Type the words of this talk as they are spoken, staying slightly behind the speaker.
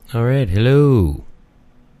All right, hello.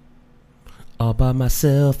 All by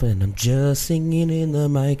myself and I'm just singing in the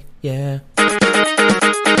mic, yeah.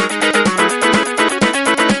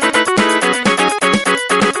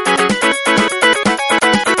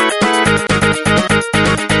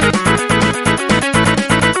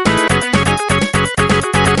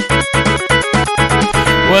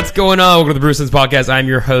 What's going on? Welcome to the Bruce Sims Podcast. I'm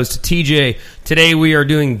your host, TJ. Today we are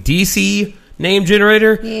doing DC Name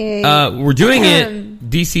Generator. We're doing it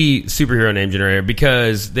DC Superhero Name Generator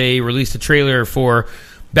because they released a trailer for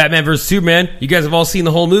Batman vs. Superman. You guys have all seen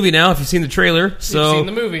the whole movie now if you've seen the trailer. So you've seen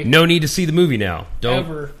the movie. No need to see the movie now.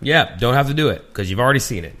 Don't have to do it because you've already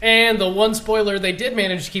seen it. And the one spoiler they did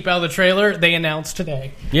manage to keep out of the trailer, they announced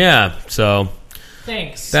today. Yeah, so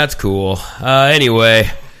thanks. That's cool. Anyway,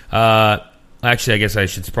 actually, I guess I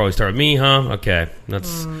should probably start with me, huh? Okay,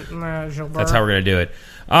 that's how we're going to do it.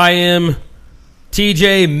 I am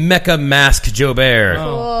TJ Mecha Mask Jobert.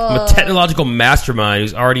 Oh. I'm a technological mastermind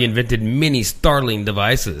who's already invented many startling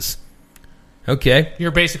devices. Okay.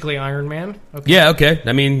 You're basically Iron Man. Okay. Yeah, okay.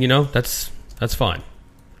 I mean, that's fine.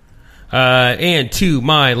 And to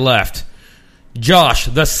my left, Josh,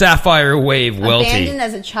 the Sapphire Wave Welty. Abandoned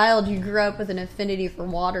as a child, you grew up with an affinity for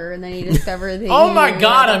water, and then you discovered that oh my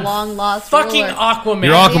god, I'm long lost fucking ruler. Aquaman.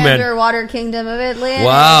 You're Aquaman. The underwater kingdom of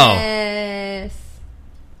Atlantis.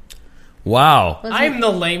 Wow. I'm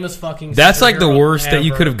the lamest fucking That's like the worst ever. that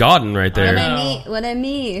you could have gotten right there. What a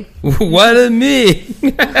me. What a me.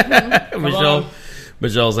 on.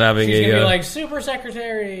 Michelle's having She's gonna a... be like, super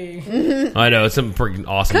secretary. I know, it's a freaking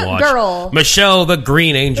awesome watch. Girl. Michelle, the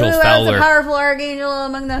Green Angel Who was Fowler. a powerful archangel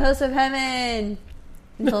among the hosts of heaven?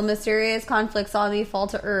 Until mysterious conflict saw me fall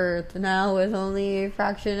to earth. Now, with only a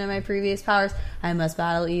fraction of my previous powers, I must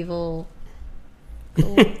battle evil.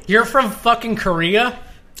 Cool. You're from fucking Korea?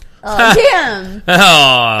 Oh, damn. Oh,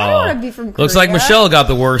 I don't want to be from Korea. looks like Michelle got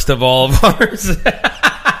the worst of all of ours.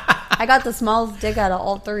 I got the smallest dick out of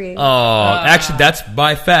all three. Actually, that's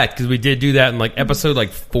by fact, because we did do that in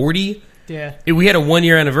episode 40. Yeah. We had a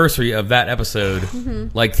 1-year anniversary of that episode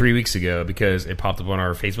 3 weeks ago because it popped up on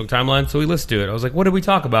our Facebook timeline, so we listened to it. I was like, what did we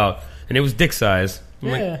talk about? And it was dick size. I'm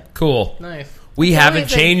like, cool. Nice. We haven't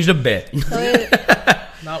changed a bit. Not one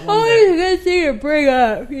bit. Always a good thing to bring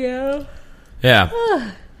up,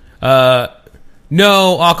 Yeah.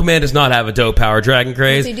 No, Aquaman does not have a dope power dragon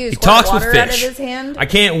craze. He talks with water out of fish. his hand? I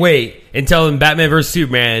can't wait until in Batman vs.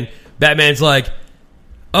 Superman, Batman's like,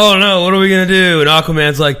 oh no, what are we going to do? And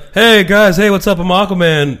Aquaman's like, hey guys, hey, what's up? I'm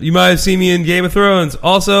Aquaman. You might have seen me in Game of Thrones.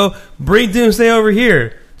 Also, bring Doomsday over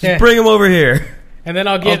here. Just bring him over here. And then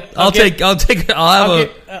I'll get a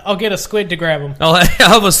squid to grab him. I'll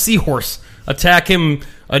have a seahorse attack him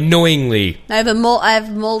annoyingly. I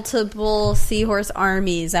have multiple seahorse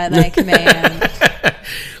armies at my command.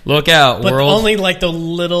 Look out, but world. only the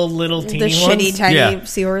little teeny The shitty ones. tiny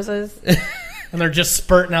seahorses. And they're just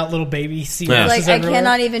spurting out little baby seahorses I everywhere.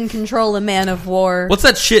 cannot even control a man of war. What's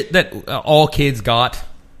that shit that all kids got?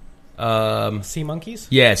 Sea monkeys?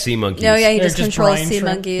 Yeah, sea monkeys. No, yeah, he They're just just controls brine sea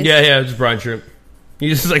shrimp? monkeys. Yeah, just brine shrimp.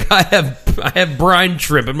 He's just like, I have brine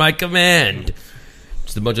shrimp at my command.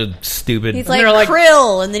 Just a bunch of stupid... He's like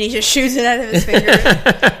krill, and then he just shoots it out of his finger.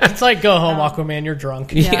 It's like, go home, Aquaman, you're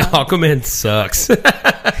drunk. Yeah, Aquaman sucks.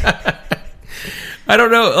 I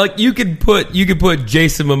don't know. You could put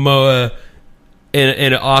Jason Momoa in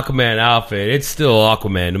an Aquaman outfit. It's still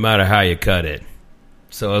Aquaman, no matter how you cut it.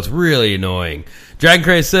 So it's really annoying. Dragon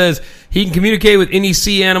Craze says he can communicate with any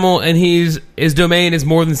sea animal, and his domain is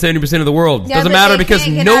more than 70% of the world. Yeah, Doesn't matter because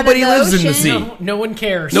nobody lives in the sea. No one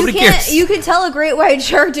cares. Nobody cares. You could tell a great white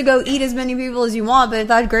shark to go eat as many people as you want, but if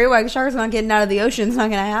that great white shark's not getting out of the ocean, it's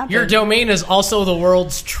not going to happen. Your domain is also the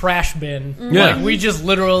world's trash bin. Mm-hmm. Yeah. We just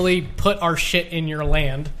literally put our shit in your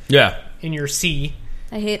land. Yeah. In your sea.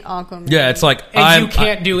 I hate Aquaman. Yeah, it's like... And you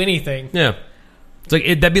can't do anything. Yeah. It's like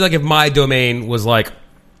that'd be like if my domain was like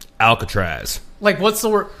Alcatraz. What's the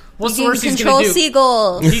worst he's going to do? Control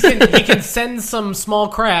seagulls. He can send some small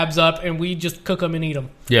crabs up, and we just cook them and eat them.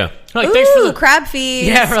 Yeah. Thanks for the crab feed.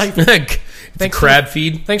 Yeah, right. It's a crab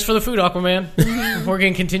feed. Thanks for the food, Aquaman. We're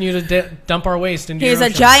going to continue to dump our waste into your Here's a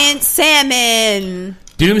ocean. giant salmon.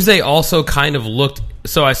 Doomsday also kind of looked...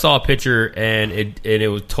 So I saw a picture, and it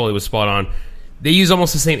was totally was spot on. They use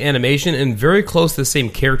almost the same animation and very close to the same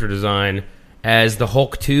character design as the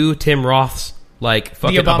Hulk 2, Tim Roth's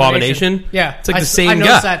fucking Abomination. Yeah. It's the same guy. I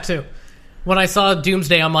noticed that too. When I saw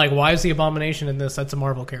Doomsday, I'm like, why is the Abomination in this? That's a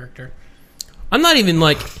Marvel character. I'm not even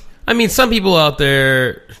some people out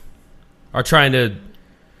there are trying to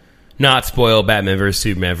not spoil Batman vs.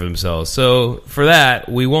 Superman for themselves. So for that,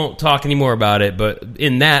 we won't talk anymore about it. But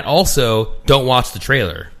in that, also, don't watch the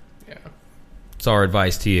trailer. Yeah. It's our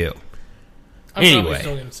advice to you. I'm probably Anyway.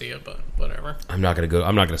 still gonna see it, but whatever. I'm not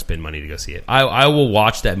gonna spend money to go see it. I will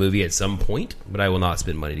watch that movie at some point, but I will not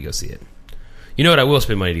spend money to go see it. You know what I will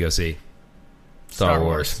spend money to go see? Star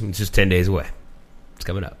Wars. It's just 10 days away. It's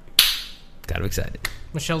coming up. Kind of excited.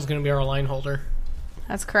 Michelle's gonna be our line holder.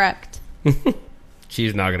 That's correct.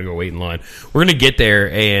 She's not gonna go wait in line. We're gonna get there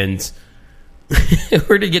and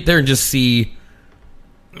just see.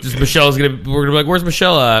 Just we're gonna be like, "Where's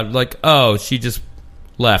Michelle at?" Like, oh, she just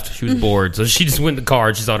left. She was bored, so she just went in the car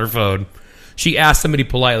and she's on her phone. She asked somebody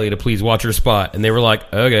politely to please watch her spot, and they were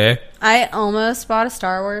like, "Okay." I almost bought a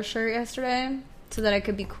Star Wars shirt yesterday so that I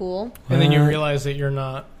could be cool. And then you realize that you're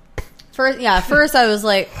not. First I was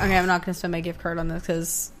like, okay, I'm not going to spend my gift card on this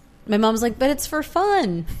because my mom's like, but it's for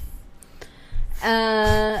fun.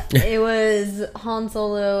 It was Han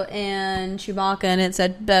Solo and Chewbacca, and it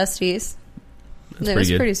said besties. It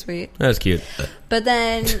was pretty sweet. That's cute. But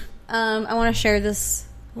then I want to share this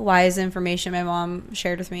wise information my mom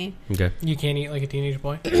shared with me. Okay. You can't eat like a teenage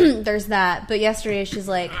boy. There's that. But yesterday she's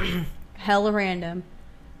like, hella random.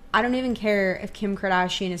 I don't even care if Kim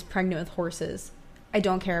Kardashian is pregnant with horses. I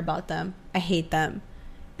don't care about them. I hate them.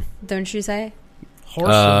 Don't you say?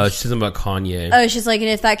 Horses. She's talking about Kanye. Oh, she's like, and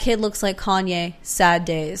if that kid looks like Kanye, sad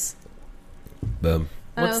days. Boom.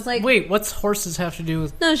 And I was like, wait, what's horses have to do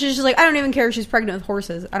with? no, she's just like, I don't even care if she's pregnant with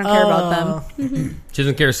horses. I don't care about them. She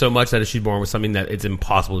doesn't care so much that if she's born with something that it's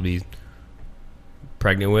impossible to be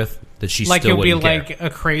pregnant with, that she Like still it'll be wouldn't care.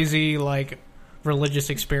 like a crazy religious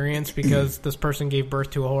experience because this person gave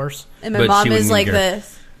birth to a horse. And my But mom she is wouldn't like care.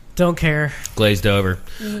 this. Don't care. Glazed over.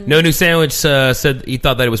 No New Sandwich said he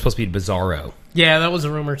thought that it was supposed to be Bizarro. Yeah, that was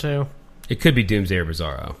a rumor too. It could be Doomsday or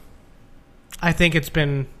Bizarro. I think it's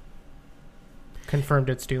been confirmed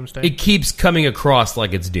it's Doomsday. It keeps coming across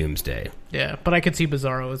like it's Doomsday. Yeah, but I could see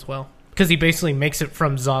Bizarro as well because he basically makes it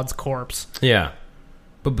from Zod's corpse. Yeah.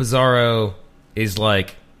 But Bizarro is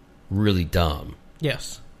like really dumb.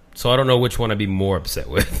 Yes. So I don't know which one I'd be more upset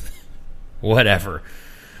with. Whatever.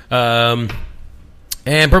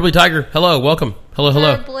 And Purpley Tiger, hello, welcome. Hello.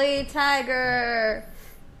 Purpley Tiger.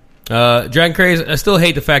 Dragon Craze, I still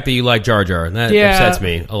hate the fact that you like Jar Jar. That upsets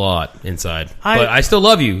me a lot inside. But I still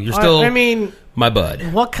love you. You're still my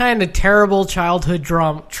bud. What kind of terrible childhood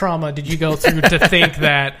trauma did you go through to think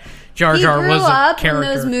that Jar Jar was a character? When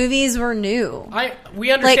those movies were new.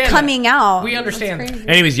 We understand like coming out. We understand that.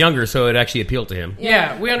 And he was younger, so it actually appealed to him.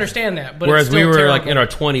 Yeah, we understand that. But whereas it's we still were terrible. like in our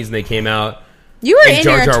 20s and they came out. You were and in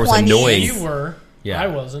Jar your Jar was 20s. annoying. You were. Yeah. I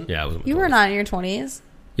wasn't. Yeah, I wasn't. You were not in your 20s.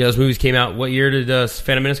 Yeah, those movies came out. What year did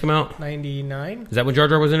Phantom Menace come out? 99? Is that when Jar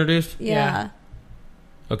Jar was introduced? Yeah.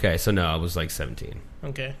 Okay, so no, I was like 17.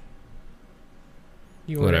 Okay.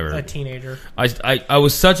 You were Whatever. a teenager. I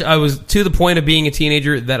was to the point of being a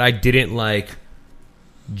teenager that I didn't like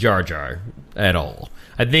Jar Jar at all.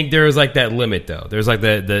 I think there was like that limit though. There's like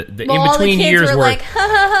the Well, in between the kids years were where like, ha,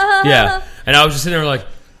 ha, ha, ha, yeah, and I was just sitting there like,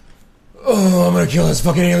 oh, I'm gonna kill this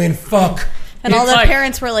fucking alien. Fuck. And all It's the like-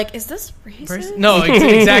 parents were like, is this racist? No,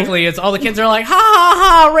 exactly. It's all the kids are like, ha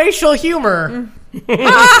ha ha, racial humor. ha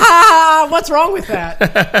ha ha, what's wrong with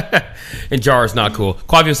that? And Jar is not cool.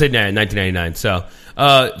 Quavio said in 1999. So,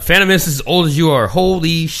 Phantom Menace is as old as you are.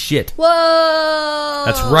 Holy shit. Whoa.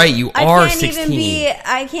 That's right, you are 16.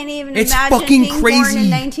 I can't even It's imagine fucking being crazy. born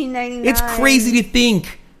in 1999. It's crazy to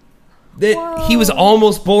think that he was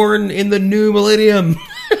almost born in the new millennium.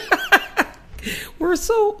 We're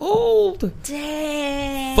so old.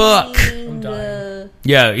 Dang. Fuck. I'm dying.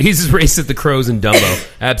 Yeah, he's as racist as the crows in Dumbo.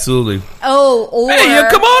 Absolutely. Oh, or Hey, you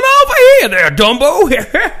come on over here there, Dumbo.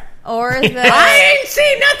 or the ain't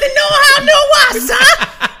seen nothing, no how, no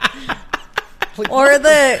wasa. or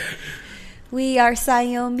the we are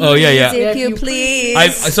Siamese. Oh, yeah. If you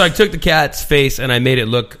please. So I took the cat's face and I made it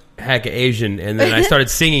look hecka Asian, and then I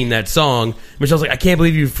started singing that song. Michelle's like, I can't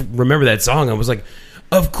believe you remember that song. I was like,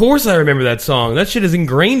 of course I remember that song. That shit is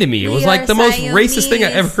ingrained in me. It was We like are the most Siamese. racist thing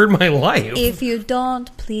I ever heard in my life. If you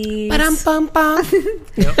don't, please. Yep,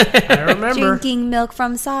 I remember. Drinking milk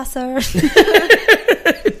from saucers.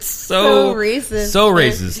 so racist. So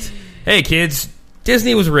racist. Hey, kids.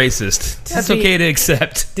 Disney was racist. It's Disney- okay to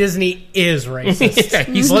accept. Disney is racist. Yeah,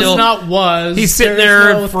 he's was still- not was. He's sitting There's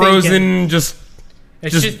there no frozen, thinking. just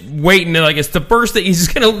It's waiting. Like it's the first thing he's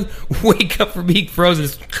just gonna wake up from being frozen.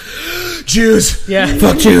 Just, Jews. Yeah.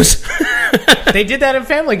 Fuck Jews. They did that in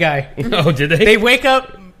Family Guy. Oh, did they? They wake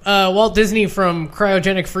up Walt Disney from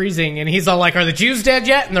cryogenic freezing, and he's all like, "Are the Jews dead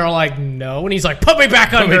yet?" And they're all like, "No." And he's like, "Put me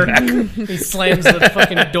back under." He slams the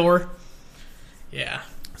fucking door. Yeah.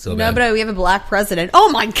 So No, bad. but we have a black president. Oh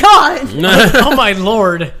my god! Oh my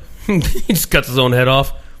lord. He just cuts his own head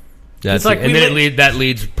off. That's like, and then that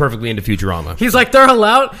leads perfectly into Futurama. He's like, they're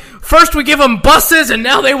allowed. First, we give them buses, and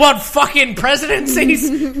now they want fucking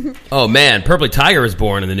presidencies. Oh man, Purple Tiger was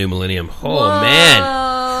born in the new millennium. Oh Whoa.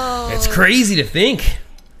 man, it's crazy to think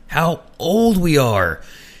how old we are.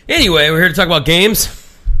 Anyway, we're here to talk about games.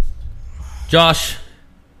 Josh,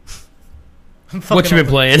 what you been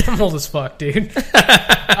playing? I'm old as fuck, dude.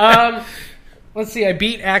 Let's see. I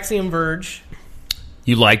beat Axiom Verge.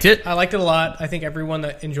 You liked it? I liked it a lot. I think everyone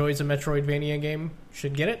that enjoys a Metroidvania game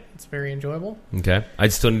should get it. It's very enjoyable. Okay. I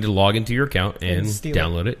still need to log into your account and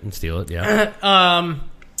download it and steal it. Yeah.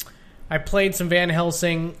 I played some Van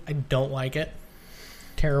Helsing. I don't like it.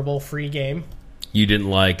 Terrible free game. You didn't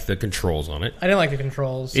like the controls on it. I didn't like the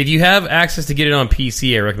controls. If you have access to get it on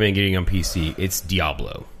PC, I recommend getting it on PC. It's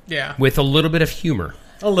Diablo. Yeah. With a little bit of humor.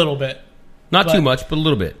 A little bit. Not too much, but a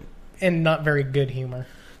little bit. And not very good humor.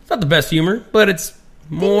 It's not the best humor, but it's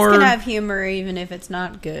more... Things can have humor even if it's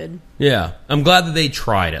not good. Yeah. I'm glad that they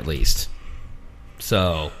tried at least.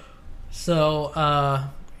 So,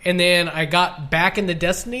 and then I got back into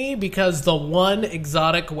Destiny because the one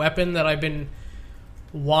exotic weapon that I've been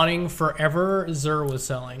wanting forever, Xur was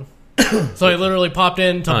selling. So I literally popped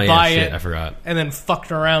in to buy it. I forgot. And then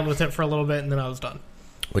fucked around with it for a little bit, and then I was done.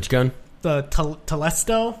 Which gun? The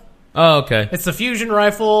Telesto. Oh, okay. It's the fusion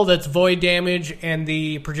rifle that's void damage, and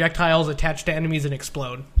the projectiles attach to enemies and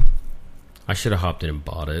explode. I should have hopped in and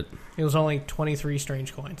bought it. It was only 23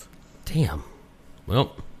 strange coins. Damn.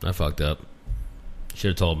 Well, I fucked up.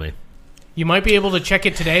 Should have told me. You might be able to check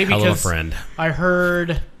it today because Hello, friend. I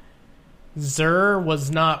heard Xur was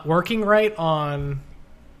not working right on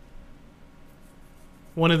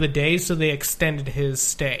one of the days, so they extended his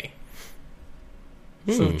stay.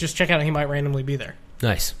 So just check out, he might randomly be there.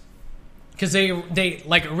 Nice. Because they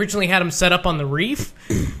like originally had him set up on the reef,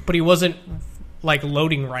 but he wasn't like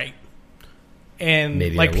loading right, and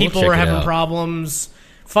Maybe like I will people check were it having out. problems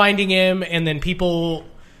finding him, and then people,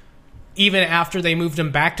 even after they moved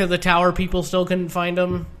him back to the tower, people still couldn't find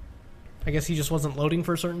him. I guess he just wasn't loading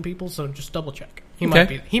for certain people, so just double check. He might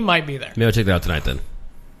be there. Maybe I'll check that out tonight then.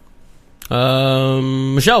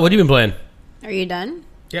 Michelle, what have you been playing? Are you done?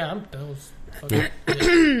 Yeah, that was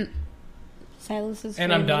fucking Silas is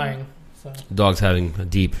and I'm dying. So. Dog's having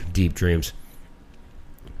deep, deep dreams.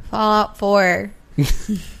 Fallout 4.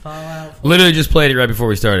 Fallout. Literally just played it right before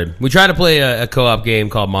we started. We tried to play a co-op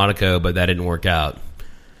game called Monaco, but that didn't work out.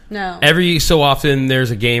 No. Every so often,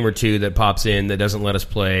 there's a game or two that pops in that doesn't let us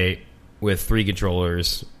play with 3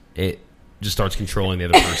 controllers. It just starts controlling the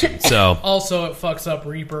other person. So Also, it fucks up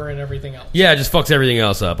Reaper and everything else. yeah, it just fucks everything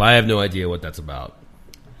else up. I have no idea what that's about.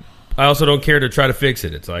 I also don't care to try to fix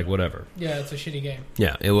it. It's like, whatever. Yeah, it's a shitty game.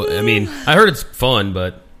 Yeah, I mean, I heard it's fun,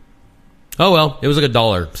 but oh well. It was like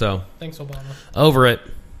 $1, so Thanks, Obama. over it.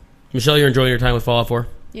 Michelle, you're enjoying your time with Fallout 4?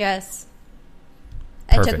 Yes.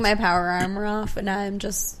 I Perfect. took my power armor off, and now I'm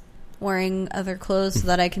just wearing other clothes so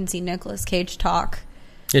that I can see Nicolas Cage talk.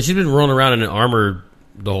 Yeah, she's been rolling around in an armor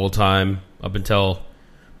the whole time up until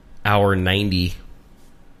hour 90.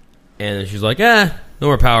 And then she's like, no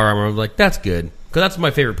more power armor. I was like, that's good. Because that's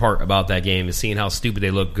my favorite part about that game is seeing how stupid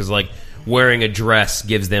they look. Because, like, wearing a dress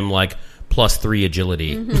gives them, like, +3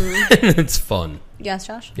 agility. Mm-hmm. It's fun. Yes,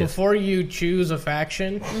 Josh? Yes. Before you choose a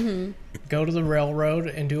faction, go to the railroad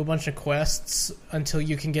and do a bunch of quests until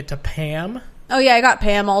you can get to Pam. Oh, yeah, I got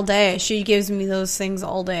Pam all day. She gives me those things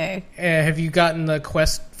all day. Have you gotten the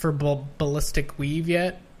quest for Ballistic Weave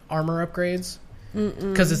yet? Armor upgrades?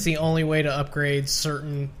 Because it's the only way to upgrade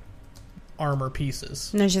certain armor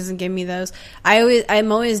pieces. No, she doesn't give me those.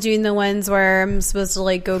 I'm always doing the ones where I'm supposed to,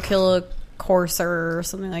 like, go kill a courser or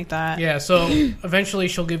something like that. Yeah, so eventually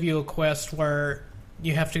she'll give you a quest where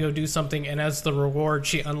you have to go do something, and as the reward,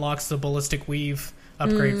 she unlocks the Ballistic Weave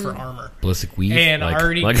upgrade for armor. Ballistic Weave? And like,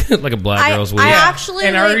 already- like a black girl's weave? I actually,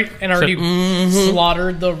 and like, already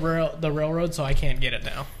slaughtered the railroad, so I can't get it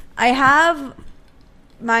now. I have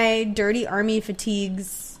my Dirty Army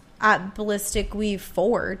fatigues at Ballistic Weave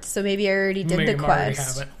Fort, so maybe I already did the Maybe I already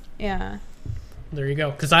quest. have it. Yeah. There you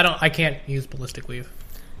go. Because I can't use Ballistic Weave.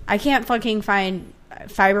 I can't fucking find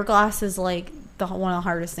fiberglass is like one of the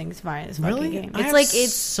hardest things to find in this fucking game. I It's have like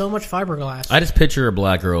it's so much fiberglass. I just picture a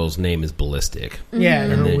black girl's name is Ballistic. Yeah,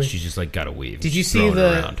 And her then weave. she's just like got a weave. Did you see throwing it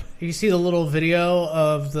around. Did you see the little video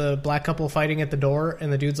of the black couple fighting at the door,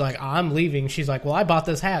 and the dude's like, "I'm leaving." She's like, "Well, I bought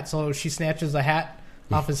this hat," so she snatches the hat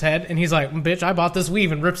off his head, and he's like, "Bitch, I bought this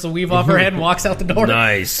weave," and rips the weave off her head and walks out the door.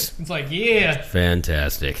 Nice. It's like, yeah.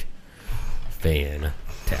 Fantastic.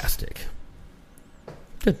 Fantastic.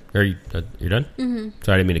 Good. Are you you're done? Mm-hmm.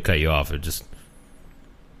 Sorry, I didn't mean to cut you off. It just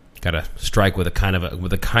gotta strike with a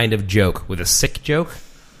kind of joke, with a sick joke.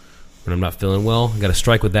 when I'm not feeling well. I got to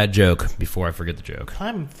strike with that joke before I forget the joke.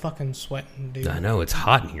 I'm fucking sweating, dude. I know it's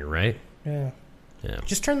hot in here, right? Yeah. Yeah.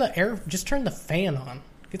 Just turn the fan on.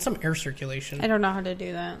 Get some air circulation. I don't know how to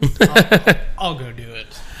do that. I'll go do it.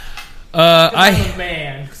 I'm a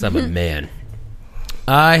man. Because I'm a man.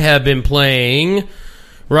 I have been playing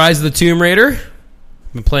Rise of the Tomb Raider.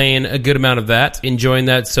 Been playing a good amount of that. Enjoying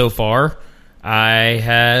that so far. I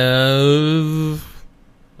have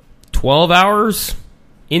 12 hours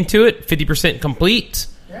into it. 50% complete.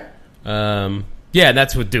 Yeah,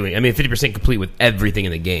 that's what doing. I mean, 50% complete with everything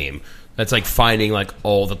in the game. That's like finding like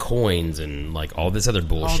all the coins and like all this other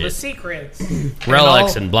bullshit. All the secrets.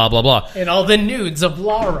 Relics and blah, blah, blah. And all the nudes of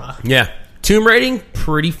Lara. Yeah. Tomb raiding,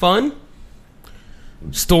 pretty fun.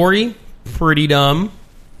 Story, pretty dumb.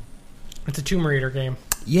 It's a Tomb Raider game.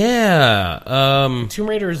 Yeah. Tomb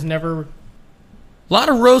Raider is never... A lot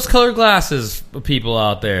of rose-colored glasses of people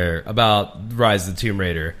out there about Rise of the Tomb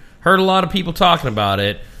Raider. Heard a lot of people talking about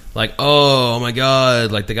it. Like, oh my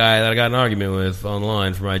god, like the guy that I got in an argument with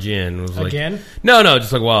online from IGN was like... Again? No,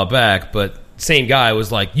 just like a while back, but same guy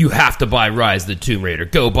was like, you have to buy Rise of the Tomb Raider.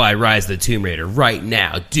 Go buy Rise of the Tomb Raider right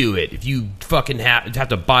now. Do it. If you fucking have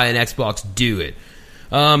to buy an Xbox, do it.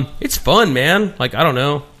 It's fun, man. Like, I don't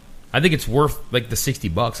know. I think it's worth like the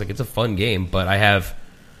 $60. Like, it's a fun game, but I have...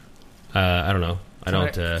 I don't know.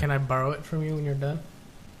 Can I borrow it from you when you're done?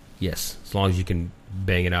 Yes, as long as you can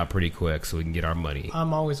bang it out pretty quick so we can get our money.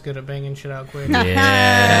 I'm always good at banging shit out quick. Yeah.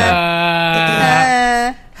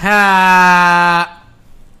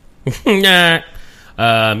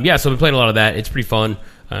 Yeah, so I've been playing a lot of that. It's pretty fun.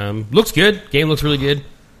 Looks good. Game looks really good.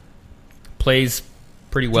 Plays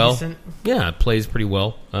pretty well. Decent. Yeah, it plays pretty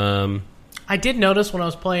well. I did notice when I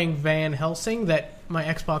was playing Van Helsing that my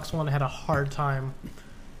Xbox One had a hard time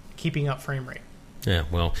keeping up frame rate. Yeah,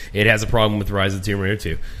 well, it has a problem with Rise of the Tomb Raider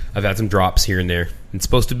too. I've had some drops here and there. It's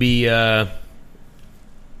supposed to be 30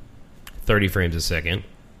 frames a second,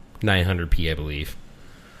 900p, I believe.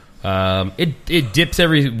 It dips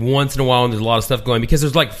every once in a while, and there's a lot of stuff going because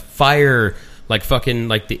there's like fire, like fucking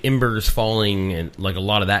like the embers falling, and like a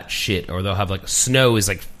lot of that shit. Or they'll have like snow is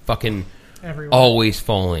like fucking Everywhere. always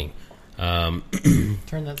falling. Turn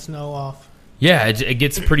that snow off. Yeah, it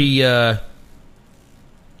gets pretty. It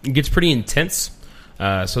gets pretty intense.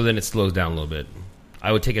 So then it slows down a little bit.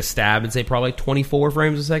 I would take a stab and say probably 24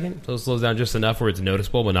 frames a second. So it slows down just enough where it's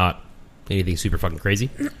noticeable, but not anything super fucking crazy.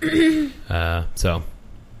 So.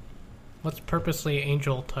 What's purposely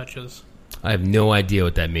angel touches? I have no idea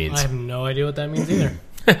what that means. I have no idea what that means either.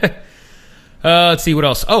 Let's see what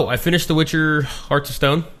else. Oh, I finished The Witcher Hearts of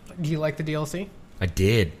Stone. Do you like the DLC? I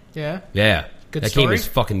did. Yeah? Yeah. Good that story? game is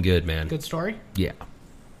fucking good, man. Good story? Yeah.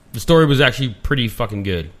 The story was actually pretty fucking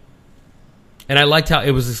good. And I liked how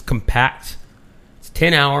it was just compact. It's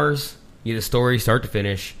 10 hours. You get a story start to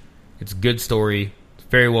finish. It's a good story. It's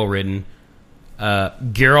very well written.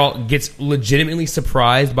 Geralt gets legitimately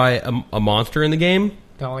surprised by a monster in the game.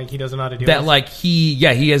 Not like he doesn't know how to do it. That like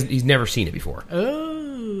he's never seen it before.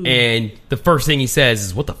 Oh. And the first thing he says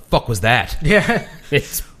is, "What the fuck was that?" Yeah.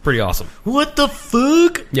 It's pretty awesome. What the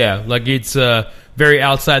fuck? Yeah, like it's very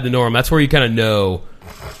outside the norm. That's where you kind of know,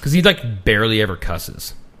 because he like barely ever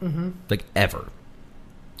cusses, like ever.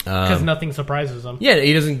 Because nothing surprises him. Yeah,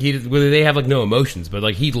 he doesn't. They have like no emotions, but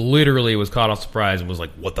like he literally was caught off surprise and was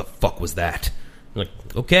like, "What the fuck was that?" I'm like,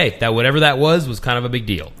 okay, that whatever that was kind of a big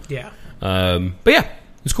deal. Yeah. But yeah,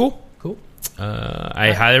 it's cool. Cool.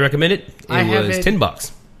 I highly recommend it. It was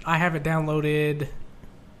 $10. I have it downloaded.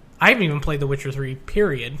 I haven't even played The Witcher 3,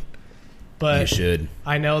 period. But You should.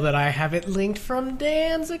 I know that I have it linked from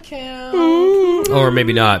Dan's account. Or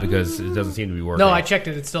maybe not, because it doesn't seem to be working. No, I checked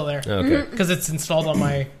it. It's still there. Okay. Because it's installed on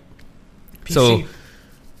my PC. So,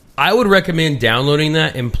 I would recommend downloading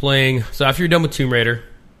that and playing. So, after you're done with Tomb Raider,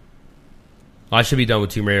 I should be done with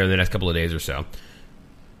Tomb Raider in the next couple of days or so.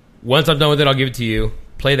 Once I'm done with it, I'll give it to you.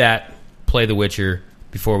 Play that. Play The Witcher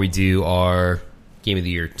before we do our Game of the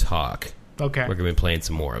Year talk. Okay. We're going to be playing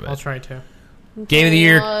some more of it. I'll try to. Game of the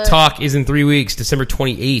Year talk is in 3 weeks, December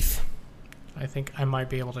 28th. I think I might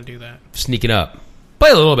be able to do that. Sneaking up.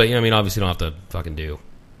 Play a little bit. I mean, obviously, you don't have to fucking do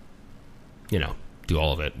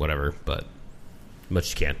all of it, whatever, but as much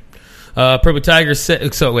as you can. Purple Tiger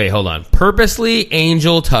said, so wait, hold on. Purposely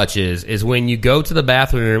angel touches is when you go to the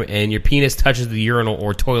bathroom and your penis touches the urinal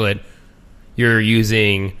or toilet you're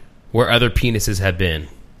using where other penises have been.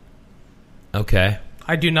 Okay.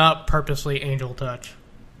 I do not purposely angel touch.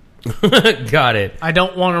 Got it. I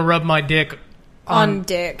don't want to rub my dick on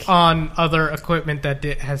dick. On other equipment that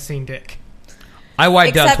has seen dick. I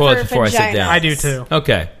wipe down Except toilets for before I sit down. I do too.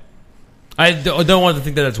 Okay. I don't want to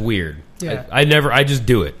think that that's weird. Yeah. I just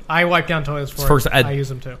do it. I wipe down toilets for First, it. I use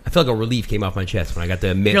them too. I feel like a relief came off my chest when I got to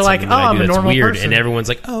admit You're like, something that I I'm do a that's normal weird, person. and everyone's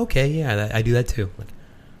like, oh, okay, yeah, I do that too. Like,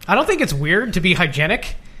 I don't think it's weird to be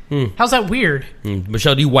hygienic. How's that weird?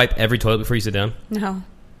 Michelle, do you wipe every toilet before you sit down? No.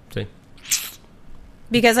 See?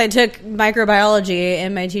 Because I took microbiology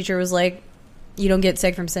and my teacher was like, you don't get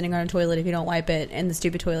sick from sitting on a toilet if you don't wipe it, and the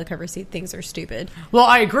stupid toilet cover seat things are stupid. Well,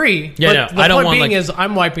 I agree. Yeah, but no, the I don't point want, being like- is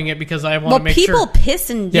I'm wiping it because I want to make people sure. piss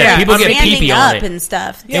and Yeah, people get standing pee-pee on up it. and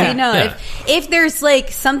stuff. Yeah. So, you know, Yeah. if there's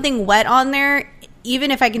like something wet on there,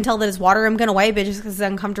 even if I can tell that it's water, I'm gonna wipe it just because it's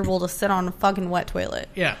uncomfortable to sit on a fucking wet toilet.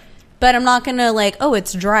 Yeah. But I'm not gonna like, oh,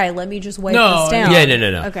 it's dry. Let me just wipe No, this down. Yeah,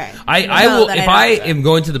 no. Okay. I No, will then if don't I do that. am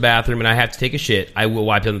going to the bathroom and I have to take a shit, I will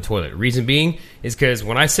wipe down the toilet. Reason being is because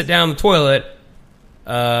when I sit down the toilet,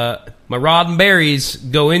 my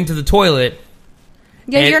roddenberries go into the toilet.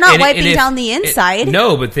 Yeah, and- you're not and wiping if- down the inside.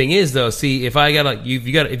 No, but thing is though, see, if I got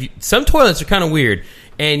some toilets are kind of weird,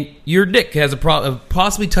 and your dick has a problem of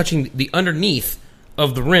possibly touching the underneath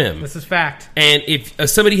of the rim. This is fact. And if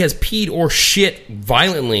somebody has peed or shit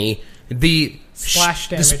violently, the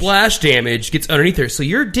splash damage gets underneath there. So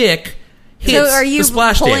your dick hits So are you the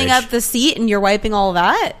splash pulling damage. up the seat and you're wiping all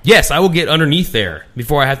that? Yes, I will get underneath there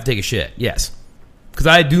before I have to take a shit. Yes, because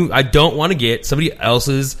I don't want to get somebody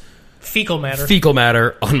else's Fecal matter. fecal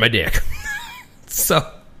matter on my dick. So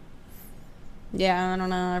Yeah, I don't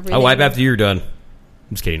know. I Everything. wipe after you're done. I'm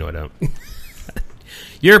just kidding. No, I don't.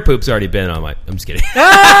 Your poop's already been on my. I'm just kidding.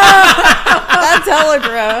 That's hella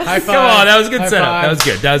gross. High five. Come on, that was a good High setup. five. That was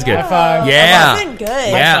good. That was good. High five. Yeah. That wasn't good.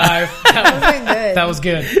 Yeah. Five. That wasn't good. That was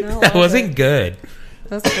good. No, That wasn't good.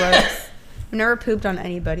 That's gross. I've never pooped on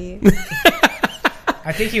anybody.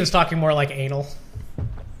 I think he was talking more like anal.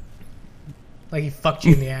 Like he fucked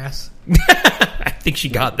you in the ass. I think she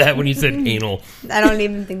got that when you said anal. I don't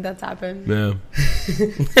even think that's happened. No.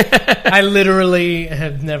 I literally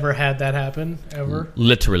have never had that happen ever.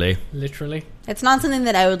 Literally. Literally It's not something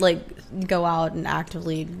that I would like go out and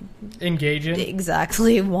actively engage in.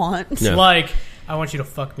 exactly want. No. Like I want you to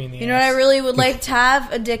fuck me in the ass. You know what I really would like to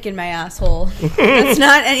have? A dick in my asshole. That's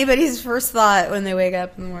not anybody's first thought when they wake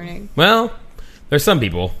up in the morning. Well, there's some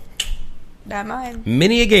people. Not mine.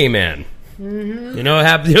 Many a gay man. Mm-hmm. You know what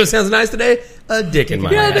happened? You know what sounds nice today? A dick in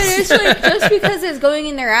my Yeah, ass. but it's like just because it's going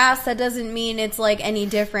in their ass, that doesn't mean it's like any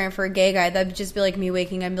different for a gay guy. That'd just be like me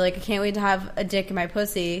waking up and be like, I can't wait to have a dick in my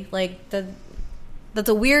pussy. Like that's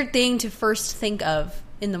a weird thing to first think of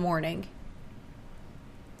in the morning.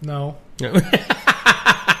 No.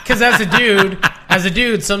 Because as a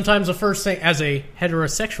dude, sometimes the first thing, as a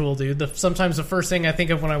heterosexual dude, sometimes the first thing I think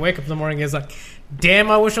of when I wake up in the morning is like, damn,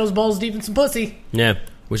 I wish I was balls deep in some pussy. Yeah.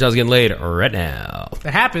 Wish I was getting laid right now.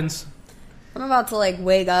 That happens. I'm about to like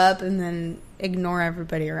wake up and then ignore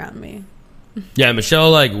everybody around me. Yeah,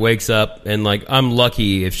 Michelle like wakes up and like I'm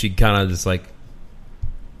lucky if she kind of just like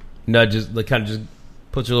nudges, like kind of just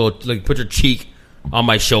puts her little like puts her cheek on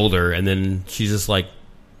my shoulder, and then she's just like,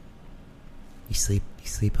 "You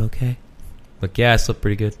sleep okay?" Like, yeah, I slept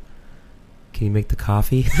pretty good. Can you make the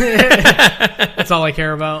coffee? That's all I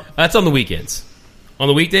care about. That's on the weekends. On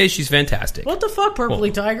the weekdays, she's fantastic. What the fuck,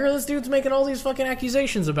 Purpley Tiger? This dude's making all these fucking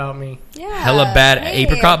accusations about me. Yeah. Hella bad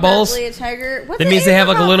apricot balls? Purpley, a tiger. What's That an means they have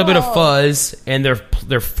like a apricot little bit of ball? fuzz, and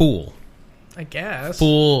they're full. I guess.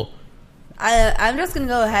 Full. I'm just gonna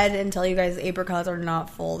go ahead and tell you guys apricots are not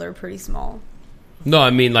full. They're pretty small. No, I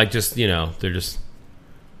mean like just they're just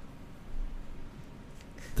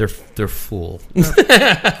they're full.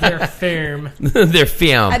 They're firm. They're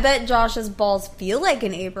firm. I bet Josh's balls feel like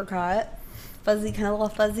an apricot. Fuzzy, kind of a little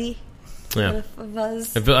fuzzy. Yeah.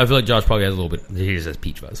 Fuzz. I feel like Josh probably has a little bit. He just has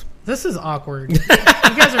peach fuzz. This is awkward. You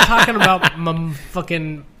guys are talking about my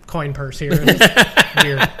fucking coin purse here. This is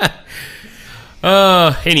weird.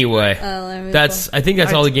 Anyway, Let me I think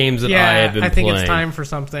that's all the games that I have been I think playing. it's time for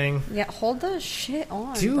something. Yeah, hold the shit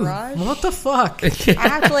on, Dude, Raj. what the fuck? I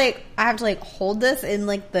have to hold this in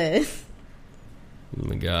like this. Oh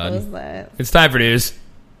my What was god! that? It's time for news.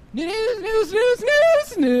 I was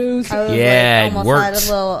Yeah, like, it almost worked. had a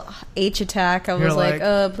little H attack. I You're was like, like-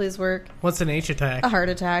 oh, please work. What's an H attack? A heart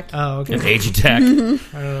attack. Oh, okay. An age attack. I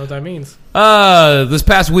don't know what that means. This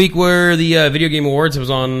past week were the Video Game Awards. It was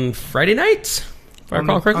on Friday night, if I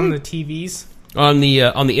recall correctly. On the TVs. On the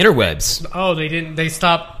interwebs. Oh, they didn't. They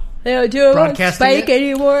stopped. They don't do it on Broadcasting Spike it?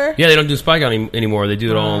 anymore. Yeah, they don't do Spike anymore. They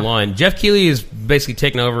do it all online. Jeff Keighley is basically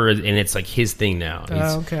taken over, and it's like his thing now.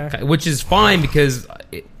 Oh, okay. Which is fine because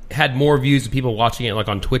it had more views of people watching it like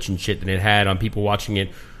on Twitch and shit than it had on people watching it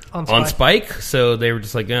on Spike. So they were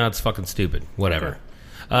just like, it's fucking stupid. Whatever.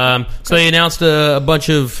 So they announced a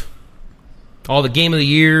bunch of all the game of the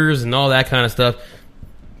years and all that kind of stuff.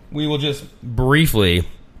 We will just briefly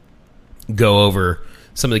go over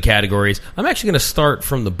some of the categories. I'm actually going to start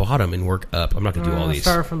from the bottom and work up. I'm not going to do all these.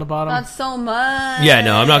 Start from the bottom. That's so much. Yeah,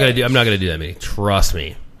 no, I'm not going to do that many. Trust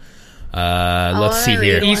me. Let's see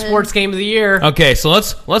here. Esports Game of the Year. Okay, so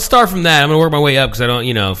let's start from that. I'm going to work my way up because I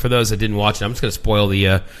don't, for those that didn't watch it, I'm just going to spoil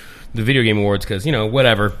the Video Game Awards because,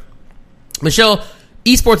 whatever. Michelle,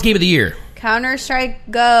 Esports Game of the Year.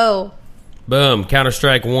 Counter-Strike Go. Boom.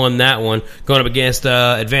 Counter-Strike won that one. Going up against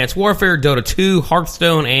Advanced Warfare, Dota 2,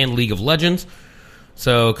 Hearthstone, and League of Legends.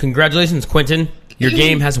 So, congratulations, Quentin. Your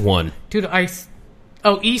game has won. Dude,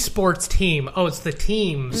 esports team. Oh, it's the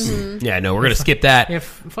teams. Mm-hmm. Yeah, no, we're going to skip that. Yeah,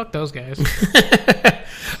 fuck those guys.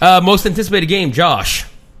 Most anticipated game, Josh.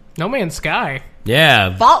 No Man's Sky.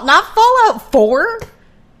 Yeah. Not Fallout 4?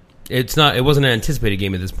 It wasn't an anticipated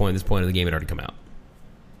game at this point. At this point of the game, it had already come out.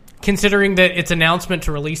 Considering that its announcement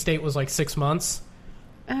to release date was like 6 months.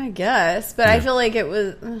 I guess, but I feel like it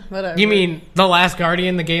was whatever. You mean The Last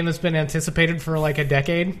Guardian, the game that's been anticipated for like a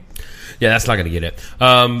decade? Yeah, that's not going to get it.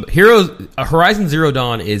 Horizon Zero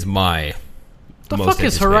Dawn is my The most fuck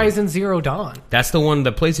is anticipated. Horizon Zero Dawn? That's the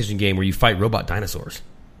PlayStation game where you fight robot dinosaurs.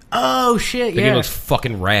 Oh shit! The Yeah. game looks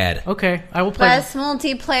fucking rad. Okay, I will play. Best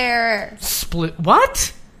multiplayer.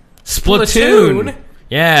 What? Splatoon.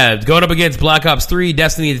 Yeah, going up against Black Ops 3,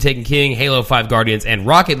 Destiny: The Taken King, Halo 5 Guardians, and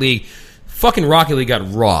Rocket League. Fucking Rocket League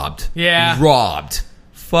got robbed. Yeah. Robbed.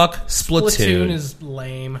 Fuck Splatoon. Splatoon is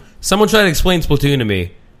lame. Someone tried to explain Splatoon to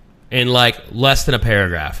me in like less than a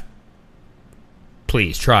paragraph.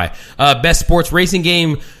 Please try. Best sports racing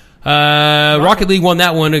game. Rocket League won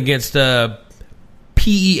that one against PES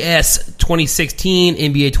 2016,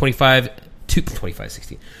 NBA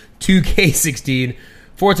 2K16, 2K16,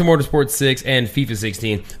 Forza Motorsport 6, and FIFA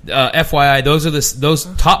 16. FYI, those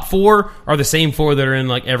top four are the same four that are in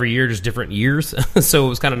like every year, just different years. So it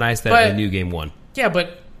was kind of nice that a new game won. Yeah,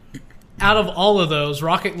 but out of all of those,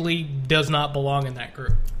 Rocket League does not belong in that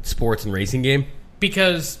group. Sports and racing game.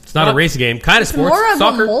 Because it's not a racing game, kind of sports. More of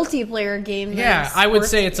soccer. a multiplayer game. Yeah, I would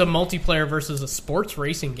say it's a multiplayer versus a sports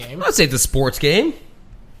racing game. I'd say it's a sports game.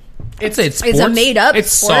 I'd say it's sports. It's a made-up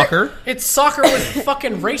It's sport. soccer. It's soccer with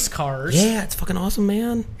fucking race cars. Yeah, it's fucking awesome,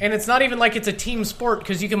 man. And it's not even like it's a team sport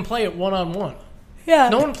because you can play it one-on-one. Yeah.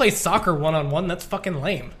 No one plays soccer one-on-one. That's fucking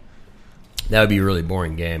lame. That would be a really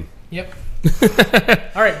boring game. Yep.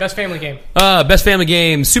 All right, best family game. Best family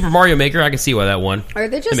game, Super Mario Maker. I can see why that won. Are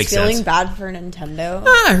they That just makes feeling sense. bad for Nintendo?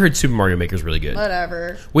 I heard Super Mario Maker's really good.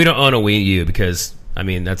 Whatever. We don't own a Wii U because, I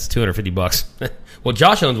mean, that's $250. Well,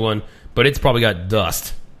 Josh owns one, but it's probably got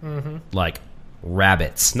dust. Mm-hmm. Like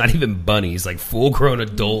rabbits. Not even bunnies. Like full-grown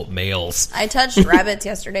adult males. I touched rabbits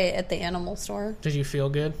yesterday at the animal store. Did you feel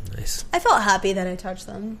good? Nice. I felt happy that I touched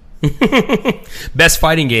them. Best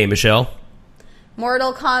fighting game, Michelle.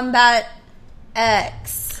 Mortal Kombat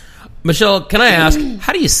X. Michelle, can I ask,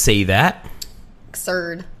 how do you say that?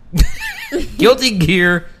 Xrd. Guilty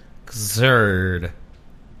Gear Xrd.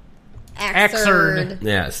 Xrd.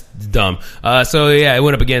 Yeah, it's dumb. So, yeah, it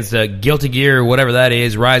went up against Guilty Gear, whatever that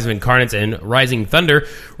is, Rise of Incarnates, and Rising Thunder.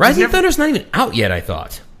 Rising Thunder's not even out yet, I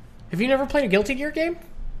thought. Have you never played a Guilty Gear game?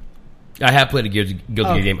 I have played a Guilty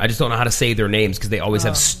Gear game. I just don't know how to say their names because they always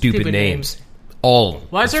have stupid names. All.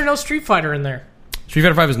 Why is there no Street Fighter in there? Street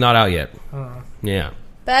Fighter 5 is not out yet. Yeah.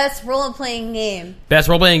 Best role-playing game. Best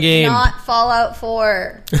role-playing game. Not Fallout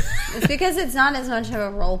 4. It's because it's not as much of a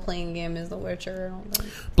role-playing game as The Witcher. I don't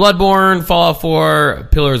think. Bloodborne, Fallout 4,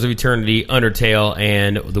 Pillars of Eternity, Undertale,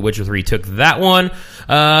 and The Witcher 3 took that one.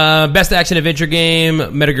 Best action-adventure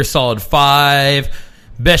game, Metal Gear Solid 5.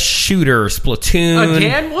 Best shooter, Splatoon.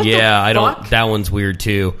 Again? What the I don't. fuck? That one's weird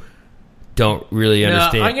too. Don't really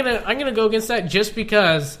understand. I'm gonna go against that just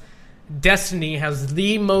because Destiny has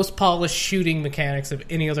the most polished shooting mechanics of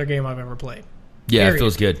any other game I've ever played. Yeah, Period. it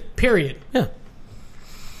feels good. Period. Yeah.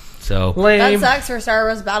 So Lame. That sucks for Star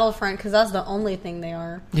Wars Battlefront because that's the only thing they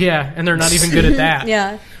are. Yeah, and they're not even good at that.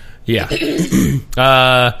 Yeah.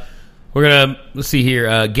 yeah. We're gonna let's see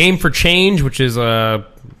here. Game for Change, which is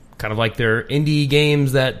kind of like their indie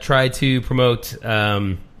games that try to promote.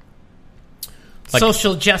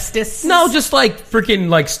 Social justice. No, just like freaking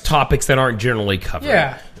like topics that aren't generally covered.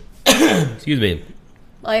 Yeah. Excuse me.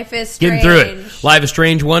 Life is Strange. Getting through it. Life is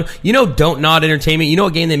Strange one. You know, Don't Nod Entertainment. You know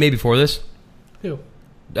what game they made before this? Who?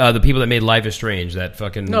 The people that made Life is Strange. That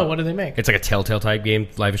fucking No, what did they make? It's like a Telltale type game.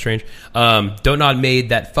 Life is Strange. Don't Nod made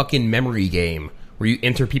that fucking memory game where you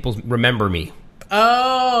enter people's Remember Me.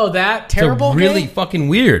 Oh, that terrible It's really game? fucking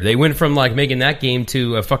weird. They went from like making that game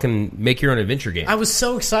to a fucking make your own adventure game. I was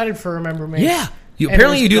so excited for Remember Me. Yeah. And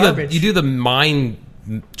Apparently it you was do garbage. the mind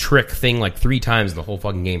trick thing like 3 times the whole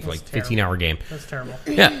fucking game for That's like 15-hour game. That's terrible.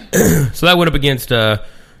 Yeah. So that went up against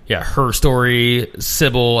Her Story,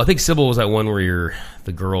 Sybil. I think Sybil was that one where you're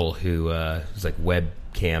the girl who was like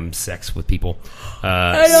webcam sex with people.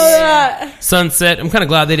 I know that. Sunset. I'm kind of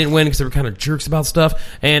glad they didn't win because they were kind of jerks about stuff.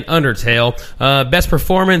 And Undertale. Best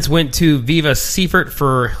performance went to Viva Seifert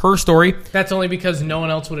for Her Story. That's only because no one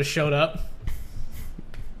else would have showed up.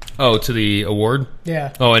 Oh, to the award?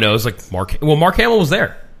 Yeah. Oh, I know. It was like Mark Hamill was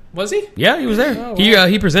there. Was he? Yeah, he was there. Oh, wow.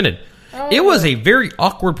 He presented. Oh. It was a very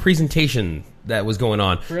awkward presentation that was going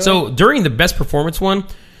on. Really? So during the best performance one,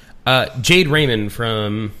 Jade Raymond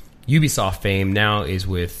from Ubisoft fame now is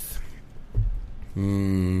with... it's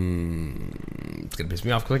going to piss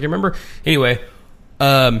me off because I can't remember. Anyway,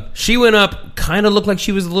 she went up, kind of looked like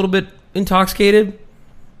she was a little bit intoxicated,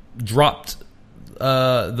 dropped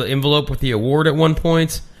the envelope with the award at one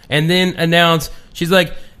point, and then announced, she's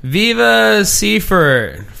like, Viva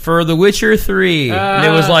Seifert for The Witcher 3. And it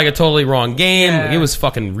was like a totally wrong game. Yeah. It was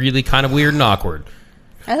fucking really kind of weird and awkward.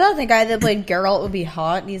 I thought the guy that played Geralt would be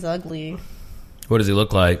hot. He's ugly, What does he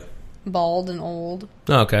look like? bald, and old.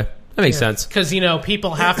 Oh, okay. That makes sense. Because,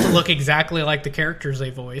 people have to look exactly like the characters they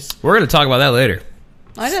voice. We're going to talk about that later.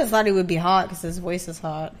 I just thought he would be hot because his voice is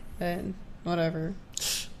hot. But whatever.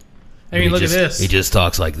 I mean, look at this. He just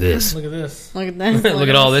talks like this. Look at this. Look at that. Look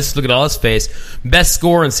at all this. Look at all his face. Best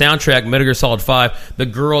score and soundtrack, Metal Gear Solid 5. The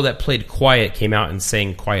girl that played Quiet came out and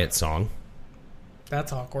sang Quiet song.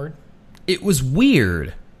 That's awkward. It was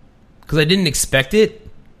weird because I didn't expect it.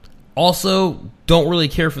 Also, don't really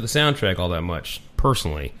care for the soundtrack all that much,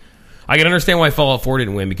 personally. I can understand why Fallout 4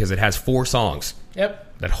 didn't win because it has 4 songs.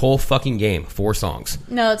 Yep. That whole fucking game, 4 songs.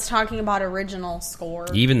 No, it's talking about original score.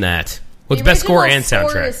 Even that. What's The best score original and score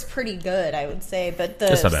soundtrack? is pretty good, I would say, but the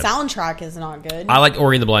That's not bad. soundtrack is not good. I like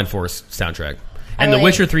Ori and the Blind Forest soundtrack. And I The like-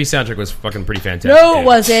 Witcher 3 soundtrack was fucking pretty fantastic. No, too.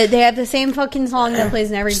 was it? They have the same fucking song that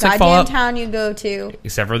plays in every Just like goddamn Fallout. town you go to.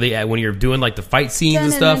 Except for the when you're doing like the fight scenes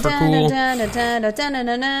and stuff are cool. Yeah, that's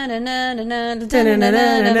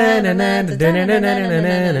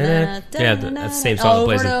the same song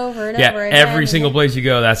that plays. Yeah, every single place you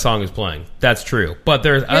go, that song is playing. That's true. But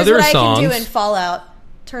there's Here's other what I songs. can do in Fallout.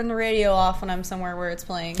 Turn the radio off when I'm somewhere where it's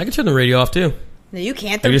playing. I can turn the radio off too. No, you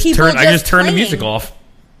can't. I There are just people turn the playing. music off.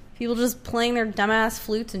 People just playing their dumbass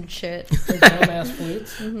flutes and shit. Dumbass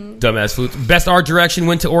flutes. Dumbass flutes. Best art direction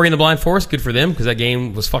went to Ori and the Blind Forest. Good for them because that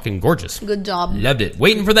game was fucking gorgeous. Good job. Loved it.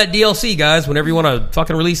 Waiting for that DLC, guys. Whenever you want to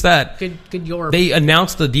fucking release that. Good your. They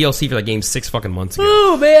announced the DLC for that game 6 fucking months ago.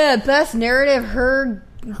 Oh man, best narrative. Her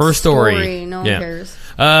Story. No one Yeah. cares.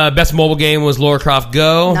 Best mobile game was Lara Croft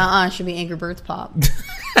Go. Nuh-uh, should be Angry Birds Pop.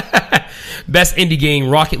 Best indie game,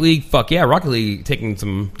 Rocket League. Fuck yeah, Rocket League taking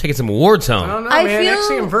some awards home. I don't know, I man. feel-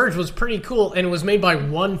 Axiom Verge was pretty cool, and it was made by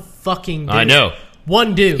one fucking dude. I know.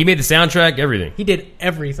 One dude. He made the soundtrack, everything. He did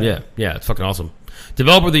everything. Yeah, it's fucking awesome.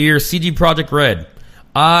 Developer of the Year, CG Projekt Red.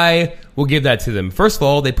 I will give that to them. First of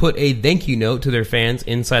all, they put a thank you note to their fans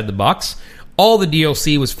inside the box. All the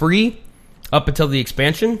DLC was free up until the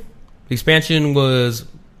expansion. The expansion was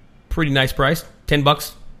pretty nice price.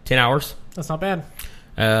 $10, 10 hours. That's not bad.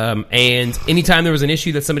 And anytime there was an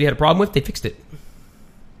issue that somebody had a problem with, they fixed it.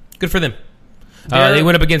 Good for them. They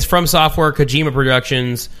went up against From Software, Kojima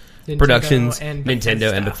Productions, and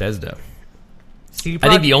Nintendo, and Bethesda. CD I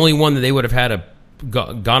think the only one that they would have had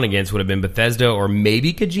gone against would have been Bethesda or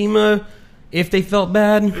maybe Kojima if they felt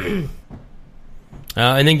bad.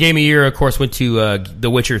 And then Game of the Year, of course, went to The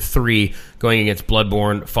Witcher 3, going against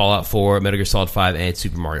Bloodborne, Fallout 4, Metal Gear Solid 5, and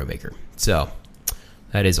Super Mario Maker. So,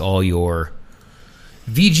 that is all your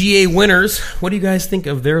VGA winners. What do you guys think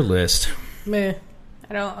of their list? Meh.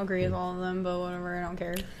 I don't agree with all of them, but whatever. I don't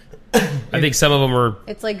care. I think some of them are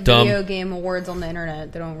It's like dumb. video game awards on the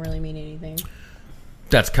internet. They don't really mean anything.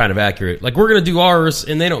 That's kind of accurate. Like, we're going to do ours,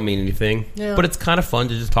 and they don't mean anything. Yeah. But it's kind of fun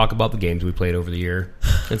to just talk about the games we played over the year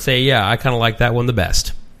and say, yeah, I kind of like that one the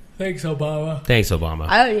best. Thanks, Obama. Thanks, Obama.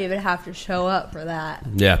 I don't even have to show up for that.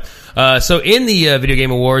 Yeah. So in the Video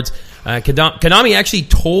Game Awards, Konami actually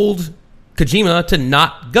told Kojima to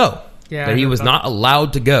not go. Yeah, that I he heard was about not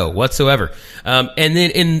allowed to go whatsoever. And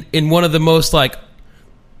then in one of the most like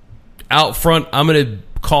out front, I'm going to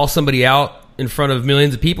call somebody out in front of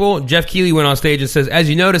millions of people, Jeff Keighley went on stage and says, as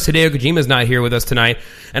you notice, Hideo Kojima is not here with us tonight,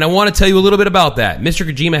 and I want to tell you a little bit about that. Mr.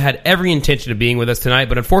 Kojima had every intention of being with us tonight,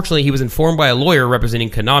 but unfortunately he was informed by a lawyer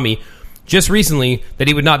representing Konami just recently that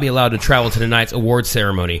he would not be allowed to travel to tonight's awards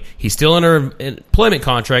ceremony. He's still under an employment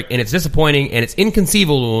contract, and it's disappointing, and it's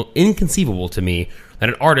inconceivable to me that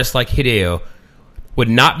an artist like Hideo would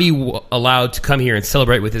not be allowed to come here and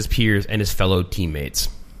celebrate with his peers and his fellow teammates.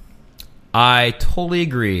 I totally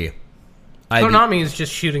agree. Konami is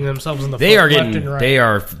just shooting themselves in the They foot are left getting. and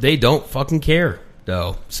right. They don't fucking care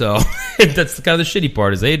though. So that's kind of the shitty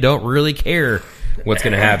part is they don't really care what's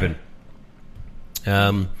going to happen.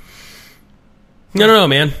 No,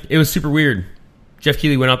 man. It was super weird. Jeff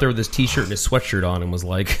Keighley went out there with his T-shirt and his sweatshirt on and was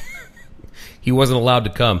like, he wasn't allowed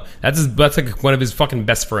to come. That's like one of his fucking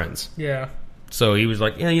best friends. Yeah. So he was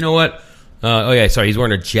like, yeah, you know what? He's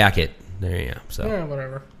wearing a jacket. There you go. So Yeah,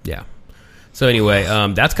 whatever. yeah. So anyway,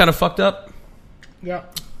 that's kind of fucked up. Yeah.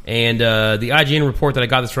 And the IGN report that I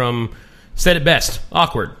got this from said it best.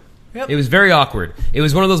 Awkward. Yep. It was very awkward. It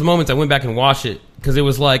was one of those moments I went back and watched it because it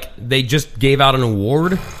was like they just gave out an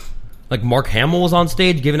award. Like Mark Hamill was on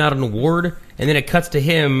stage giving out an award, and then it cuts to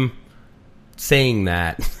him saying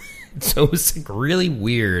that. So it was like really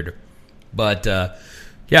weird. But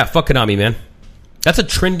yeah, fuck Konami, man. That's a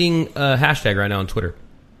trending hashtag right now on Twitter.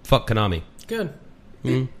 Fuck Konami. Good.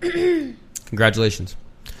 Congratulations.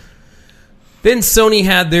 Then Sony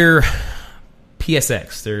had their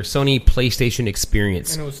PSX, their Sony PlayStation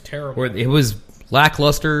Experience. And it was terrible. Where it was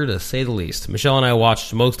lackluster, to say the least. Michelle and I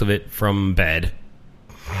watched most of it from bed,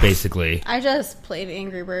 basically. I just played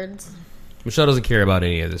Angry Birds. Michelle doesn't care about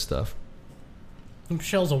any of this stuff.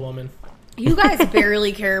 Michelle's a woman. You guys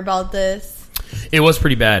barely care about this. It was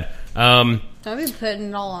pretty bad. Don't be putting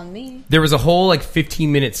it all on me. There was a whole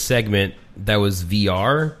 15-minute segment that was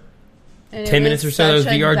VR. And 10 minutes or so that was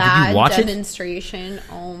VR. Did you watch demonstration.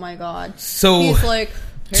 Oh my god. So he's like,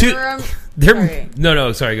 sorry,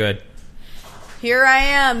 go ahead. Here I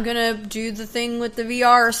am gonna do the thing with the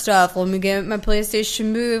VR stuff. Let me get my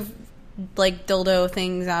PlayStation Move dildo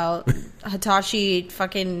things out. Hitachi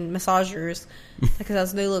fucking massagers, because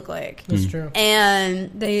that's what they look like. That's true. And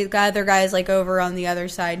they got their guys over on the other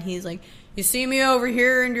side. And he's like, "You see me over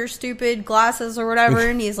here in your stupid glasses or whatever?"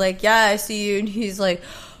 And he's like, "Yeah, I see you." And he's like,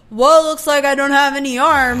 "Well, it looks like I don't have any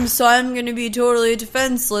arms, so I'm going to be totally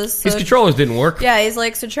defenseless." So his controllers didn't work. Yeah, he's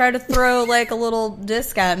like, "So try to throw a little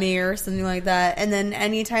disc at me or something like that." And then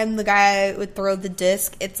anytime the guy would throw the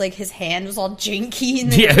disc, it's like his hand was all janky.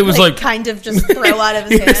 And it was kind of just throw out of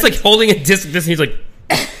his hand. It's like holding a disc, and he's like,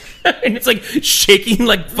 and it's like shaking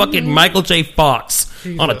like fucking Michael J. Fox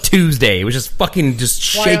on a Tuesday. It was just fucking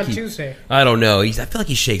shaky. Why on Tuesday? I don't know. I feel like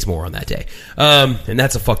he shakes more on that day. And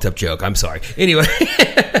that's a fucked up joke. I'm sorry. Anyway.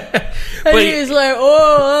 And he's like,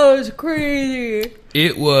 "Oh, that was crazy."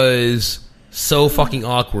 It was so fucking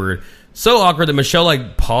awkward. So awkward that Michelle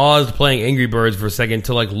paused playing Angry Birds for a second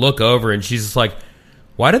to look over, and she's just like,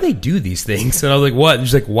 "Why do they do these things?" And I was like, "What?" And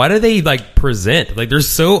she's like, "Why do they present? They're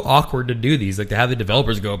so awkward to do these. To have the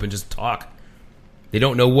developers go up and just talk. They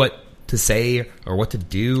don't know what to say or what to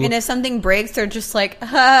do. And if something breaks, they're just like, ha,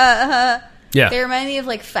 ha. Yeah. They remind me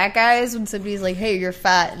of fat guys when somebody's like, "Hey, you're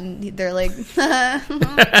fat," and they're like,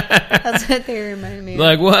 that's what they remind me of.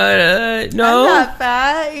 Like, what? No. I'm not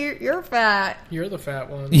fat. You're fat. You're the fat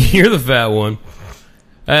one. You're the fat one.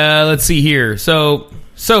 Let's see here. So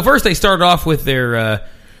first they started off with their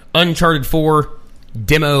Uncharted 4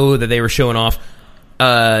 demo that they were showing off.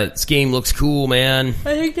 This game looks cool, man.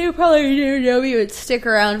 I think they probably didn't know we would stick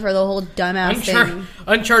around for the whole dumbass thing.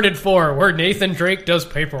 Uncharted 4, where Nathan Drake does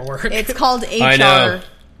paperwork. It's called HR. I know.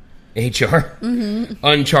 HR? Mm-hmm.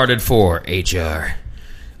 Uncharted 4 HR.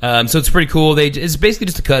 So it's pretty cool. It's basically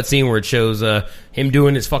just a cutscene where it shows him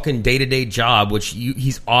doing his fucking day-to-day job, which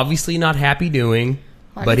he's obviously not happy doing,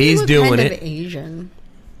 but he's doing it. Asian.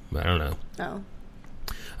 I don't know. Oh.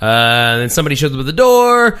 Then somebody shows up at the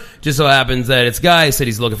door. Just so happens that it's Guy. Said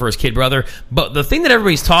he's looking for his kid brother. But the thing that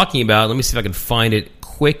everybody's talking about, let me see if I can find it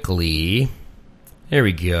quickly. There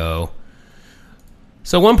we go.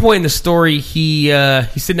 So at one point in the story, he's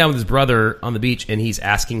sitting down with his brother on the beach, and he's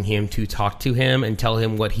asking him to talk to him and tell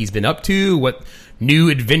him what he's been up to, what new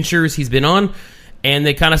adventures he's been on. And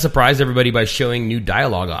they kind of surprised everybody by showing new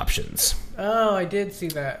dialogue options. Oh, I did see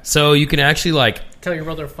that. So you can actually tell your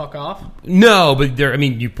brother to fuck off? No, but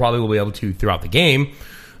you probably will be able to throughout the game.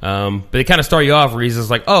 But they kind of start you off where he's just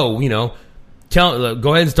like, "Oh, go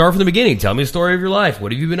ahead and start from the beginning. Tell me the story of your life.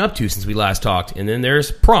 What have you been up to since we last talked?" And then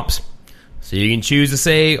there's prompts. So you can choose to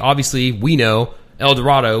say, obviously, we know El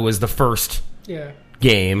Dorado was the first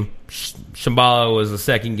game. Shambhala was the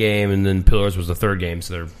second game, and then Pillars was the third game.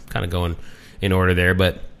 So they're kind of going in order there.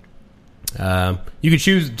 But you can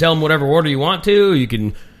choose to tell them whatever order you want to. You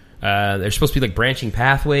can. There's supposed to be branching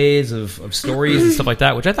pathways of stories and stuff like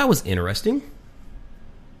that, which I thought was interesting.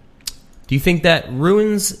 Do you think that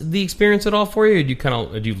ruins the experience at all for you?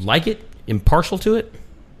 Or do you like it? Impartial to it?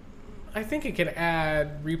 I think it could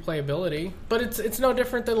add replayability, but it's no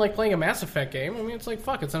different than playing a Mass Effect game. I mean, it's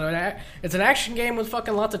fuck. It's an action game with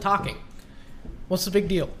fucking lots of talking. What's the big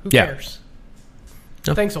deal? Who cares?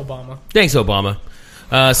 Thanks, Obama. Thanks, Obama.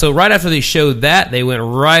 So right after they showed that, they went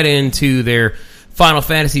right into their Final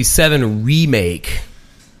Fantasy VII Remake.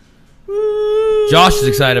 Josh is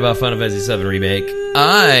excited about Final Fantasy VII Remake.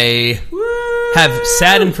 I have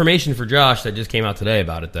sad information for Josh that just came out today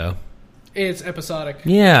about it, though. It's episodic.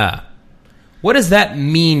 Yeah. What does that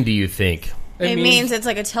mean, do you think? It means it's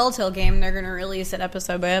like a Telltale game. They're going to release it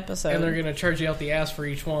episode by episode. And they're going to charge you out the ass for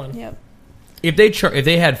each one. Yep. If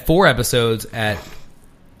they had 4 episodes at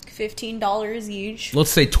 $15 each.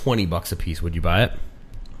 let's say $20 a piece, would you buy it?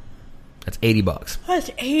 That's $80. That's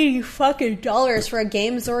 $80 fucking dollars for a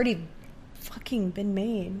game that's already fucking been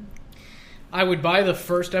made. I would buy the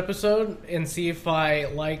first episode and see if I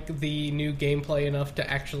like the new gameplay enough to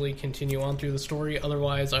actually continue on through the story.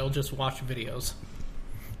 Otherwise, I'll just watch videos.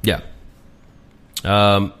 Yeah.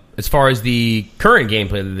 As far as the current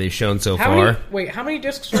gameplay that they've shown so far, how many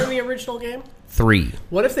discs are in the original game? 3.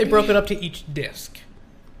 What if they broke it up to each disc?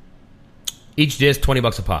 Each disc,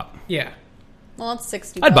 $20 a pop. Yeah. Well, it's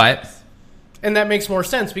 $60. I'd buy it. And that makes more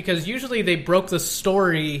sense because usually they broke the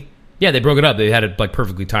story. Yeah, they broke it up. They had it like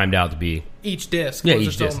perfectly timed out to be Each disc. Yeah, was each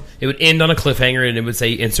its disc. own- It would end on a cliffhanger, and it would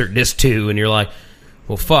say insert disc 2, and you're like,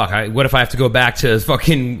 well, fuck. What if I have to go back to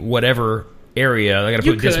fucking whatever area? I got to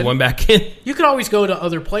You put disc could. 1 back in. You could always go to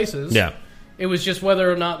other places. Yeah. It was just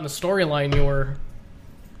whether or not in the storyline you were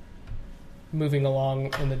moving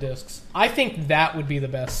along in the discs. I think that would be the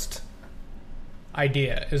best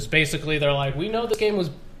idea. Is basically they're like, we know the game was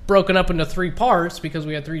broken up into 3 parts because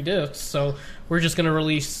we had 3 discs, so we're just going to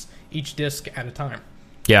release each disc at a time.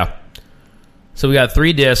 Yeah. So we got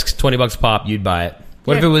 3 discs, $20 a pop. You'd buy it.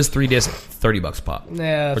 What if Yeah. it was 3 discs, $30 a pop, Nah,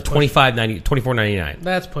 or that's $24.99?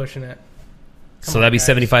 That's pushing it. So that'd be guys.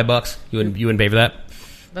 $75. You wouldn't pay for that?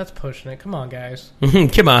 That's pushing it. Come on, guys.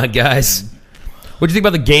 Come on, guys. What do you think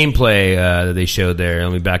about the gameplay that they showed there?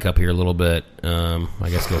 Let me back up here a little bit. I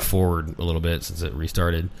guess go forward a little bit since it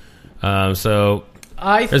restarted. So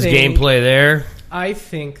there's gameplay there. I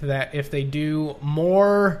think that if they do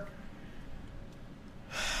more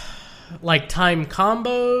like time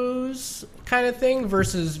combos kind of thing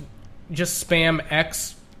versus just spam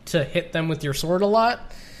X to hit them with your sword a lot,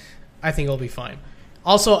 I think it'll be fine.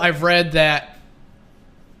 Also, I've read that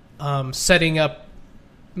setting up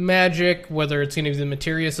magic, whether it's going to be the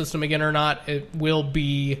materia system again or not, it will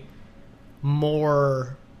be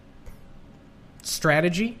more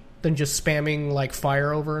strategy than just spamming like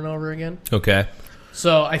fire over and over again. Okay.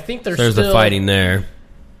 So I think there's the fighting there.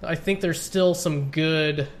 I think there's still some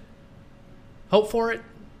good hope for it.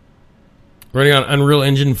 Running on Unreal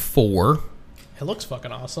Engine 4. It looks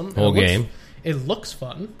fucking awesome. Whole game. It looks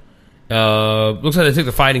fun. Looks like they took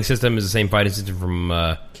the fighting system as the same fighting system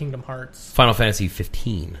from Kingdom Hearts. Final Fantasy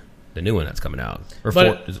 15, the new one that's coming out. Or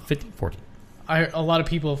But- is it 15? 14. A lot of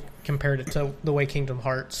people have compared it to the way Kingdom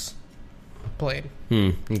Hearts played.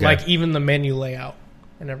 Okay. Like even the menu layout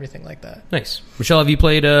and everything like that. Nice. Michelle, have you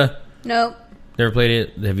played? Nope. Never played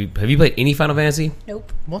it. Have you played any Final Fantasy?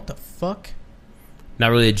 Nope. What the fuck? Not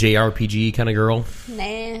really a JRPG kind of girl.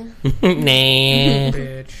 Nah. Nah.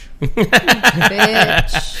 Bitch.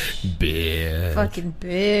 Bitch. Bitch. Fucking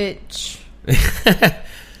bitch.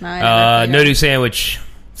 No Do Sandwich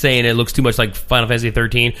saying it looks too much like Final Fantasy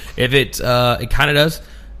 13. If it kind of does.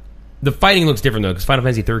 The fighting looks different though because Final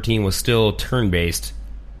Fantasy 13 was still turn based.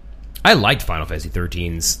 I liked Final Fantasy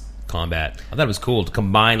 13's combat. I thought it was cool to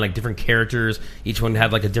combine like different characters. Each one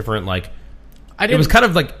had like a different like. It was kind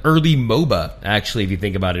of like early MOBA actually. If you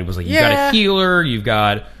think about it, it was like you've got a healer, you've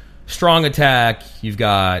got strong attack, you've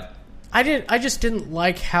got. I just didn't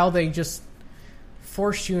like how they just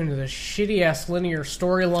forced you into this shitty ass linear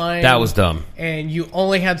storyline. That was dumb. And you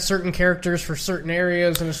only had certain characters for certain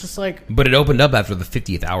areas, and it's just like. But it opened up after the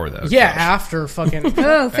 50th hour, though. Yeah, Josh. after fucking.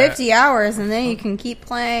 Oh, 50 hours, and then you can keep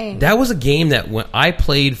playing. That was a game that I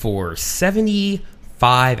played for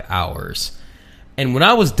 75 hours. And when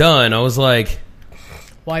I was done, I was like,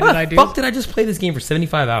 Why how did the I do? fuck did I just play this game for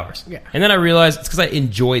 75 hours? Yeah. And then I realized it's because I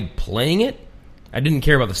enjoyed playing it. I didn't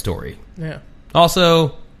care about the story. Yeah.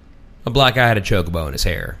 Also, a black guy had a chocobo in his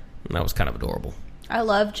hair. And that was kind of adorable. I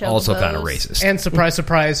love chocobos. Also kind of racist. And surprise,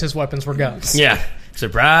 surprise, his weapons were guns. Yeah.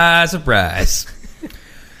 Surprise, surprise.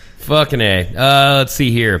 Fucking A. Let's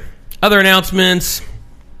see here. Other announcements.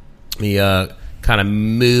 Let me kind of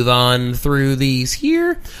move on through these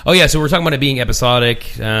here. Oh, yeah. So we're talking about it being episodic.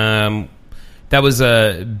 That was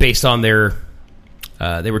based on their...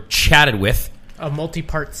 they were chatted with. A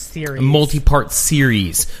multi-part series. A multi-part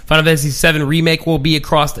series. Final Fantasy VII Remake will be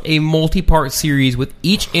across a multi-part series with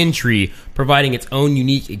each entry providing its own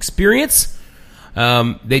unique experience.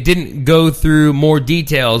 They didn't go through more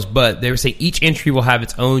details, but they were saying each entry will have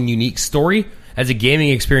its own unique story, As a gaming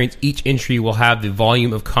experience, each entry will have the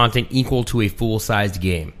volume of content equal to a full-sized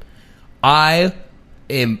game. I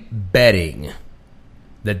am betting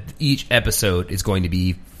that each episode is going to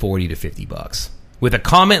be $40 to $50. With a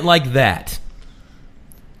comment like that,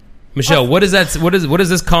 Michelle, what does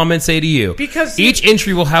this comment say to you? Because each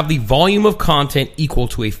entry will have the volume of content equal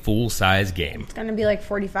to a full-size game. It's gonna be like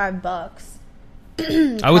 $45.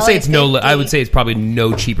 I would say it's 50. I would say it's probably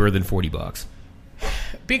no cheaper than $40.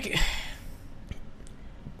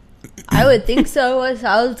 I would think so. It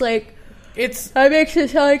sounds like that makes it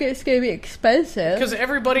sound like it's gonna be expensive. Because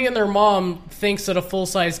everybody and their mom thinks that a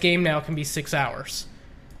full-size game now can be 6 hours.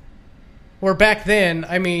 Where back then,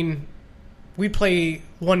 I mean, we play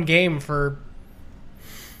one game for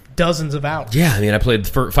dozens of hours. Yeah, I mean, I played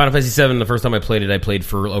for Final Fantasy VII. The first time I played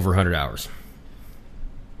for over 100 hours.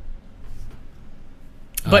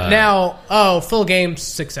 But now, full game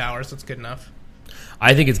 6 hours. That's good enough.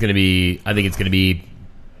 I think it's gonna be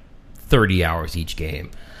 30 hours each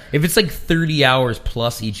game. If it's like 30 hours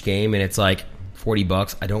plus each game and it's like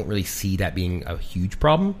 $40, I don't really see that being a huge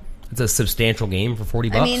problem. It's a substantial game for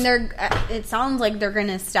 $40. I mean, it sounds like they're going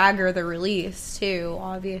to stagger the release too,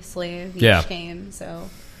 obviously, of each game. So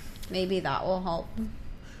maybe that will help.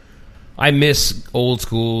 I miss old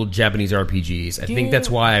school Japanese RPGs. I think that's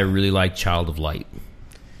why I really like Child of Light.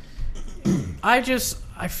 I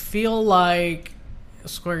feel like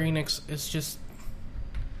Square Enix is just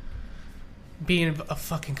being a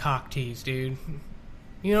fucking cock tease, dude.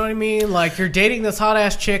 You know what I mean? Like, you're dating this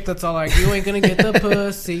hot-ass chick that's all like, you ain't gonna get the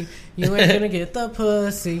pussy. You ain't gonna get the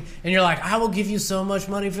pussy. And you're like, I will give you so much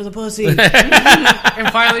money for the pussy.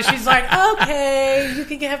 And finally she's like, okay, you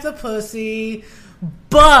can have the pussy.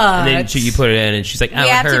 But... And then you put it in and she's like, oh, we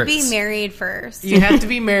have hurts. to be married first. You have to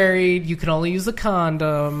be married. You can only use a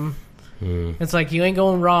condom. It's like, you ain't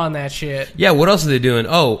going raw on that shit. Yeah, what else are they doing?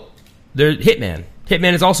 Oh, they're Hitman.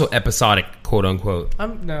 Hitman is also episodic, quote-unquote.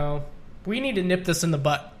 No. We need to nip this in the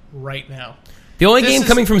butt right now. The only game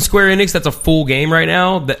coming from Square Enix that's a full game right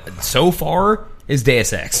now, that so far, is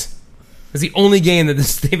Deus Ex. It's the only game that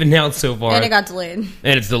they've announced so far. And it got delayed. And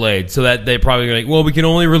it's delayed. So that they're probably going to well, we can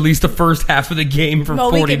only release the first half of the game for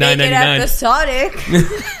 $49.99. We can make it episodic.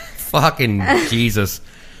 Fucking Jesus.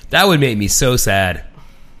 That would make me so sad.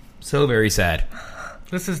 So very sad.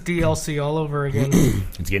 This is DLC all over again.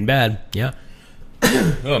 It's getting bad. Yeah.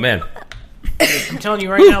 Oh, man. I'm telling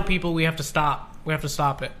you right now, people, we have to stop. We have to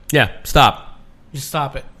stop it. Yeah, stop. Just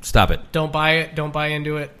stop it. Stop it. Don't buy it. Don't buy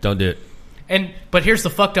into it. Don't do it. But here's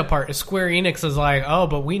the fucked up part. Is Square Enix is like, oh,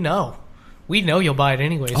 but we know. We know you'll buy it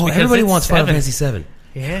anyways. Oh, everybody wants Final Fantasy VII.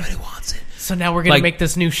 Yeah. Everybody wants it. So now we're going to make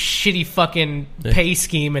this new shitty fucking pay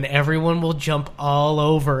scheme, and everyone will jump all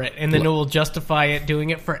over it, and then it will justify it doing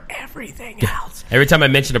it for everything else. Every time I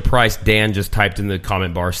mention a price, Dan just typed in the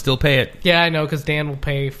comment bar, still pay it. Yeah, I know, because Dan will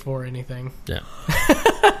pay for anything. Yeah.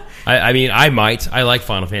 I mean, I might. I like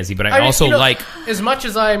Final Fantasy, but I also like... As much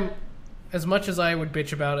as I would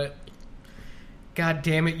bitch about it, God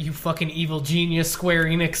damn it, you fucking evil genius, Square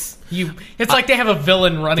Enix. It's like they have a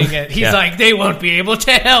villain running it. He's like, they won't be able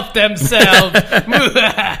to help themselves.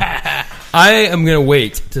 I am going to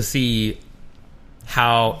wait to see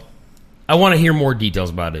how... I want to hear more details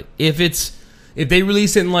about it. If they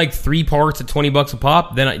release it in like 3 parts at $20 a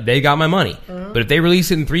pop, then they got my money. But if they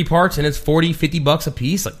release it in 3 parts and it's $40-$50 a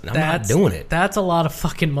piece, like, I'm not doing it. That's a lot of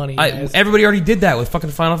fucking money, guys. Everybody already did that with fucking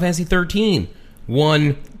Final Fantasy 13.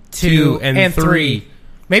 1, 2, and 3.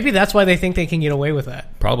 Maybe that's why they think they can get away with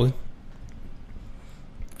that. Probably.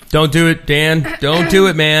 Don't do it, Dan. Don't do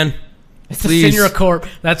it, man. It's Please. The Shinra Corp.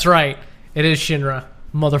 That's right. It is Shinra.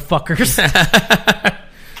 Motherfuckers.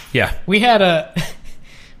 Yeah. We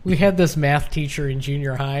had this math teacher in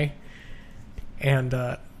junior high, and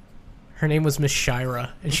her name was Miss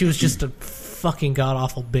Shira, and she was just a fucking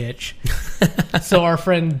god-awful bitch. So our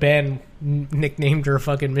friend Ben nicknamed her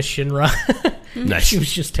fucking Miss Shinra. Nice. She was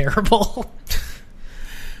just terrible.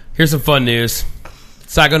 Here's some fun news.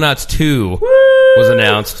 Psychonauts 2 was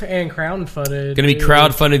announced. And crowdfunded. Going to be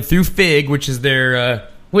crowdfunded through Fig, which is their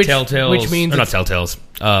Telltale's... Which means... Or not Telltale's.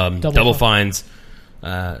 Double Fine's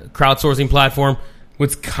crowdsourcing platform.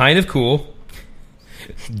 What's kind of cool...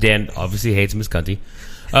 Dan obviously hates Miss Cunty.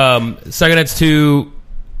 Psychonauts 2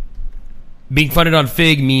 being funded on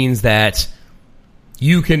Fig means that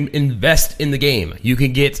you can invest in the game. You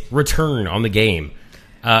can get return on the game.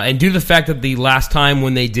 And due to the fact that the last time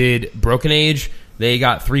when they did Broken Age, they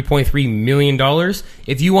got $3.3 million.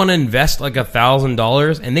 If you want to invest like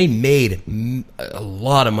 $1,000, and they made a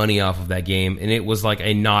lot of money off of that game, and it was like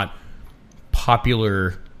a not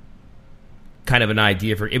popular kind of an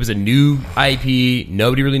idea for it. Was a new IP.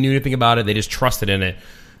 Nobody really knew anything about it. They just trusted in it.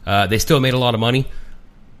 They still made a lot of money.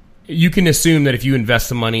 You can assume that if you invest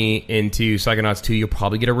some money into Psychonauts 2, you'll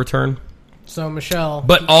probably get a return. So, Michelle,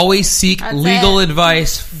 But always seek legal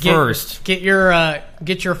advice first. Get your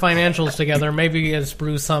financials together. Maybe as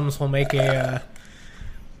Bruce Sums will make a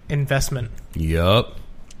investment Yup.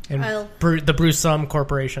 in the Bruce Sum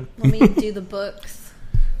Corporation. Let me do the books.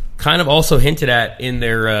 Kind of also hinted at in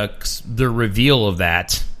their reveal of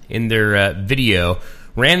that in their video.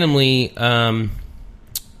 Randomly,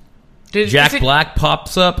 Jack Black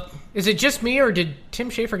pops up. Is it just me, or did Tim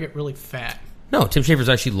Schafer get really fat? No, Tim Schafer's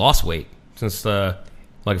actually lost weight since like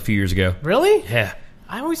a few years ago. Really? Yeah.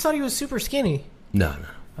 I always thought he was super skinny. No.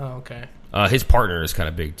 Oh, okay. His partner is kind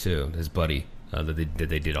of big too. His buddy that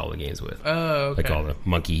they did all the games with. Oh, okay. Like all the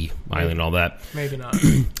Monkey Island and all that. Maybe not.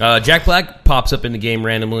 Jack Black pops up in the game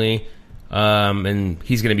randomly, and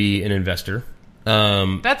he's going to be an investor.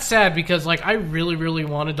 That's sad because like I really, really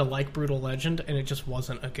wanted to like Brutal Legend, and it just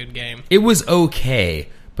wasn't a good game. It was okay,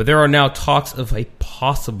 but there are now talks of a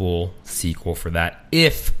possible sequel for that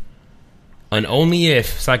if, and only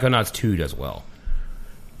if, Psychonauts 2 does well.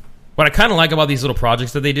 What I kind of like about these little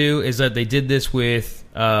projects that they do is that they did this with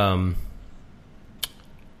Grim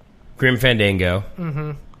Fandango.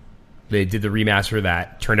 Mm-hmm. They did the remaster of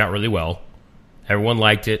that. Turned out really well. Everyone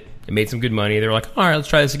liked it. It made some good money. They were like, all right, let's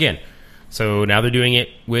try this again. So now they're doing it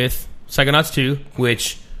with Psychonauts 2,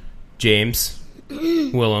 which James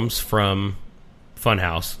Willems from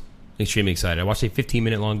Funhouse, extremely excited. I watched a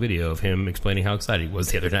 15-minute long video of him explaining how excited he was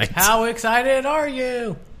the other night. How excited are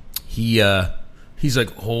you? He's like,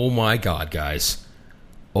 oh my god, guys.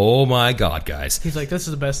 Oh my god, guys. He's like, this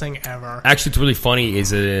is the best thing ever. Actually, what's really funny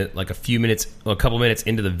is like a couple minutes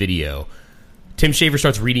into the video, Tim Schafer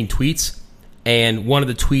starts reading tweets, and one of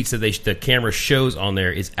the tweets that the camera shows on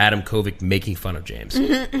there is Adam Kovic making fun of James.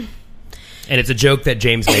 And it's a joke that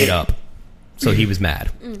James made up. So he was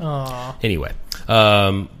mad. Aww. Anyway.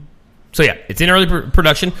 So yeah, it's in early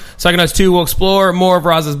production. Psychonauts 2 will explore more of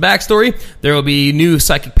Raz's backstory. There will be new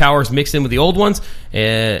psychic powers mixed in with the old ones.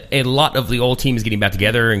 A lot of the old team is getting back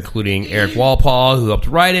together, including Eric Walpole, who helped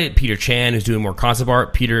write it, Peter Chan, who's doing more concept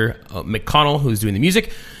art, Peter McConnell, who's doing the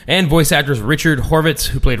music, and voice actors Richard Horvitz,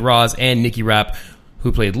 who played Raz, and Nikki Rapp,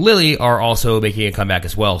 who played Lily, are also making a comeback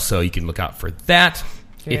as well. So you can look out for that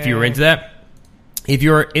if you're into that. If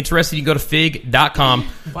you're interested, you can go to fig.com,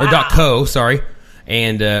 or .co, sorry,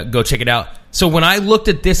 and go check it out. So when I looked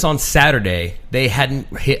at this on Saturday, they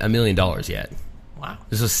hadn't hit $1 million yet. Wow.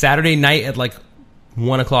 This was Saturday night at like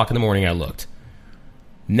 1 o'clock in the morning I looked.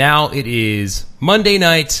 Now it is Monday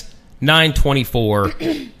night,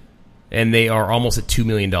 9/24, and they are almost at $2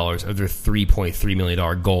 million of their $3.3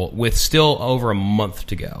 million goal with still over a month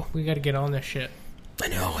to go. We got to get on this shit. I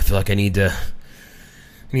know. I feel like I need to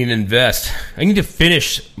invest. I need to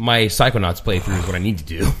finish my Psychonauts playthrough is what I need to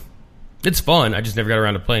do. It's fun. I just never got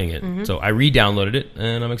around to playing it. Mm-hmm. So I re-downloaded it,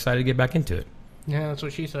 and I'm excited to get back into it. Yeah, that's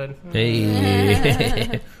what she said.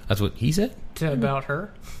 Hey. That's what he said? About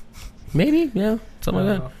her? Maybe, yeah. Something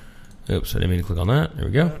like that. Oops, I didn't mean to click on that. There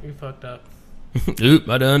we go. You fucked up. Oop,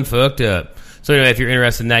 I done fucked up. So anyway, if you're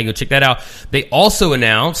interested in that, go check that out. They also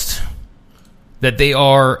announced that they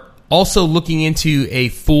are also looking into a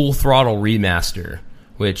Full Throttle remaster,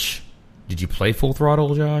 which, did you play Full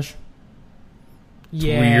Throttle, Josh?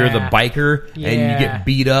 Yeah. Where you're the biker and you get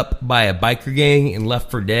beat up by a biker gang in Left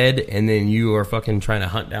 4 Dead, and then you are fucking trying to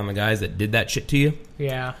hunt down the guys that did that shit to you.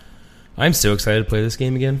 Yeah. I'm so excited to play this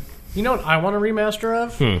game again. You know what I want a remaster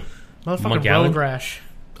of? Motherfucking Road Rash.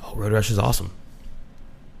 Oh, Road Rash is awesome.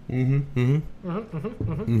 Full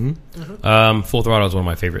Throttle is one of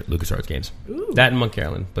my favorite LucasArts games. Ooh. That and Monkey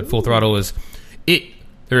Island. But Full Throttle is...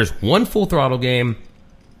 There's one Full Throttle game.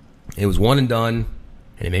 It was one and done.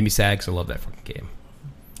 And it made me sad because I love that fucking game.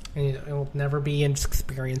 And it will never be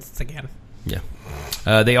experienced again. Yeah.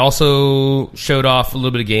 They also showed off a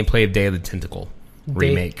little bit of gameplay of Day of the Tentacle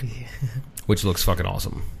remake, which looks fucking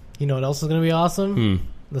awesome. You know what else is going to be awesome?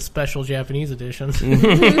 The special Japanese edition.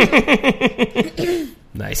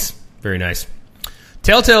 Nice. Very nice.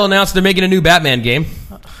 Telltale announced they're making a new Batman game.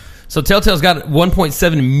 So Telltale's got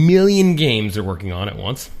 1.7 million games they're working on at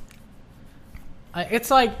once.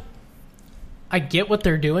 It's like, I get what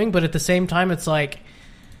they're doing, but at the same time, it's like,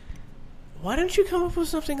 why didn't you come up with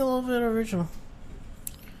something a little bit original?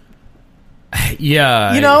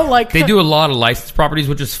 Yeah. You know, like... They do a lot of licensed properties,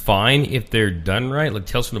 which is fine if they're done right. Like,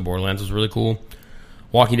 Tales from the Borderlands was really cool.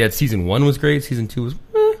 Walking Dead Season 1 was great. Season 2 was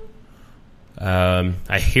meh.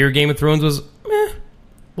 I hear Game of Thrones was meh.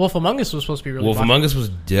 Wolf Among Us was supposed to be really Wolf fun. Among Us was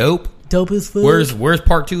dope. Dope as fuck. Where's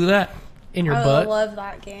part 2 of that? In your I butt. love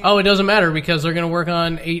that game. Oh, it doesn't matter because they're going to work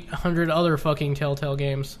on 800 other fucking Telltale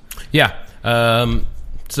games. Yeah.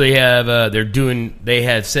 So they have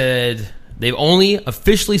they've only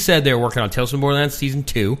officially said they're working on Tales from Borderlands Season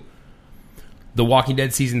 2, The Walking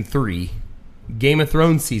Dead Season 3, Game of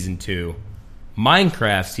Thrones Season 2,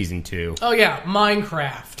 Minecraft Season 2. Oh, yeah,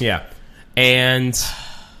 Minecraft. Yeah. And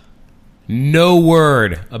no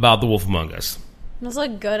word about The Wolf Among Us. That's a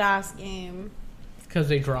good-ass game. Because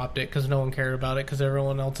they dropped it, because no one cared about it, because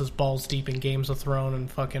everyone else is balls deep in Games of Thrones and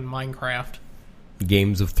fucking Minecraft.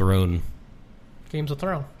 Games of Thrones. Games of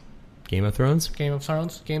Thrones. Game of Thrones? Game of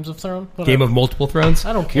Thrones? Games of Thrones? Whatever. Game of multiple thrones?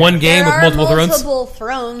 I don't care. One game with multiple There are thrones? multiple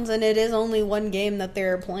thrones, and it is only one game that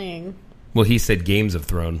they're playing. Well, he said Games of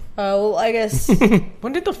Thrones. Oh, well, I guess.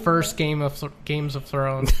 When did the first Games of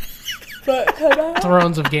Thrones But come out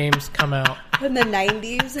Thrones of Games come out? in the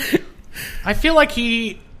 90s. I feel like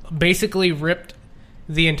he basically ripped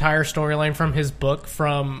the entire storyline from his book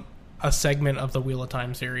from a segment of the Wheel of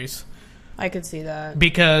Time series. I could see that.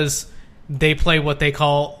 Because they play what they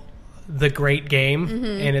call the Great Game,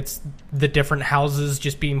 and it's the different houses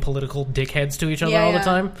just being political dickheads to each other all the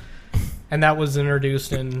time. And that was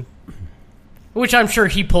introduced in... Which I'm sure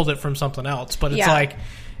he pulled it from something else, but it's like...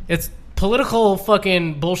 It's political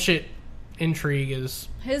fucking bullshit intrigue is...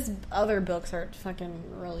 His other books are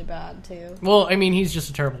fucking really bad, too. Well, I mean, he's just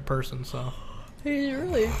a terrible person, so... He's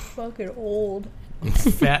really fucking old.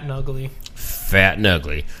 Fat and ugly. Fat and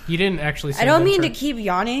ugly. You didn't actually say I don't that, mean to Trent. keep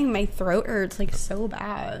yawning. My throat hurts, like, so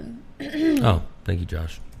bad. Oh, thank you,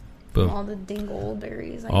 Josh. Boom. All the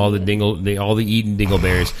dingleberries. All the eating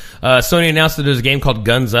dingleberries. Sony announced that there's a game called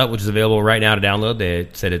Guns Up, which is available right now to download. They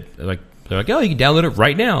said it they're like, oh, you can download it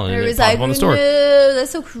right now, and It it was popped like, up on the store. no,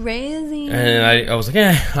 that's so crazy. And I was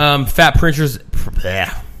like, Fat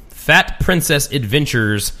Princess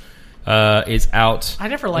Adventures is out. I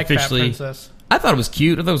never liked Fat officially. Princess. I thought it was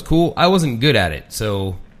cute. I thought it was cool. I wasn't good at it,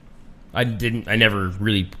 so I never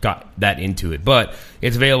really got that into it. But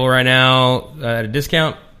it's available right now at a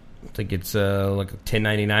discount. I think it's like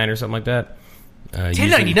 $10.99 or something like that.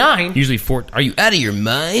 $10.99? Usually $4. Are you out of your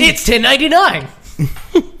mind? It's $10.99.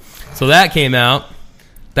 So that came out.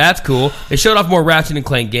 That's cool. They showed off more Ratchet and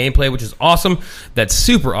Clank gameplay, which is awesome. That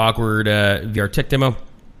super awkward VR tech demo.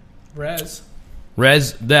 The Rez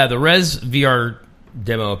VR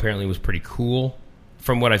demo apparently was pretty cool.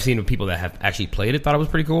 From what I've seen of people that have actually played it, thought it was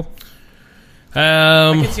pretty cool.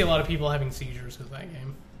 I can see a lot of people having seizures with that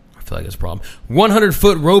game. I feel like it's a problem.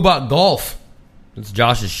 100-foot robot golf. That's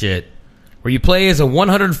Josh's shit. Where you play as a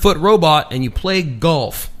 100-foot robot and you play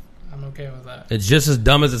golf. I'm okay with that. It's just as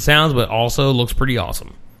dumb as it sounds, but also looks pretty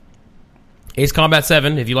awesome. Ace Combat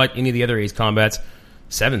 7, if you like any of the other Ace Combats,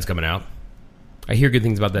 7's coming out. I hear good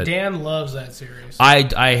things about that. Dan loves that series. I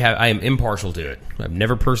am impartial to it. I've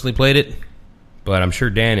never personally played it, but I'm sure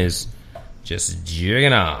Dan is just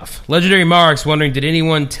jigging off. Legendary Marks wondering, did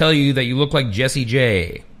anyone tell you that you look like Jesse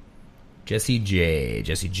J? Jesse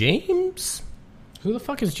James? Who the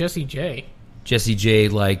fuck is Jesse J? Jesse J,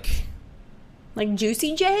 like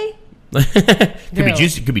Juicy J?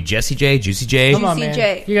 could be Jesse J, Juicy J, Come on, man.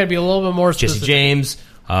 J. You gotta be a little bit more specific. Jesse James,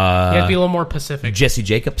 You gotta be a little more Pacific. Jesse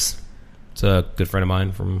Jacobs. It's a good friend of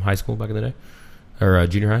mine from high school back in the day. Or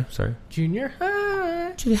junior high, sorry. Junior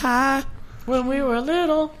high. Junior high. When we were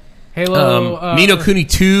little. Halo. Ni no Kuni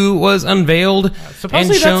 2 was unveiled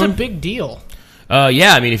Supposedly and shown. that's a big deal.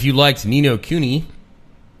 Yeah, I mean, if you liked Ni no Kuni,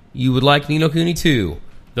 you would like Ni no Kuni 2.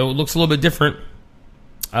 Though it looks a little bit different.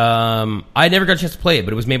 I never got a chance to play it,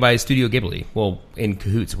 but it was made by Studio Ghibli. Well, in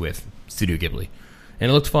cahoots with Studio Ghibli. And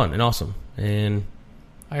it looked fun and awesome. And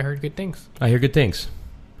I heard good things. I hear good things.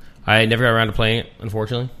 I never got around to playing it,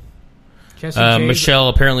 unfortunately. Jesse J. Michelle,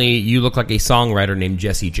 apparently you look like a songwriter named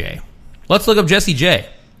Jesse J. Let's look up Jesse J.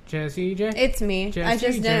 Jesse J. It's me. I Jesse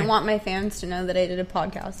just J. didn't want my fans to know that I did a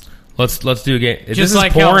podcast. Let's do it again. If Just this is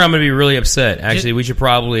like porn, how- I'm going to be really upset. Actually, we should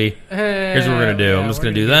probably... Here's what we're going to do. I'm just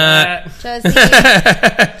going to do that.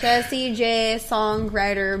 Jesse J,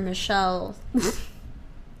 songwriter Michelle.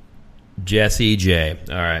 Jesse J.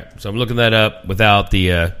 All right. So I'm looking that up without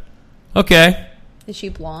the... Okay. Is she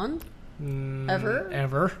blonde?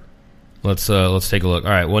 Ever? Let's take a look.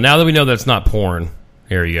 All right. Well, now that we know that's not porn,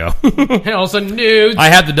 here you go. And also nudes. I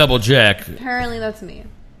have to double check. Apparently that's me.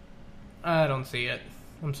 I don't see it.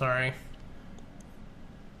 I'm sorry.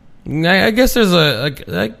 I guess there's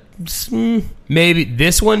maybe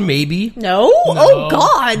this one, maybe. No? Oh,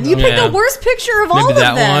 God. You picked Yeah. the worst picture of Maybe all of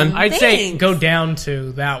that them. one. I'd say Thanks. go down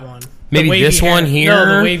to that one. Maybe The wavy this hair. one here?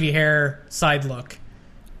 No, the wavy hair side look.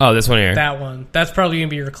 Oh, this one here. That one. That's probably going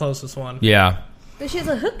to be your closest one. Yeah. But she has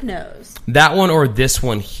a hook nose. That one or this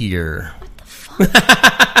one here.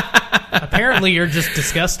 Apparently, you're just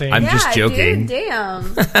disgusting. I'm just joking. Dude,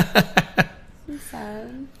 damn. I'm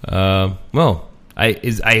sad. Well,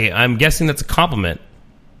 I'm guessing that's a compliment.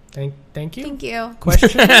 Thank you. Thank you.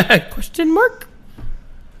 Question? Question mark?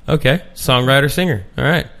 Okay. Songwriter, singer. All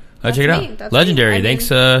right. I'll check it me. out. That's Legendary. me.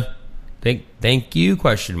 Thank you,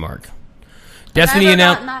 question mark. Destiny I've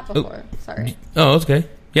announced... not before. Sorry. Oh, that's okay.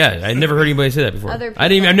 Yeah, I never heard anybody say that before. Other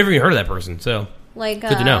I've never even heard of that person, so... Like,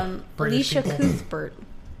 good to know. British Alicia people. Cuthbert.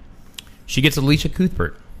 She gets Alicia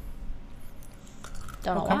Cuthbert.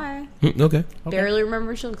 Don't know Okay. why. Okay. Barely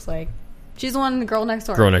remember what she looks like. She's the one, the girl next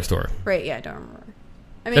door. Girl Next Door. Right, yeah, I don't remember.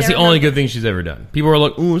 I mean, That's I the only remember- good thing she's ever done. People are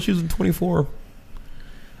like, oh, she was in 24.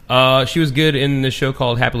 She was good in this show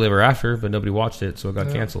called Happily Ever After, but nobody watched it, so it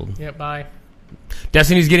got canceled. Yeah, bye.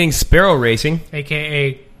 Destiny's getting Sparrow Racing.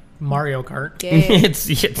 AKA Mario Kart. Gay.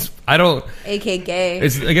 it's I don't... AK gay.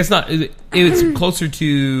 It's I guess not. It's closer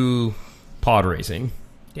to pod racing.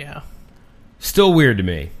 Yeah. Still weird to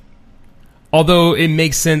me. Although it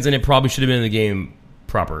makes sense, and it probably should have been in the game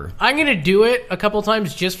proper. I'm going to do it a couple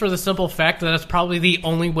times just for the simple fact that that's probably the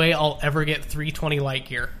only way I'll ever get 320 light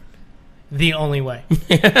gear. The only way.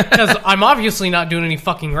 Because I'm obviously not doing any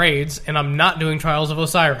fucking raids, and I'm not doing Trials of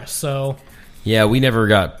Osiris, so... Yeah, we never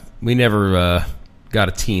got a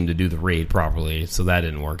team to do the raid properly, so that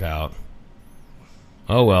didn't work out.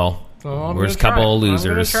 Oh well. I'm We're just a gonna couple of try it. losers.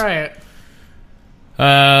 I'm going to try it.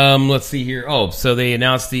 Let's see here. Oh, so they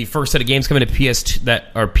announced the first set of games coming to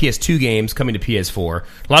PS2 games coming to PS4.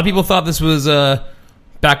 A lot of people thought this was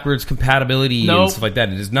backwards compatibility Nope. and stuff like that.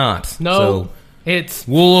 It is not. No, So it's...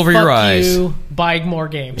 wool over fuck your eyes. you, buy more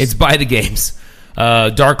games. It's buy the games.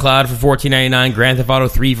 Dark Cloud for $14.99, Grand Theft Auto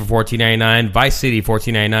 3 for $14.99, Vice City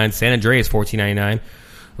 $14.99, San Andreas $14.99,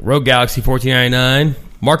 Rogue Galaxy $14.99,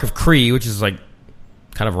 Mark of Kree, which is like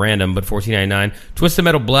kind of random, but $14.99, Twisted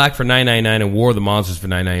Metal Black for $9.99, and War of the Monsters for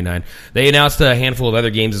 $9.99. They announced a handful of other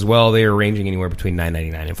games as well. They are ranging anywhere between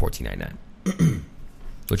 $9.99 and $14.99,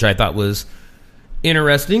 which I thought was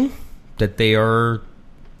interesting that they are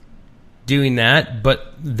doing that,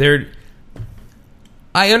 but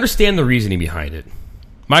I understand the reasoning behind it.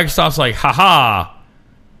 Microsoft's like, haha,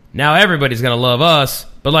 now everybody's going to love us.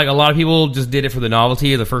 But like a lot of people just did it for the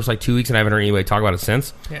novelty of the first like 2 weeks, and I haven't heard anybody talk about it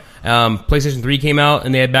since. Yeah. PlayStation 3 came out,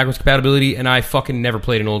 and they had backwards compatibility, and I fucking never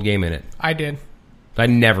played an old game in it. I did. I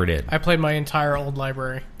never did. I played my entire old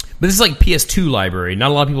library. But this is like PS2 library.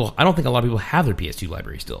 Not a lot of people... I don't think a lot of people have their PS2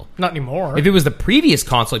 library still. Not anymore. If it was the previous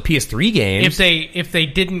console, like PS3 games... If they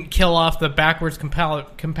didn't kill off the backwards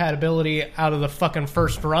compatibility out of the fucking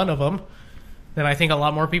first run of them, then I think a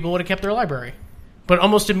lot more people would have kept their library. But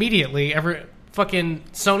almost immediately, fucking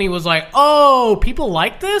Sony was like, oh, people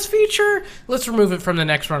like this feature? Let's remove it from the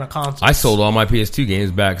next run of consoles. I sold all my PS2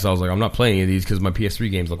 games back because I was like, I'm not playing any of these because my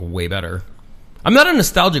PS3 games look way better. I'm not a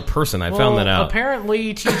nostalgic person. I found that out.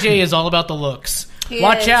 Apparently, TJ is all about the looks. He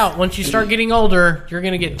Watch is. out. Once you start getting older, you're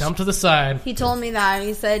going to get dumped to the side. He told me that.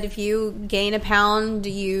 He said if you gain a pound,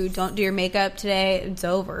 you don't do your makeup today, it's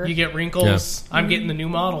over. You get wrinkles. I'm getting the new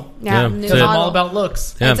model. yeah, Yeah. new So- I'm model. all about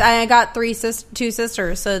looks. Yeah. I got two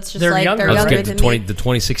sisters, so it's just They're like younger. they're Let's younger get than the me. the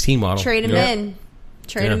 2016 model. Trade them Yeah. in.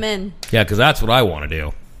 Trade them in. Yeah, because that's what I want to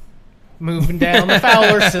do. Moving down the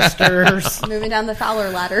Fowler sisters. Moving down the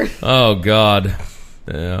Fowler ladder. Oh, God.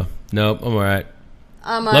 Yeah. Nope, I'm all right.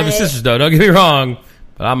 I'm Love your sisters, though. Don't get me wrong.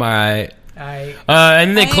 But I'm all right. I And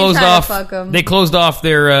then they I ain't closed trying to off. fuck 'em. They closed off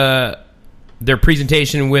their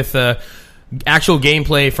presentation with actual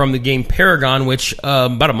gameplay from the game Paragon, which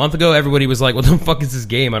about a month ago everybody was like, "What the fuck is this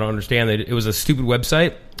game? I don't understand." It was a stupid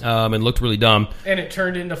website and looked really dumb. and it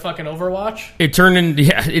turned into fucking Overwatch. It turned into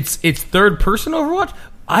it's third person Overwatch.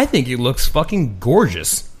 I think it looks fucking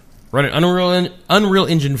gorgeous. Running Unreal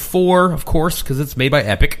Engine 4, of course, because it's made by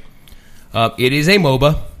Epic. It is a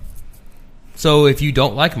MOBA. So if you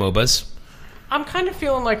don't like MOBAs, I'm kind of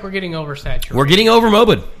feeling like we're getting oversaturated. we're getting over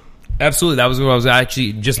MOBA. Absolutely, that was what I was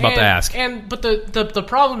actually just about to ask. But the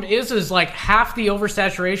problem is like half the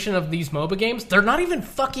oversaturation of these MOBA games, they're not even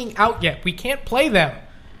fucking out yet. We can't play them.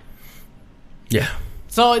 Yeah.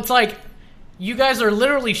 So it's like you guys are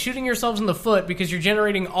literally shooting yourselves in the foot because you're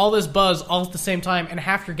generating all this buzz all at the same time, and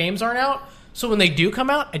half your games aren't out. So when they do come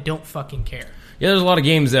out, I don't fucking care. Yeah, there's a lot of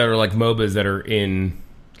games that are like MOBAs that are in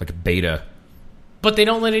like a beta. But they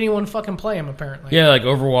don't let anyone fucking play them, apparently. Yeah, like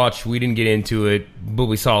Overwatch, we didn't get into it, but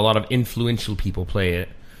we saw a lot of influential people play it.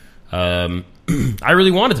 I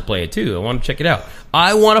really wanted to play it too. I want to check it out.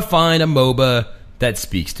 I want to find a MOBA that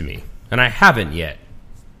speaks to me, and I haven't yet.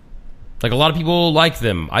 Like a lot of people like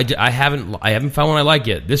them. I haven't found one I like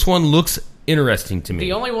yet. This one looks interesting to me.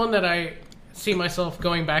 The only one that I see myself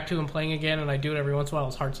going back to and playing again, and I do it every once in a while,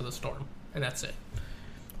 is Hearts of the Storm. And that's it.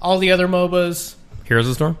 All the other MOBAs... Heroes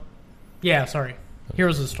of the Storm? Yeah, sorry.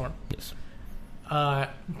 Heroes of the Storm. Yes.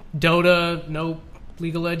 Dota, no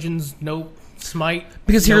League of Legends, nope. Smite.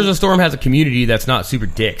 Because nope. Heroes of the Storm has a community that's not super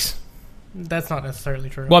dicks. That's not necessarily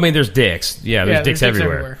true. Well, I mean, there's dicks. Yeah, there's dicks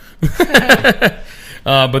everywhere.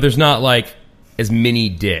 But there's not, like, as many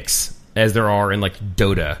dicks as there are in, like,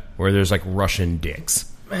 Dota, where there's, like, Russian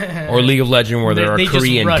dicks. Or League of Legends, where there are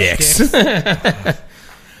Korean dicks.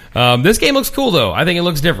 This game looks cool, though. I think it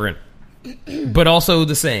looks different. But also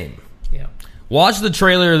the same. Yeah. Watch the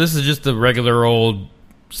trailer. This is just the regular old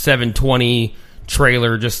 720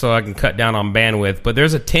 trailer, just so I can cut down on bandwidth. But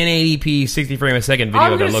there's a 1080p 60 frame a second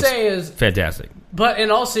video that looks fantastic. But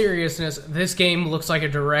in all seriousness, this game looks like a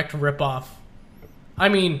direct ripoff. I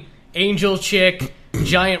mean, angel chick,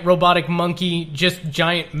 giant robotic monkey, just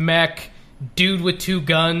giant mech, dude with 2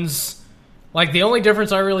 guns. Like, the only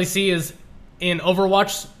difference I really see is in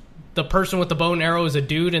Overwatch, the person with the bow and arrow is a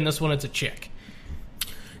dude, and this one it's a chick.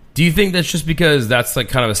 Do you think that's just because that's like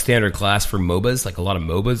kind of a standard class for MOBAs? Like, a lot of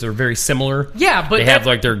MOBAs are very similar. Yeah, but they have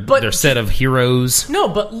like their set of heroes. No,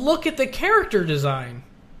 but look at the character design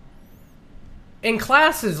in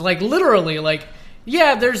classes. Like, literally, like,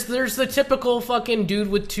 yeah, there's the typical fucking dude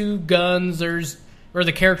with 2 guns. Or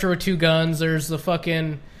the character with 2 guns. There's the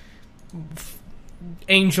fucking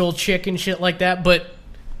angel chick and shit like that. But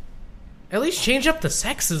at least change up the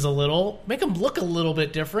sexes a little. Make them look a little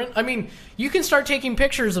bit different. I mean, you can start taking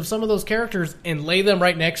pictures of some of those characters and lay them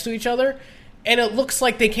right next to each other, and it looks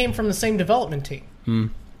like they came from the same development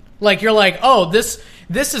team. Like, you're like, oh, this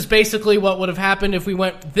is basically what would have happened if we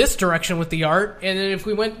went this direction with the art, and then if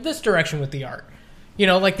we went this direction with the art. You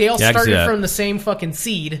know, like, they all started from the same fucking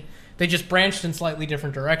seed. They just branched in slightly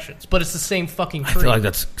different directions. But it's the same fucking tree. I feel like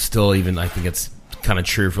that's still even, I think it's kind of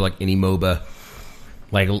true for, like, any MOBA.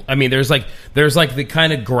 Like, I mean, there's the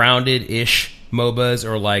kind of grounded-ish MOBAs,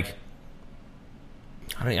 or like,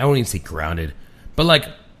 I won't even say grounded, but like,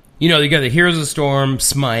 you know, you got the Heroes of the Storm,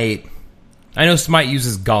 Smite. I know Smite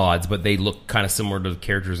uses gods, but they look kind of similar to the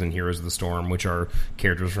characters in Heroes of the Storm, which are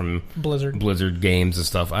characters from Blizzard games and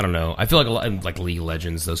stuff. I don't know. I feel like a lot, like League of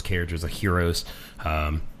Legends, those characters, like heroes,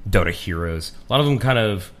 Dota heroes. A lot of them kind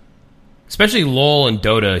of, especially LoL and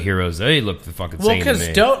Dota heroes, they look the fucking same to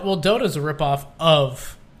me. Dota's a ripoff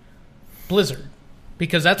of Blizzard,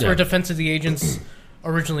 because that's where Defense of the Agents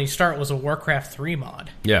originally was a Warcraft 3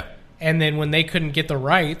 mod. Yeah. And then when they couldn't get the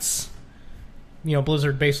rights, you know,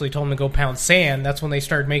 Blizzard basically told them to go pound sand. That's when they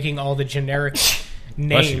started making all the generic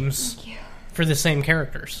names for the same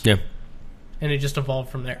characters. Yeah. And it just evolved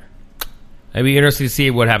from there. I'd be interested to see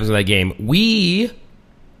what happens in that game.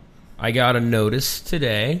 I got a notice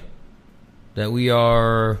today that we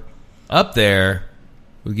are up there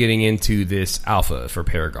with getting into this alpha for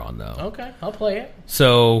Paragon, though. Okay, I'll play it.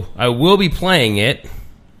 So I will be playing it,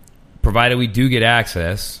 provided we do get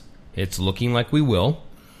access. It's looking like we will.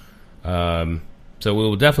 So we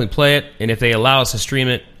will definitely play it, and if they allow us to stream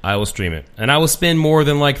it, I will stream it. And I will spend more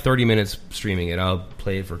than like 30 minutes streaming it. I'll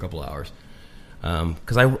play it for a couple hours.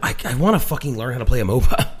 Because I want to fucking learn how to play a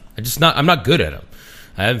MOBA. I'm not good at them.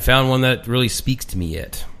 I haven't found one that really speaks to me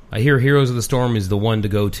yet. I hear Heroes of the Storm is the one to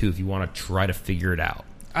go to if you want to try to figure it out.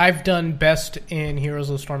 I've done best in Heroes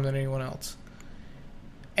of the Storm than anyone else.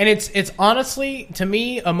 And it's honestly, to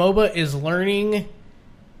me, a MOBA is learning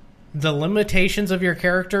the limitations of your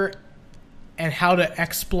character and how to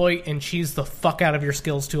exploit and cheese the fuck out of your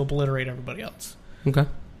skills to obliterate everybody else. Okay.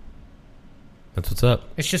 That's what's up.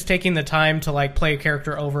 It's just taking the time to like play a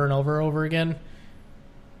character over and over again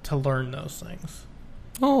to learn those things.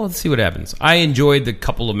 Oh, let's see what happens. I enjoyed the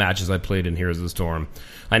couple of matches I played in Heroes of the Storm.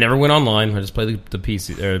 I never went online. I just played the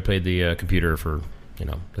PC, or played the computer for,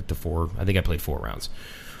 like the 4. I think I played 4 rounds.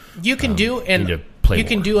 You can do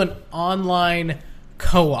an online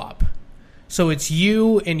co-op. So it's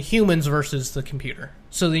you and humans versus the computer.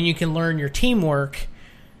 So then you can learn your teamwork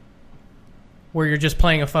where you're just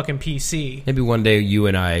playing a fucking PC. Maybe one day you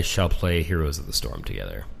and I shall play Heroes of the Storm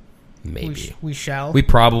together. Maybe. We shall. We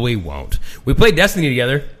probably won't. We played Destiny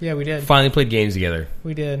together. Yeah, we did. Finally played games together.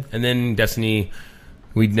 We did. And then Destiny,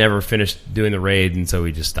 we never finished doing the raid, and so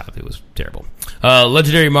we just stopped. It was terrible.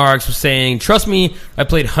 Legendary Marks was saying, trust me, I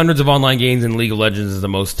played hundreds of online games, and League of Legends is the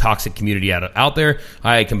most toxic community out there.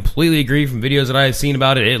 I completely agree from videos that I've seen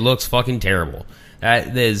about it. It looks fucking terrible.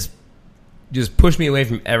 That is just pushed me away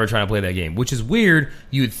from ever trying to play that game, which is weird.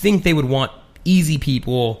 You would think they would want easy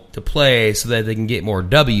people to play so that they can get more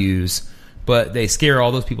W's, but they scare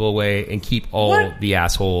all those people away and keep all the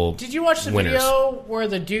asshole Did you watch the winners. video where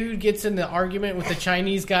the dude gets in the argument with the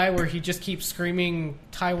Chinese guy where he just keeps screaming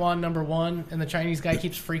Taiwan #1 and the Chinese guy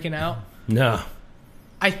keeps freaking out? No.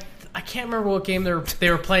 I can't remember what game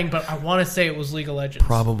they were playing, but I want to say it was League of Legends.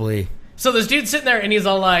 Probably. So this dude's sitting there and he's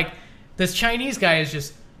all like, this Chinese guy is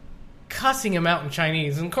just cussing him out in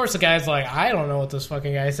Chinese. And of course the guy's like, I don't know what this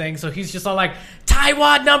fucking guy's saying. So he's just all like,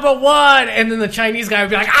 Taiwan #1. And then the Chinese guy would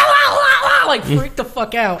be like, ow, ow, ow, ow, like freak the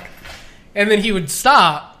fuck out. And then he would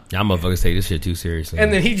stop. Y'all motherfuckers take this shit too seriously.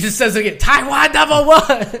 And then he just says again, Taiwan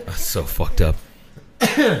 #1. That's so fucked up.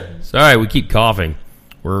 Sorry, we keep coughing.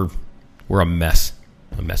 We're a mess.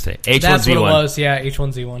 A mess today. H1Z1. That's what it was. Yeah,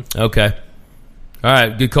 H1Z1. Okay. All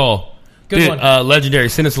right, good call. Good Dude, one. Legendary,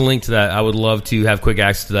 send us a link to that. I would love to have quick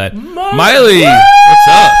access to that. Miley! Miley, what's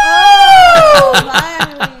up? Oh,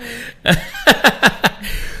 Miley.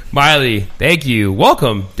 Miley, thank you.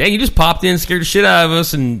 Welcome. Dang, you just popped in, scared the shit out of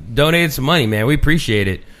us, and donated some money, man. We appreciate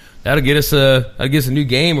it. That'll get us a new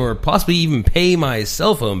game, or possibly even pay my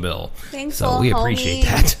cell phone bill. Thanks, so we homie. appreciate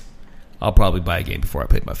that. I'll probably buy a game before I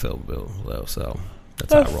pay my phone bill, though. So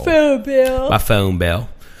that's how I roll. My phone bill.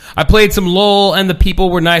 I played some LOL, and the people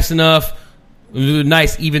were nice enough.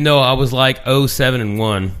 Nice, even though I was like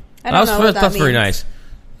 0-7-1. I don't know what that that's very means. nice.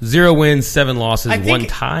 0 wins, 7 losses, I think- 1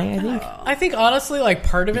 tie. I think. I think honestly, like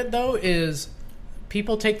part of it though is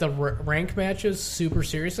people take the rank matches super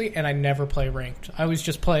seriously, and I never play ranked. I always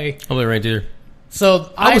just play. I play ranked either.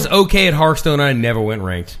 So I was okay at Hearthstone. I never went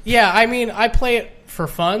ranked. Yeah, I mean, I play it for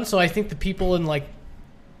fun, so I think the people in like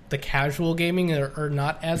the casual gaming are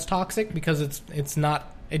not as toxic because it's not.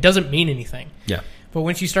 It doesn't mean anything. Yeah. But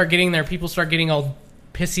once you start getting there, people start getting all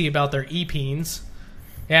pissy about their E-peens.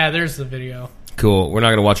 Yeah, there's the video. Cool. We're not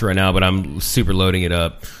going to watch it right now, but I'm super loading it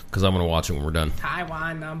up because I'm going to watch it when we're done.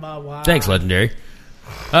 Taiwan #1. Thanks, Legendary.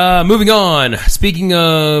 Moving on. Speaking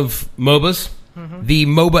of MOBAs, the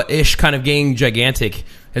MOBA-ish kind of game, Gigantic,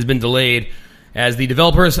 has been delayed as the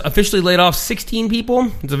developers officially laid off 16 people.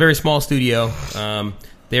 It's a very small studio.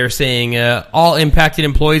 They're saying all impacted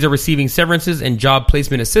employees are receiving severances and job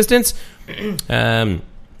placement assistance.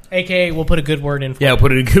 AKA, we'll put a good word in for Yeah, it. we'll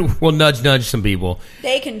put it in good. We'll nudge some people.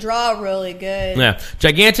 They can draw really good. Yeah,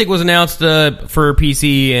 Gigantic was announced for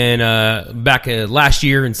PC and back last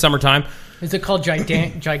year in summertime. Is it called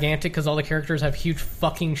Gigantic because all the characters have huge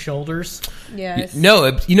fucking shoulders? Yes.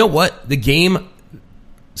 No, you know what? The game...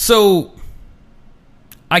 So,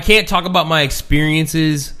 I can't talk about my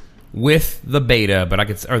experiences with the beta, but I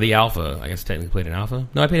could... Or the alpha. I guess technically played an alpha.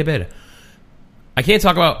 No, I played a beta. I can't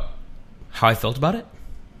talk about how I felt about it,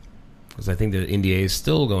 because I think the NDA is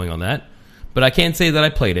still going on that. But I can say that I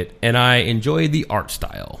played it, and I enjoyed the art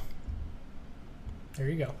style. There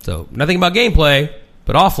you go. So, nothing about gameplay,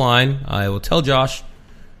 but offline, I will tell Josh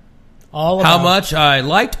All how about much I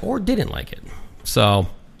liked or didn't like it. So,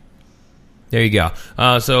 there you go.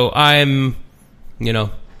 So, I'm,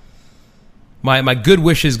 my good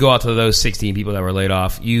wishes go out to those 16 people that were laid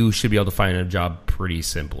off. You should be able to find a job pretty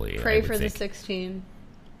simply. I Pray would for the think. 16.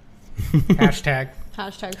 Hashtag.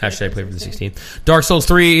 Hashtag Hashtag play for the 16. Dark Souls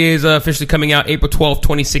 3 is officially coming out April 12th,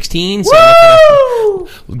 2016. So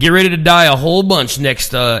Woo! get ready to die a whole bunch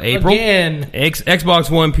next April. Again. Xbox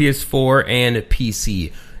One, PS4, and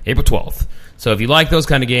PC. April 12th. So if you like those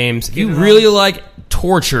kind of games, if you really like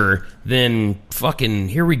torture, then fucking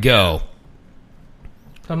here we go.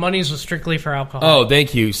 The money's was strictly for alcohol. Oh,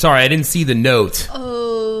 thank you. Sorry, I didn't see the note.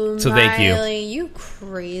 Oh, So thank you. Miley, you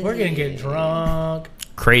crazy. We're going to get drunk.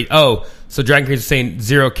 Great. Oh, so Dragon Cage is saying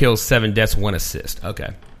 0 kills, 7 deaths, 1 assist. Okay.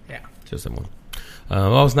 Yeah. Just someone.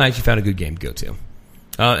 Well, it was nice. You found a good game to go to.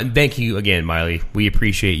 And thank you again, Miley. We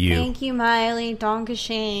appreciate you. Thank you, Miley. Donkey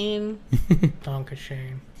shame. Donkey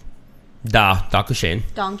shame. Donkey shame.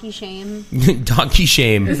 Donkey shame. Donkey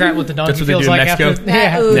shame. Is that what the donkey That's what they feels do in like Mexico?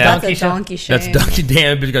 after? Ooh, that's donkey a shame. donkey shame. That's donkey.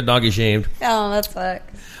 Damn, bitch got donkey shamed. Oh, that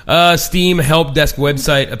sucks. Steam help desk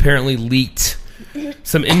website apparently leaked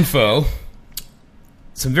some info.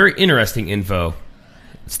 Some very interesting info.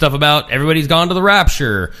 Stuff about Everybody's Gone to the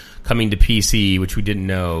Rapture coming to PC, which we didn't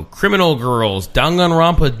know. Criminal Girls,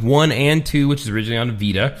 Danganronpa 1 and 2, which is originally on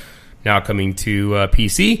Vita, now coming to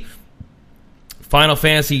PC. Final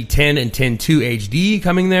Fantasy 10 and 10-2 HD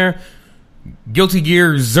coming there. Guilty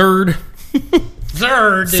Gear Zerd.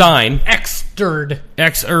 Zerd. Sign. Xerd.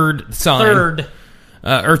 Xerd Sign. Third.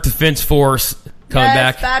 Earth Defense Force coming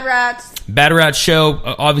Yes, back. Bad Rats. Bad Rat Show,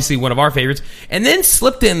 obviously one of our favorites. And then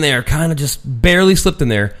slipped in there, kind of just barely slipped in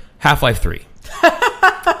there, Half-Life 3.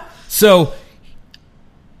 So,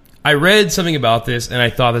 I read something about this, and I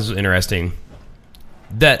thought this was interesting.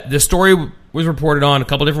 That the story was reported on a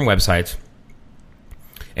couple different websites.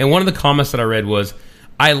 And one of the comments that I read was,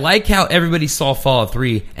 I like how everybody saw Fallout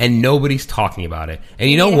 3, and nobody's talking about it. And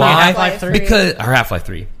you know Yeah, why? Half-Life 3? Because, or Half-Life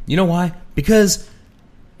 3. You know why? Because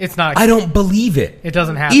It's not. I don't believe it. It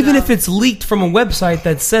doesn't happen. Even No. if it's leaked from a website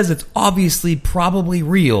that says it's obviously probably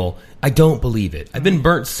real, I don't believe it. I've been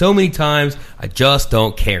burnt so many times, I just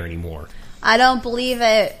don't care anymore. I don't believe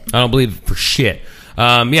it. I don't believe it for shit.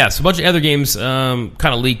 Yeah, so a bunch of other games kind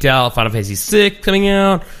of leaked out. Final Fantasy VI coming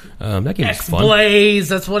out. That game is fun. X-Blaze,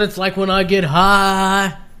 that's what it's like when I get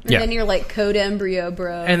high. And then you're like Code Embryo,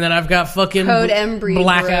 bro. And then I've got fucking Code Embryo,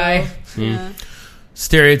 Black bro. Eye. Yeah.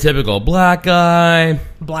 Stereotypical black guy.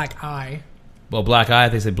 Black Eye. Well, black eye.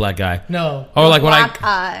 They say black guy. No. Or like Black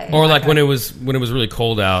Eye. Or like when it was really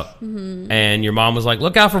cold out, and your mom was like,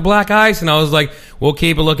 "Look out for black ice," and I was like, "We'll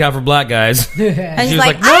keep a lookout for black guys." And She he's was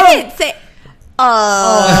like, like, I didn't say.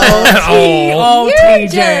 Oh, You're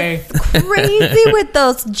TJ. just crazy with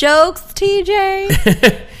those jokes,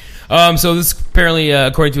 TJ. So this apparently,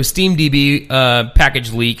 according to a SteamDB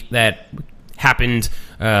package leak that happened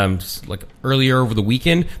like earlier over the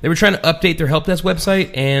weekend, they were trying to update their help desk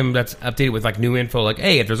website, and that's updated with like new info, like,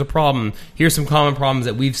 hey, if there's a problem, here's some common problems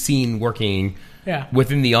that we've seen working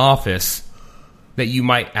within the office that you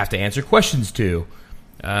might have to answer questions to.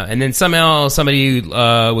 And then somehow somebody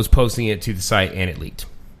was posting it to the site, and it leaked.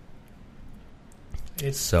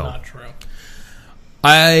 It's not true.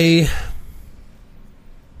 I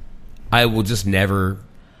will just never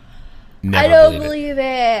I don't believe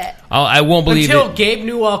it. I won't believe Until it. Gabe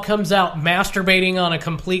Newell comes out masturbating on a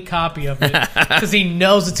complete copy of it because he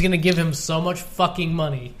knows it's going to give him so much fucking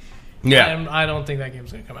money. Yeah. And I don't think that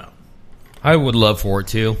game's going to come out. I would love for it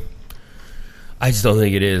to. I just don't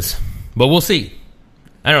think it is. But we'll see.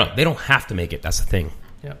 I don't know. They don't have to make it. That's the thing.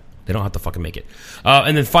 Yeah. They don't have to fucking make it.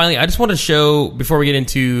 And then finally, I just want to show, before we get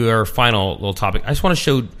into our final little topic, I just want to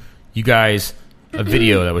show you guys a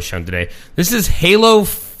video that was shown today. This is Halo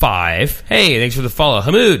 5. Hey, thanks for the follow.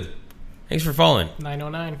 Hamoud, thanks for following.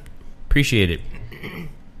 909. Appreciate it.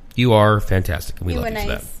 You are fantastic. And we love you for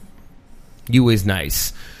that. You is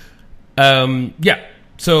nice. Yeah.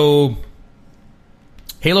 So,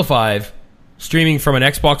 Halo 5, streaming from an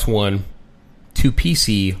Xbox One to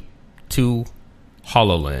PC to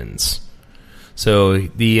HoloLens. So,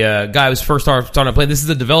 the guy was first starting to play. This is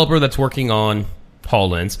a developer that's working on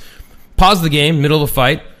HoloLens. Pauses the game, middle of a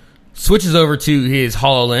fight, switches over to his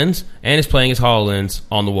HoloLens, and is playing his HoloLens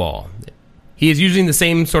on the wall. He is using the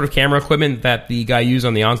same sort of camera equipment that the guy used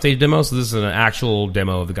on the onstage demo, so this is an actual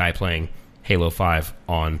demo of the guy playing Halo 5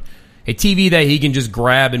 on a TV that he can just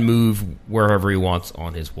grab and move wherever he wants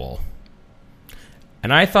on his wall.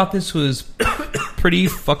 And I thought this was pretty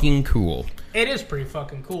fucking cool. It is pretty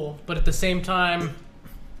fucking cool, but at the same time,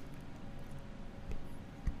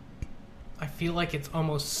 I feel like it's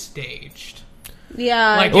almost staged.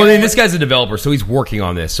 Yeah. Like, Well, I mean, this guy's a developer, so he's working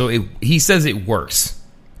on this. So he says it works,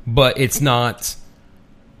 but it's not.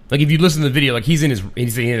 Like, if you listen to the video, like he's in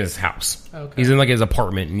his house. Okay. He's in like his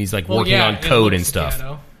apartment, and he's like working on code and stuff.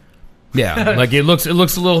 Ghetto. Yeah, like it looks a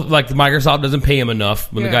little like Microsoft doesn't pay him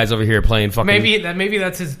enough when the guy's over here playing fucking. Maybe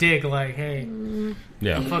that's his dig. Like, hey,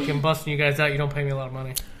 yeah, I'm fucking busting you guys out. You don't pay me a lot of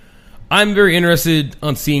money. I'm very interested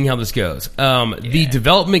on seeing how this goes. The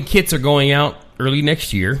development kits are going out early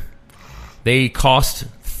next year. They cost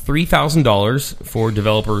 $3,000 for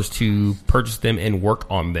developers to purchase them and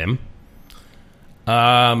work on them.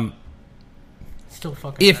 Still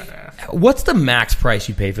fucking badass. What's the max price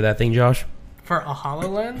you pay for that thing, Josh? For a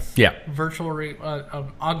HoloLens? Yeah.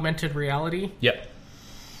 Augmented reality? Yep.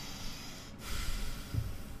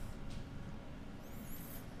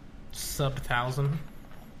 Sub 1,000.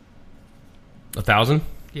 1,000?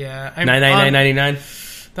 Yeah. $999.99.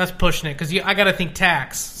 That's pushing it, because I got to think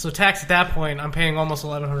tax. So tax at that point, I'm paying almost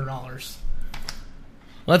 $1,100.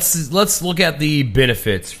 Let's look at the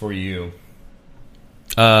benefits for you.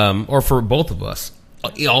 Or for both of us.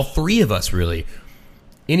 All three of us, really.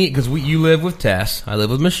 Because you live with Tess, I live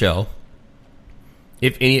with Michelle.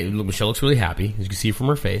 Michelle looks really happy, as you can see from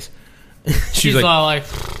her face. She's all like,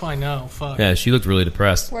 I know, fuck. Yeah, she looked really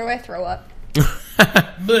depressed. Where do I throw up?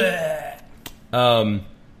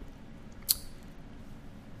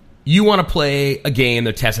 You want to play a game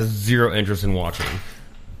that Tess has zero interest in watching,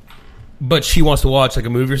 but she wants to watch like a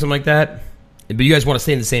movie or something like that. But you guys want to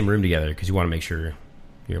stay in the same room together because you want to make sure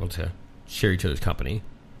you're able to share each other's company.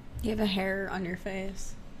 You have a hair on your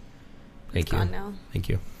face. Thank you. Gone now. Thank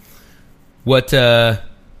you. What I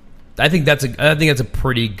think that's a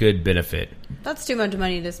pretty good benefit. That's too much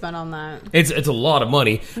money to spend on that. It's a lot of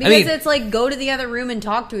money. Because it's like go to the other room and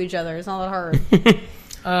talk to each other. It's not that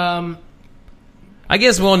hard. I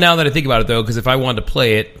guess, well, now that I think about it, though, because if I wanted to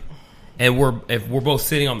play it, and if we're both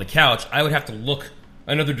sitting on the couch, I would have to look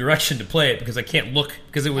another direction to play it, because I can't look,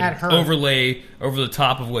 because it would overlay over the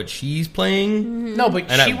top of what she's playing. Mm-hmm. No, but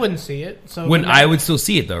she wouldn't see it. So I would still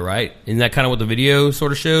see it, though, right? Isn't that kind of what the video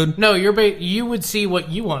sort of showed? No, you would see what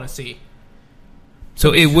you want to see.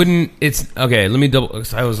 So it wouldn't. It's okay. Let me double.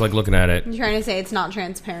 I was like looking at it. You're trying to say it's not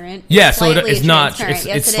transparent? Yeah, so it's not. Transparent.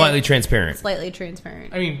 Yes, It's slightly transparent. Slightly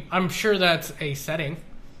transparent. I mean, I'm sure that's a setting.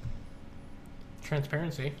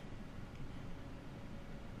 Transparency.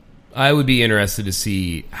 I would be interested to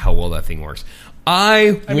see how well that thing works.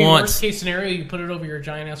 I mean, want. worst case scenario, you put it over your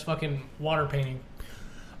giant ass fucking water painting.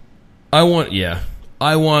 I want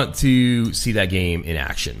to see that game in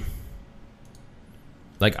action.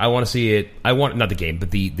 Like, I want to see it. I want not the game,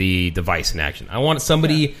 but the device in action. I want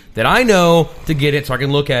somebody that I know to get it, so I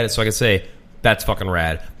can look at it, so I can say that's fucking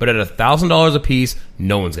rad. But at $1,000 a piece,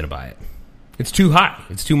 no one's gonna buy it. It's too high.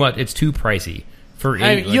 It's too much. It's too pricey for.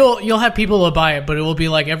 You'll have people to buy it, but it will be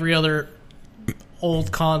like every other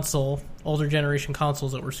older generation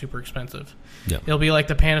consoles that were super expensive. Yeah. It'll be like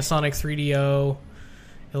the Panasonic 3DO.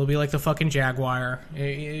 It'll be like the fucking Jaguar.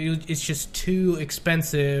 It's just too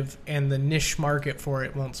expensive, and the niche market for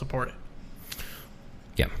it won't support it.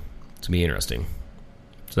 Yeah, it's gonna be interesting.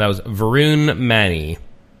 So that was Varun Mani,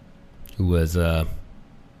 who was it's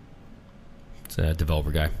a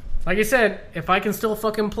developer guy. Like I said, if I can still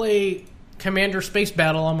fucking play Commander Space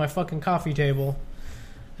Battle on my fucking coffee table,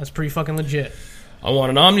 that's pretty fucking legit. I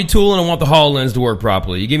want an Omni tool and I want the HoloLens to work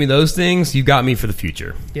properly. You give me those things, you got me for the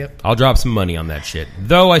future. Yep. I'll drop some money on that shit.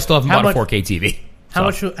 Though I still haven't bought a 4K TV.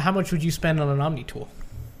 How much would you spend on an Omni tool?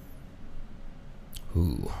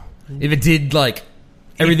 Ooh. If it did like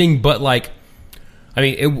everything but like, I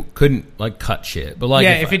mean, it couldn't like cut shit, but like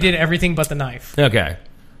if it did everything but the knife. Okay.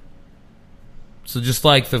 So just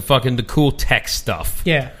like the cool tech stuff.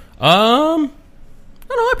 Yeah. I don't know.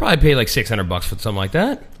 I'd probably pay like $600 for something like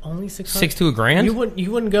that. Only $600? $600 to $1,000.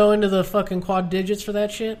 You wouldn't go into the fucking quad digits for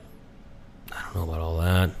that shit? I don't know about all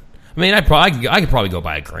that. I mean, I could probably go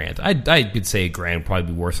buy $1,000. I could say $1,000 would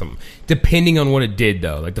probably be worth something, depending on what it did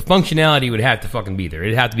though. Like the functionality would have to fucking be there.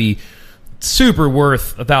 It'd have to be super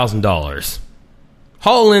worth $1,000.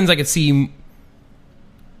 HoloLens, I could see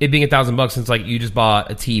it being $1,000 since like you just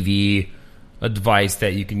bought a TV, a device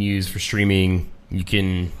that you can use for streaming. You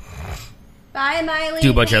can Bye, Miley. do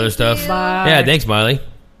a bunch of other stuff. Bye. Yeah, thanks, Miley.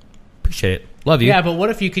 Appreciate it. Love you. Yeah, but what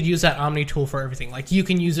if you could use that Omni tool for everything? Like, you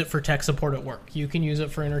can use it for tech support at work. You can use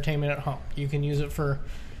it for entertainment at home. You can use it for...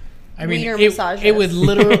 I mean, it would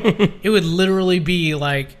literally be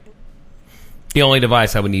like... The only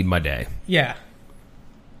device I would need in my day. Yeah.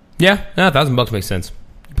 Yeah, $1,000 makes sense.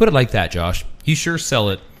 You put it like that, Josh. You sure sell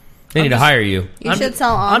it. They need to hire you. You should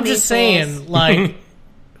sell Omni I'm just saying, like,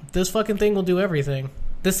 this fucking thing will do everything.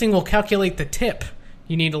 This thing will calculate the tip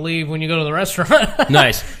you need to leave when you go to the restaurant.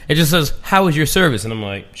 Nice. It just says, how was your service? And I'm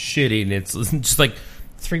like, shitty. And it's just like...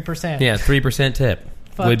 3%. Yeah, 3% tip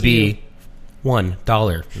Fuck would be you.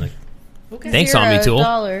 $1. Like, Okay. thanks, Omni Tool.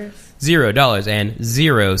 $0. $0 and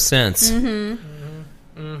 0 cents.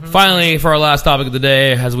 Finally, for our last topic of the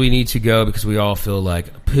day, as we need to go because we all feel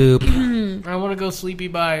like poop. I want to go sleepy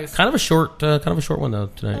buys. Kind of a short one though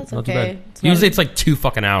tonight. That's Not okay. too bad. Usually it's like 2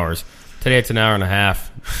 fucking hours. Today it's an hour and a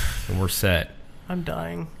half, and we're set. I'm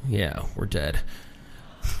dying. Yeah, we're dead.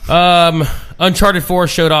 Uncharted 4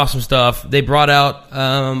 showed off some stuff. They brought out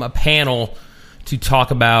a panel to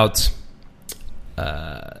talk about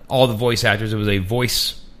all the voice actors. It was a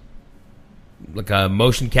voice, like a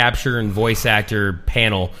motion capture and voice actor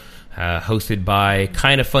panel hosted by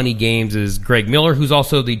Kinda Funny Games' Greg Miller, who's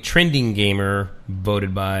also the trending gamer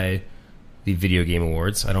voted by the Video Game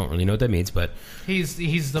Awards. I don't really know what that means, but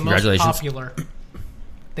He's the most popular.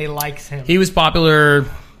 They likes him. he was popular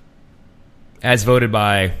as voted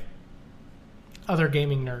by Other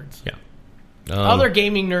gaming nerds. yeah. Other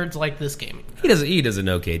gaming nerds like this gaming. He does an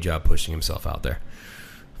okay job pushing himself out there.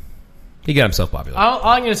 He got himself popular. All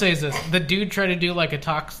I'm going to say is this. The dude tried to do like a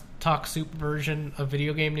talk soup version of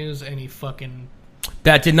video game news, and he fucking...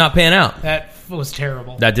 That did not pan out. That was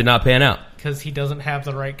terrible. That did not pan out. Because he doesn't have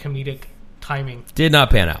the right comedic timing. Did not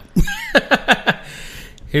pan out.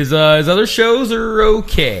 His other shows are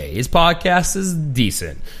okay. His podcast is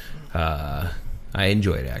decent. I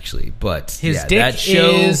enjoyed it, actually. But His yeah, dick that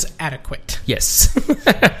show, is adequate. yes.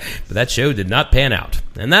 But that show did not pan out.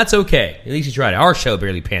 And that's okay. At least he tried it. Our show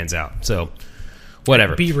barely pans out. So,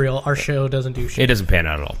 whatever. Be real, our show doesn't do shit. It doesn't pan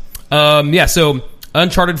out at all. Yeah, so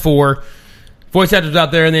Uncharted 4, voice actors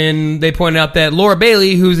out there, and then they pointed out that Laura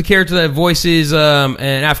Bailey, who's the character that voices an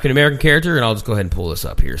African-American character, and I'll just go ahead and pull this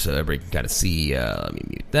up here so everybody can kind of see. Let me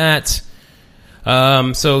mute that.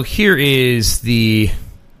 So here is the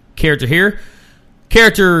character here.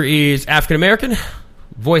 Character is African-American.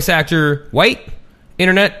 Voice actor, white.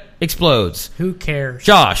 Internet explodes. Who cares?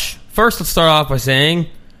 Josh, first let's start off by saying...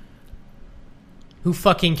 Who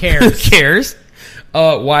fucking Who cares? cares?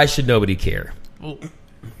 Why should nobody care?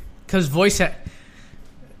 Because voice...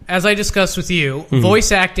 as I discussed with you,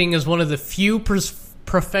 voice acting is one of the few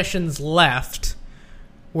professions left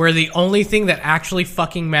where the only thing that actually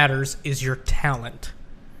fucking matters is your talent.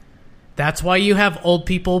 That's why you have old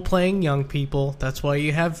people playing young people. That's why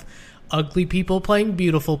you have ugly people playing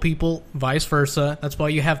beautiful people, vice versa. That's why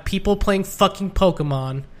you have people playing fucking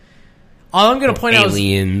Pokemon. All I'm going to point out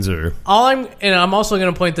aliens and I'm also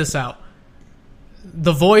going to point this out.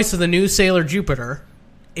 The voice of the new Sailor Jupiter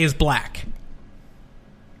is black.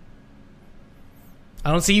 I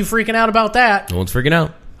don't see you freaking out about that. No one's freaking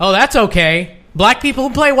out. Oh, that's okay. Black people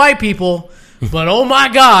play white people, but oh my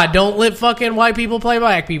God, don't let fucking white people play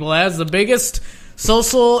black people. That's the biggest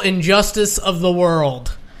social injustice of the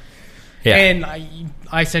world. Yeah. And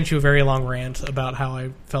I sent you a very long rant about how I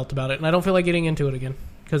felt about it, and I don't feel like getting into it again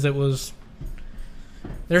because it was.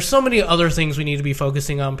 There's so many other things we need to be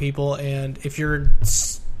focusing on, people, and if you're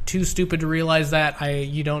too stupid to realize that,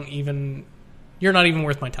 you're not even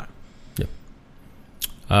worth my time. Yeah.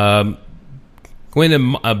 Going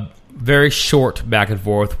to a very short back and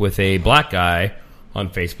forth with a black guy on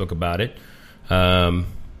Facebook about it.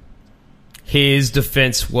 His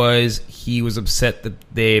defense was he was upset that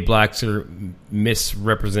the blacks are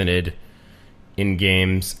misrepresented in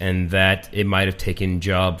games and that it might have taken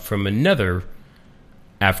job from another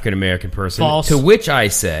African-American person. False. To which I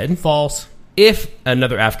said, false. If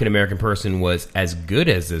another African-American person was as good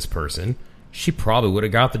as this person, she probably would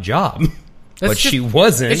have got the job. But she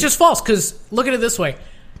wasn't. It's just false, because look at it this way.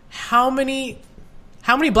 How many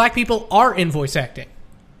black people are in voice acting?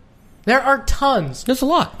 There are tons. There's a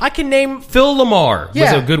lot. I can name... Phil Lamar was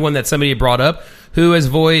Yeah. a good one that somebody brought up, who has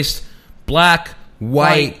voiced black,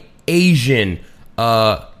 white, Asian,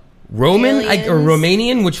 Roman, Aliens. or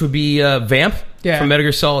Romanian, which would be Vamp Yeah. from Metal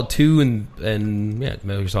Gear Solid 2 and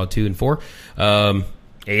Metal Gear Solid 2 and 4.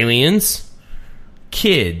 Aliens,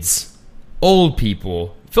 kids, old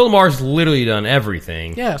people. Phil Lamar's literally done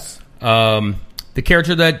everything. Yes. The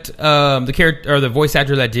character that the voice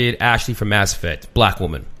actor that did Ashley from Mass Effect, black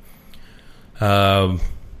woman. I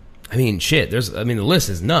mean, shit. The list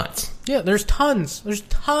is nuts. Yeah, there's tons. There's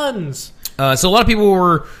tons. So a lot of people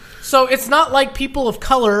were. So it's not like people of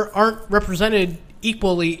color aren't represented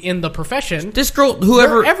equally in the profession. This girl,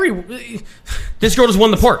 They're this girl just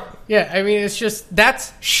won the part. Yeah, I mean, it's just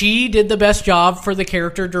she did the best job for the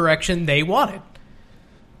character direction they wanted.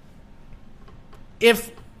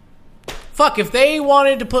 If they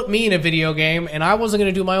wanted to put me in a video game and I wasn't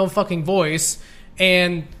going to do my own fucking voice,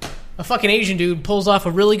 and a fucking Asian dude pulls off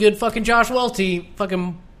a really good fucking Josh Welty,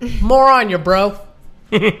 fucking moron, you bro.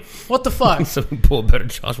 What the fuck? Someone pull a better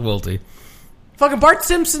Josh Welty. Fucking Bart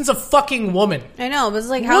Simpson's a fucking woman. I know, but it's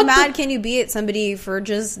like, how mad can you be at somebody for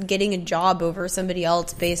just getting a job over somebody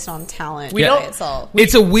else based on talent by itself?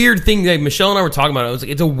 It's a weird thing that Michelle and I were talking about. It was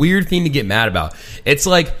like, it's a weird thing to get mad about. It's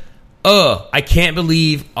like, I can't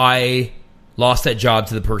believe I lost that job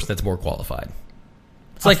to the person that's more qualified.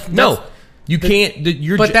 It's like, no, you can't.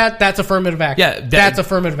 That's affirmative action. Yeah, that's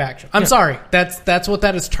affirmative action. I'm sorry. That's what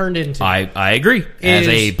that has turned into. I agree. As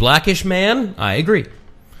a blackish man, I agree.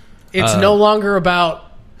 It's no longer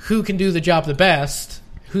about who can do the job the best,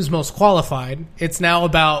 who's most qualified. It's now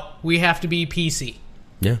about we have to be PC.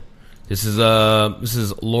 Yeah. This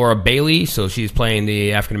is Laura Bailey, so she's playing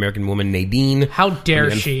the African American woman Nadine. How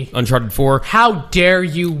dare she? Uncharted 4. How dare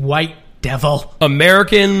you, white devil?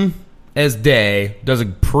 American as day does a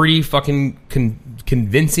pretty fucking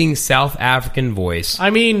convincing South African voice. I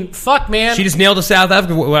mean, fuck, man. She just nailed the South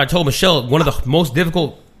African. What I told Michelle, one of the most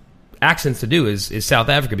difficult accents to do is South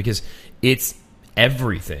Africa, because it's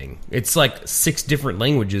everything. It's like 6 different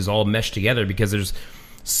languages all meshed together, because there's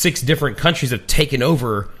 6 different countries that have taken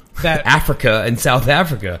over Africa and South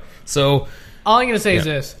Africa. So all I'm going to say is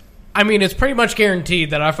this. I mean, it's pretty much guaranteed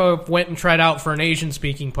that if I went and tried out for an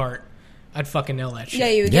Asian-speaking part, I'd fucking nail that shit. Yeah,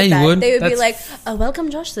 you would get that. You would. They would be like, welcome,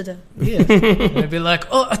 Josh, today. Yeah. They'd be like,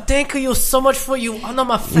 thank you so much for you honor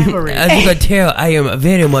my family. As you can tell, I am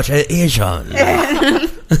very much an Asian.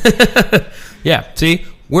 Yeah, see?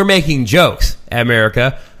 We're making jokes,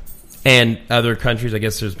 America, and other countries. I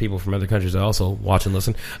guess there's people from other countries that also watch and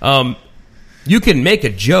listen. You can make a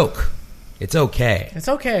joke. It's okay. It's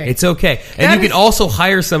okay. It's okay. And you can also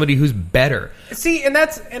hire somebody who's better. See, and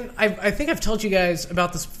I think I've told you guys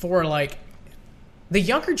about this before, like, the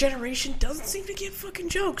younger generation doesn't seem to get fucking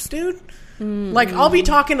jokes, dude. Mm-hmm. Like, I'll be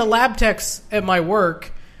talking to lab techs at my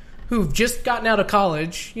work who've just gotten out of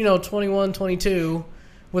college, 21, 22,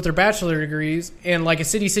 with their bachelor degrees, and, like, a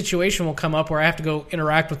city situation will come up where I have to go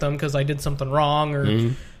interact with them because I did something wrong,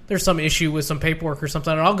 or there's some issue with some paperwork or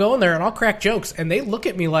something, and I'll go in there and I'll crack jokes, and they look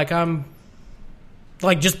at me like I'm,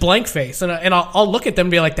 like, just blank face, and I'll look at them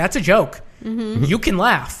and be like, that's a joke. you can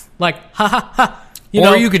laugh. Like, ha ha ha.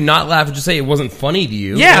 You could not laugh and just say it wasn't funny to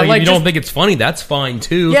you. Yeah, if like you don't think it's funny, that's fine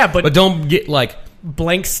too. Yeah, but don't get like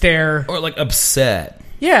blank stare or like upset.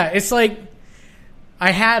 Yeah, it's like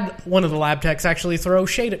I had one of the lab techs actually throw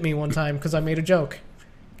shade at me one time because I made a joke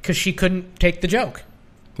because she couldn't take the joke.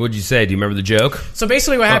 What'd you say? Do you remember the joke? So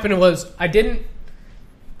basically, what happened was I didn't.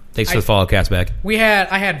 Thanks for the follow, Castback.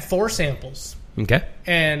 I had 4 samples. Okay.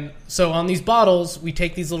 And so on these bottles, we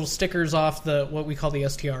take these little stickers off what we call the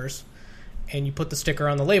STRs, and you put the sticker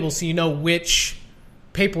on the label so you know which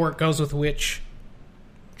paperwork goes with which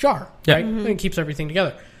jar, right? And it keeps everything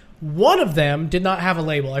together. One of them did not have a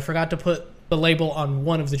label. I forgot to put the label on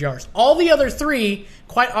one of the jars. All the other 3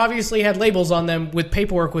 quite obviously had labels on them with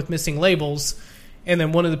paperwork with missing labels, and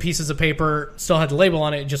then one of the pieces of paper still had the label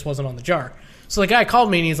on it. It just wasn't on the jar. So the guy called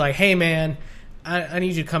me, and he's like, hey, man, I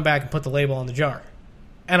need you to come back and put the label on the jar.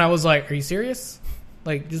 And I was like, are you serious?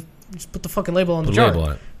 Like, just put the fucking label on the jar. Label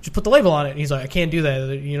on it. Just put the label on it. And he's like, I can't do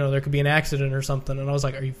that. You know, there could be an accident or something. And I was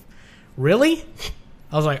like, are you really?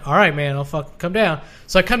 I was like, all right, man, I'll fucking come down.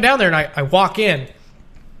 So I come down there, and I walk in.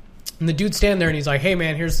 And the dude's standing there, and he's like, hey,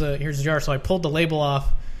 man, here's the jar. So I pulled the label off,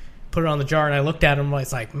 put it on the jar, and I looked at him, and I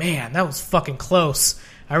was like, man, that was fucking close.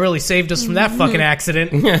 I really saved us from that fucking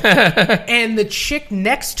accident. And the chick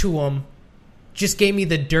next to him just gave me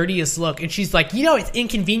the dirtiest look. And she's like, you know, it's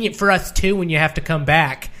inconvenient for us, too, when you have to come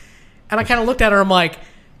back. And I kind of looked at her, I'm like,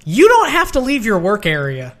 you don't have to leave your work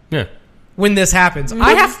area when this happens.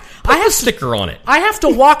 I have a sticker on it. I have to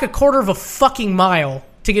walk a quarter of a fucking mile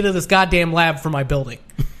to get to this goddamn lab for my building.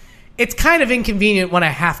 It's kind of inconvenient when I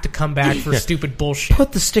have to come back for stupid bullshit.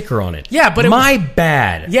 Put the sticker on it. Yeah, but my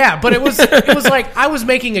bad. Yeah, but it was like I was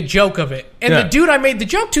making a joke of it, and the dude I made the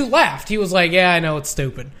joke to laughed. He was like, "Yeah, I know it's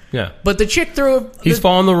stupid." Yeah, but the chick he's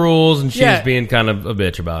following the rules, and she's being kind of a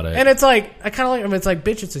bitch about it. And it's like I kind of like him. It's like,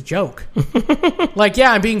 bitch, it's a joke. Like,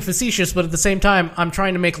 yeah, I'm being facetious, but at the same time, I'm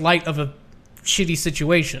trying to make light of a shitty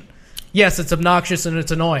situation. Yes, it's obnoxious and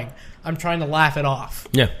it's annoying. I'm trying to laugh it off.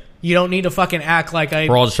 Yeah. You don't need to fucking act like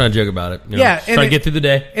We're all just trying to joke about it. Yeah. Trying to get through the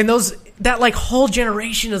day. And that like whole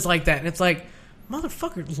generation is like that. And it's like,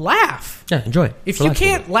 motherfucker, laugh. Yeah, enjoy it. If you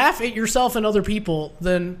can't laugh at yourself and other people,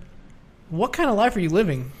 then what kind of life are you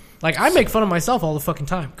living? Like, I make fun of myself all the fucking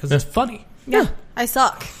time because it's funny. Yeah. I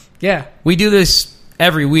suck. Yeah. We do this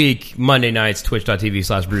every week, Monday nights,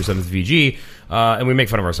 twitch.tv/Bruce7VG, and we make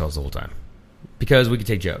fun of ourselves the whole time because we can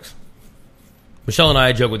take jokes. Michelle and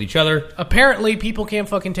I joke with each other. Apparently, people can't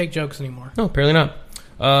fucking take jokes anymore. No, apparently not.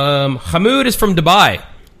 Hamoud is from Dubai.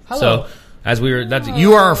 Hello. So,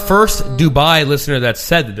 you are our first Dubai listener that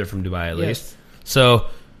said that they're from Dubai, at least. So,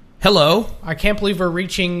 hello. I can't believe we're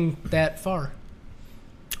reaching that far.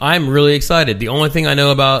 I'm really excited. The only thing I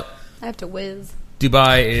know about I have to whiz.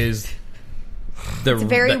 Dubai is it's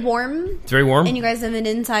very warm. It's very warm. And you guys have an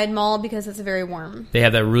inside mall because it's very warm. They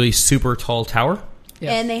have that really super tall tower.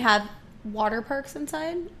 Yes. And they have water parks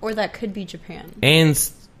inside, or that could be Japan. And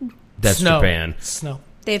that's snow. Japan. Snow.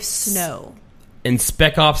 They have snow. And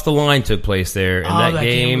Spec Ops: The Line took place there, and that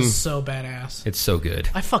game was so badass. It's so good.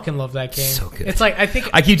 I fucking love that game. So good. It's like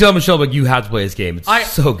I keep telling Michelle, but you have to play this game.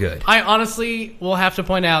 It's so good. I honestly will have to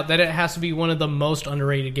point out that it has to be one of the most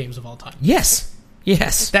underrated games of all time. Yes.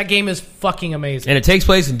 That game is fucking amazing. And it takes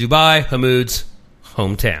place in Dubai, Hamoud's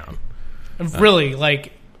hometown. And really,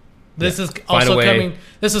 like, this is also coming.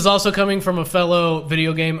 This is also coming from a fellow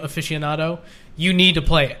video game aficionado. You need to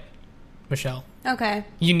play it, Michelle. Okay.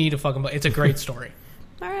 You need to fucking play it. It's a great story.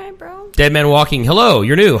 All right, bro. Dead Man Walking. Hello,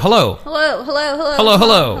 you're new. Hello.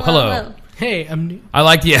 Hello. Hey, I'm new. I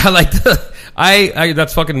like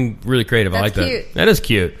that's fucking really creative. I like that. Cute. That is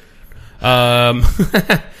cute.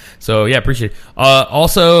 So yeah, appreciate it.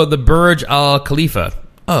 Also, the Burj Al Khalifa.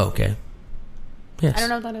 Oh, okay. Yes. I don't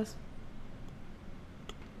know what that is.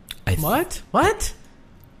 What?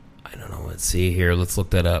 I don't know. Let's see here. Let's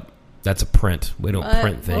look that up. That's a print. We don't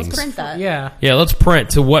print things. Let's print that. Yeah. Yeah, let's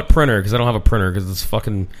print. To what printer? Because I don't have a printer because it's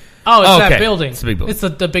fucking... Oh, it's that building. It's a big building. It's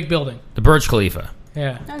the big building. The Burj Khalifa.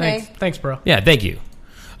 Yeah. Okay. Thanks, bro. Yeah, thank you.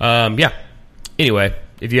 Yeah. Anyway,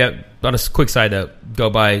 if you have... On a quick side note, go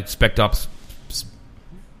buy Spec Ops.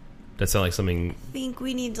 That sounds like something... I think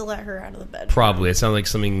we need to let her out of the bed. Probably. It sounds like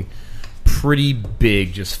something pretty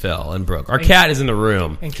big just fell and broke. Our cat is in the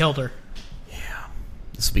room. And killed her. Yeah.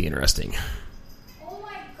 This will be interesting. Oh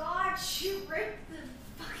my god, she ripped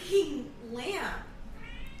the fucking lamp.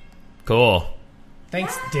 Cool.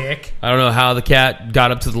 Thanks, Dick. I don't know how the cat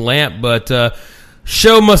got up to the lamp, but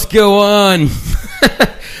show must go on.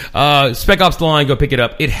 Spec Ops: The Line, go pick it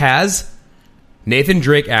up. It has Nathan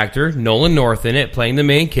Drake actor Nolan North in it, playing the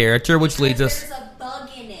main character, which leads us... There's a bug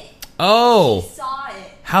in it. Oh. She saw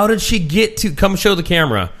it. How did she get to come show the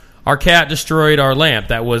camera? Our cat destroyed our lamp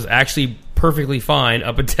that was actually perfectly fine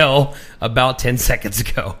up until about 10 seconds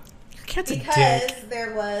ago. Your cat's a Because dick.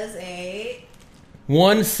 there was a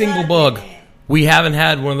One single bug. We haven't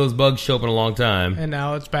had one of those bugs show up in a long time. And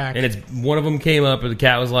now it's back. And it's one of them came up and the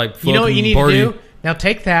cat was like, You know what you need party. to do? Now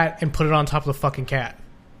take that and put it on top of the fucking cat.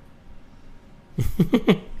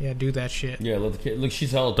 Yeah, do that shit. Yeah, let the kid, look,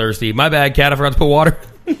 she's hella thirsty. My bad, cat. I forgot to put water.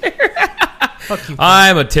 Fuck you. Cat.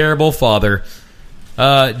 I'm a terrible father.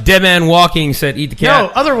 Dead Man Walking said, eat the cat.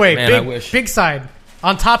 No, other way. Man, I big, wish. big side.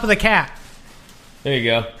 On top of the cat. There you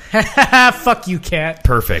go. Fuck you, cat.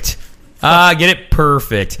 Perfect. Get it?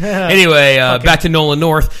 Perfect. Anyway, back to Nolan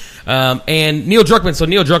North. And Neil Druckmann. So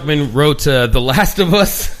Neil Druckmann wrote The Last of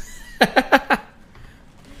Us.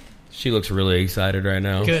 She looks really excited right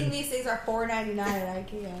now. Good. These things are $4.99 at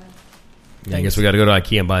IKEA. Yeah, I guess we got to go to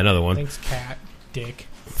IKEA and buy another one. Thanks, cat. Dick.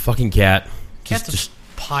 Fucking cat. Cat's Just-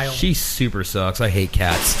 a pile. she super sucks. I hate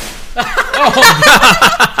cats.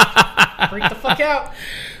 Freak the fuck out.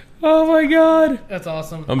 Oh my god. That's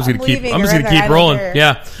awesome. I'm just gonna keep. leaving I'm just right gonna keep there. I don't rolling. care.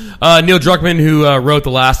 Yeah. Neil Druckmann, who wrote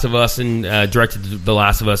The Last of Us and directed The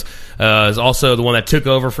Last of Us, is also the one that took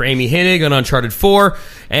over for Amy Hennig on Uncharted 4.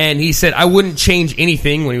 And he said, "I wouldn't change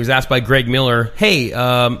anything." When he was asked by Greg Miller, "Hey,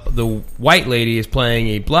 the white lady is playing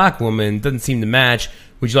a black woman. Doesn't seem to match.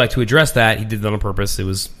 Would you like to address that?" He did that on purpose. It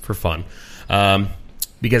was for fun.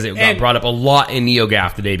 Because it got And- brought up a lot in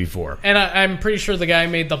NeoGAF the day before. And I'm pretty sure the guy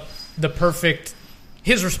made the perfect...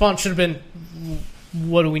 His response should have been,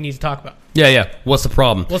 what do we need to talk about? Yeah. What's the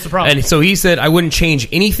problem? What's the problem? And so he said, "I wouldn't change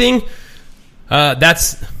anything."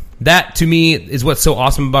 That to me is what's so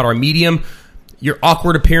awesome about our medium. Your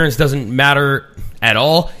awkward appearance doesn't matter at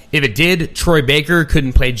all. If it did, Troy Baker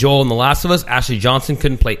couldn't play Joel in The Last of Us. Ashley Johnson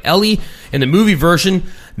couldn't play Ellie. In the movie version,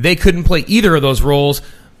 they couldn't play either of those roles,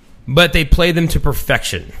 but they played them to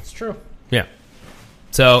perfection. It's true. Yeah.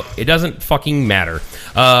 So it doesn't fucking matter.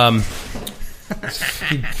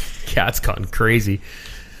 Cat's gone crazy.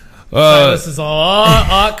 This is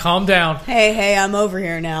all... calm down. Hey, I'm over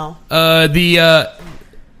here now.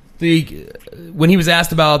 When he was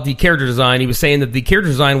asked about the character design, he was saying that the character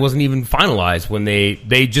design wasn't even finalized when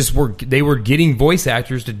they were getting voice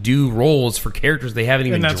actors to do roles for characters they haven't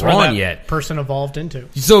even And that's where drawn that yet. person evolved into.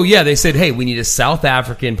 So yeah, they said, "Hey, we need a South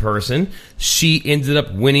African person." She ended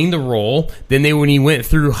up winning the role. Then when he went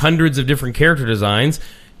through hundreds of different character designs,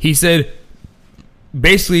 he said,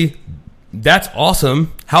 basically, "That's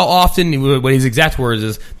awesome. How often?" What his exact words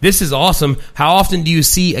is, "This is awesome. How often do you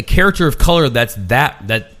see a character of color that's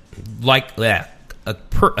like that?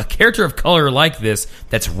 A character of color like this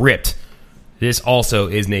that's ripped? This also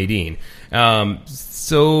is Nadine."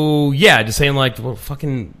 So yeah, just saying like, well,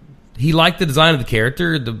 fucking. He liked the design of the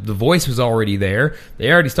character. The voice was already there.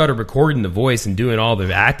 They already started recording the voice and doing all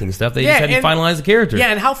the acting stuff. They just had to and- finalize the character. Yeah,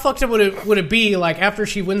 and how fucked up would it be, like, after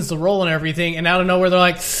she wins the role and everything, and out of nowhere they're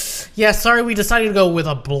like, yeah, sorry, we decided to go with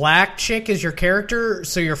a black chick as your character,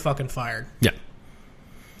 so you're fucking fired. Yeah.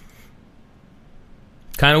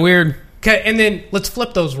 Kind of weird. Okay, and then let's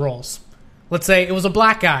flip those roles. Let's say it was a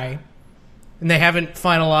black guy, and they haven't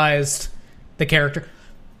finalized the character.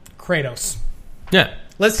 Kratos. Yeah.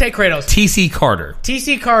 Let's take Kratos. T.C. Carter.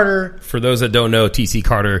 T.C. Carter, For those that don't know, T.C.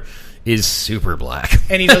 Carter is super black.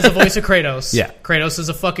 and he does the voice of Kratos. Yeah. Kratos is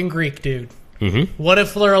a fucking Greek dude. Mm-hmm. What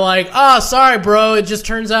if they're like, oh, sorry, bro, it just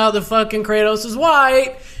turns out that fucking Kratos is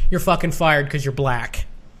white. You're fucking fired because you're black.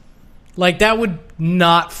 Like, that would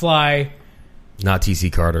not fly. Not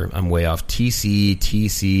T.C. Carter. I'm way off. T.C. It's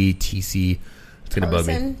going to bug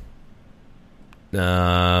me.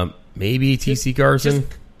 Maybe T.C. Carson.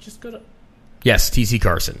 Just go to... Yes, T.C.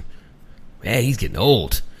 Carson. Man, he's getting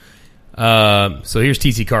old. So here's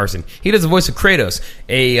T.C. Carson. He does the voice of Kratos,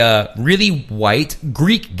 a really white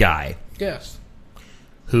Greek guy Yes.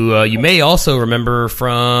 who you may also remember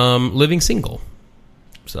from Living Single.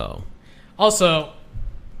 So, Also,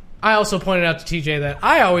 I also pointed out to TJ that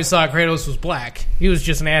I always thought Kratos was black. He was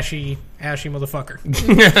just an ashy motherfucker.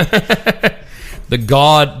 the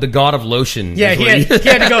god of lotion. Yeah, is he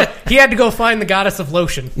what had to go find the goddess of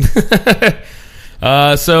lotion.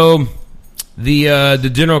 So the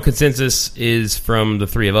general consensus is from the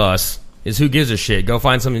three of us is who gives a shit. Go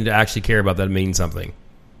find something to actually care about that means something.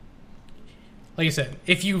 Like you said,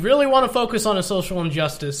 if you really want to focus on a social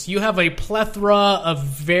injustice, you have a plethora of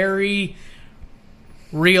very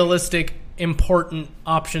realistic, important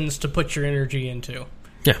options to put your energy into.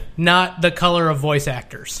 Yeah. Not the color of voice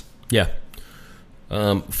actors. Yeah.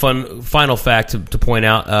 Final fact to point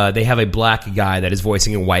out, they have a black guy that is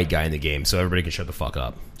voicing a white guy in the game, so everybody can shut the fuck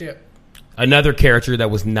up. Yeah. Another character that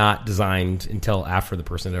was not designed until after the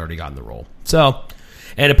person had already gotten the role. So,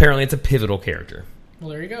 And apparently it's a pivotal character. Well,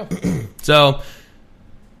 there you go. So,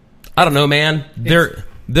 I don't know, man.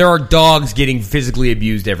 There are dogs getting physically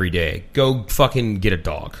abused every day. Go fucking get a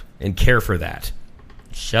dog and care for that.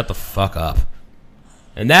 Shut the fuck up.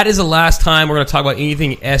 And that is the last time we're going to talk about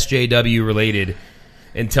anything SJW related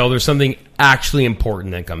until there's something actually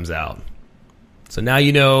important that comes out. So now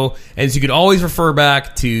you know, and you can always refer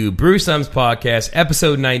back to Bruce Thumbs Podcast,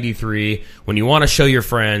 episode 93, when you want to show your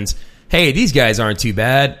friends, hey, these guys aren't too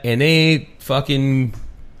bad, and they fucking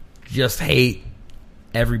just hate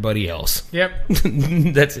everybody else. Yep.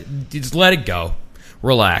 That's it. Just let it go.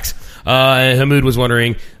 Relax. Hamoud was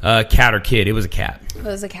wondering, cat or kid? It was a cat. It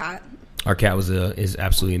was a cat. Our cat is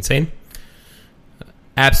absolutely insane.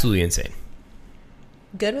 Absolutely insane.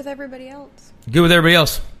 Good with everybody else. Good with everybody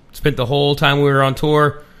else. Spent the whole time we were on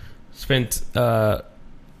tour. Spent at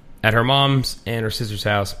her mom's and her sister's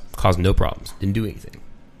house. Caused no problems. Didn't do anything.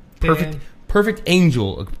 Perfect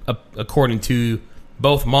angel, according to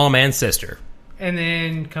both mom and sister. And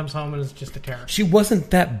then comes home and is just a terror. She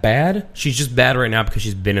wasn't that bad. She's just bad right now because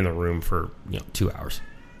she's been in the room for 2 hours.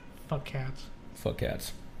 Fuck cats. Fuck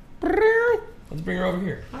cats. Let's bring her over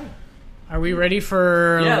here. Hi. Are we ready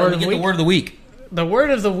for the word of the week? The word of the week. The word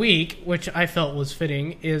of the week, which I felt was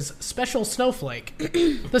fitting, is special snowflake.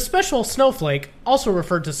 The special snowflake, also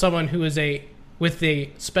referred to someone who is with a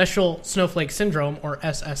special snowflake syndrome, or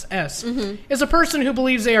SSS, is a person who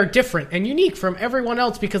believes they are different and unique from everyone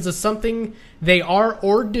else because of something they are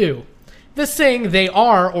or do. This saying, they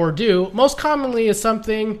are or do, most commonly is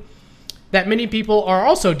something that many people are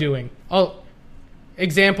also doing.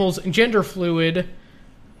 Examples, gender fluid,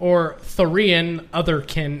 or Thorian,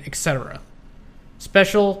 otherkin, etc.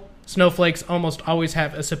 Special snowflakes almost always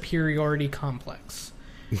have a superiority complex.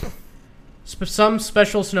 Some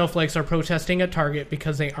special snowflakes are protesting at Target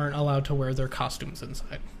because they aren't allowed to wear their costumes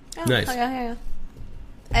inside. Oh, nice. Yeah.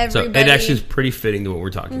 So it actually is pretty fitting to what we're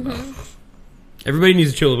talking about. Everybody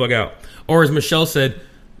needs to chill the fuck out. Or as Michelle said,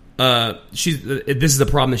 this is the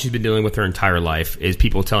problem that she's been dealing with her entire life, is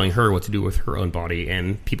people telling her what to do with her own body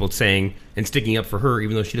and people saying and sticking up for her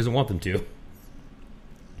even though she doesn't want them to.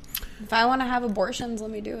 If I want to have abortions, let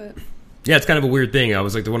me do it. Yeah, it's kind of a weird thing. I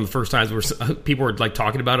was like, one of the first times where people were like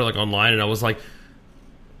talking about it like online, and I was like,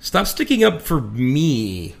 stop sticking up for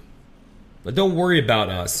me. Like, don't worry about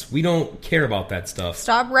us. We don't care about that stuff.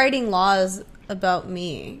 Stop writing laws about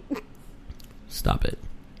me. Stop it.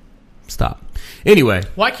 Stop. Anyway.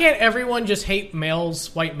 Why can't everyone just hate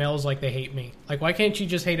white males like they hate me? Like, why can't you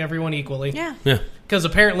just hate everyone equally? Yeah. Because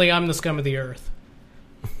apparently I'm the scum of the earth.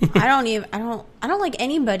 I don't like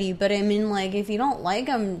anybody, but I mean, like, if you don't like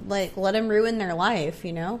them, like, let them ruin their life,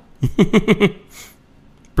 you know?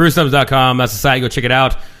 BruceThumbs.com. That's the site. Go check it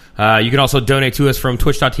out. You can also donate to us from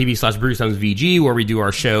twitch.tv/BruceThumbsVG, where we do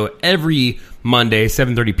our show every Monday,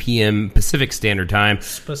 7:30 p.m. Pacific Standard Time.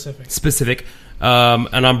 Specific.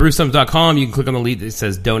 And on BruceThumbs.com, you can click on the link that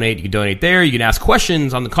says donate. You can donate there. You can ask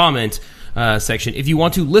questions on the comment section. If you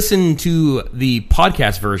want to listen to the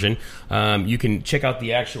podcast version, you can check out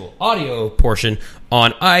the actual audio portion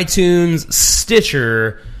on iTunes,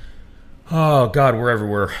 Stitcher. Oh, God, we're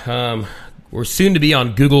everywhere. We're soon to be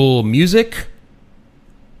on Google Music.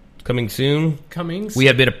 Coming soon. We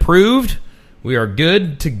have been approved. We are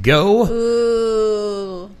good to go.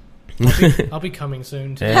 Ooh. I'll be coming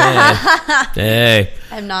soon, too. Hey.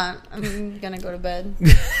 I'm going to go to bed.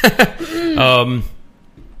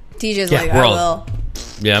 TJ's like, I will.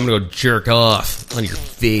 Yeah, I'm going to go jerk off on your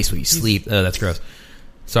face when you sleep. Oh, that's gross.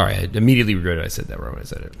 Sorry, I immediately regretted I said that right when I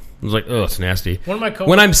said it. I was like, oh, it's nasty.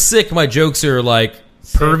 When I'm sick, my jokes are like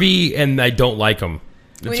pervy, and I don't like them.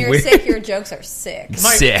 When you're sick, your jokes are sick.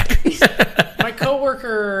 My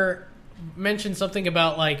coworker mentioned something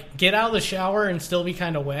about, like, get out of the shower and still be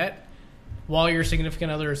kind of wet while your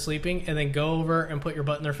significant other is sleeping, and then go over and put your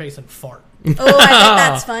butt in their face and fart. Oh, I think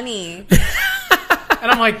that's funny.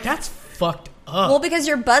 And I'm like, that's fucked up. Well, because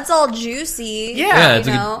your butt's all juicy. Yeah, you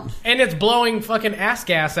know? And it's blowing fucking ass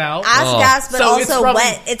gas out. Gas, but so also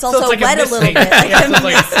wet. It's also like wet a little bit. Like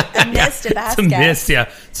a mist of ass gas. It's a mist, yeah.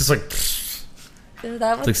 It's just like...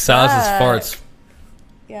 It's like Silas's farts.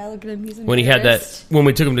 Yeah, look at him. He's when he had that, when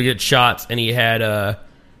we took him to get shots, and he had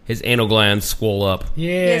his anal glands swole up.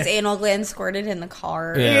 Yeah, his anal glands squirted in the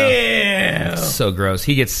car. Yeah, so gross.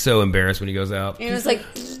 He gets so embarrassed when he goes out. And it was like,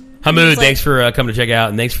 Hamoud, thanks for coming to check out,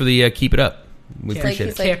 and thanks for the keep it up. We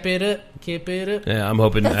appreciate it. Keep it up. Yeah, I'm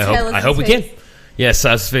hoping. I hope we can. Yeah,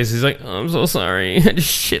 Silas's face. He's like, oh, I'm so sorry. I just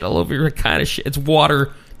shit all over your kind of shit. It's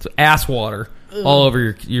water. It's ass water. All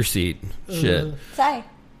over your seat. Shit. Sigh.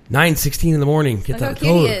 9:16 in the morning. Get that.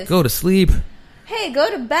 Go to sleep. Hey,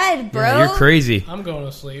 go to bed, bro. Yeah, you're crazy. I'm going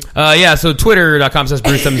to sleep. So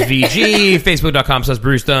Twitter.com/BruceThumbsVG,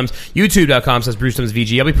 Facebook.com/BruceThumbs,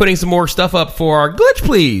 YouTube.com/BruceThumbsVG. I'll be putting some more stuff up for our Glitch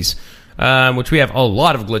Please, which we have a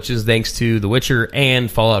lot of glitches thanks to The Witcher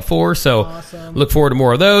and Fallout 4. So Awesome. Look forward to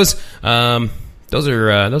more of those. Those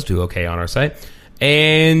do okay on our site.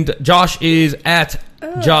 And Josh is at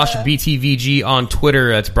JoshBTVG on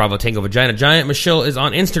Twitter. That's Bravo Tango Vagina Giant. Michelle is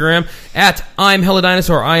on Instagram at I'm Hella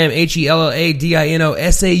Dinosaur. I am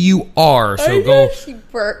HELLADINOSAUR. So go. She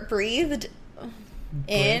breathed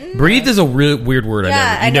in. Breathe is a real weird word.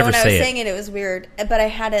 Yeah, I know never when I say was it. saying it was weird, but I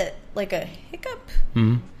had a hiccup.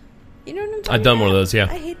 Mm-hmm. You know what I'm talking I've done about? one of those, yeah.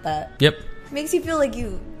 I hate that. Yep. It makes you feel like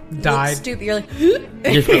you Died. look stupid. You're like, you're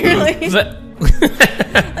like,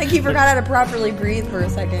 like you forgot how to properly breathe for a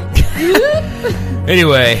second.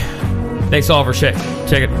 Anyway, thanks all for checking.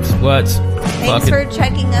 What's Thanks for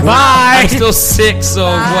checking us Bye. out. I'm still sick, so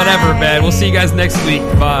Bye. whatever, man. We'll see you guys next week.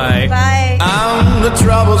 Bye. Bye. I'm the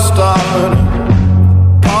trouble starter.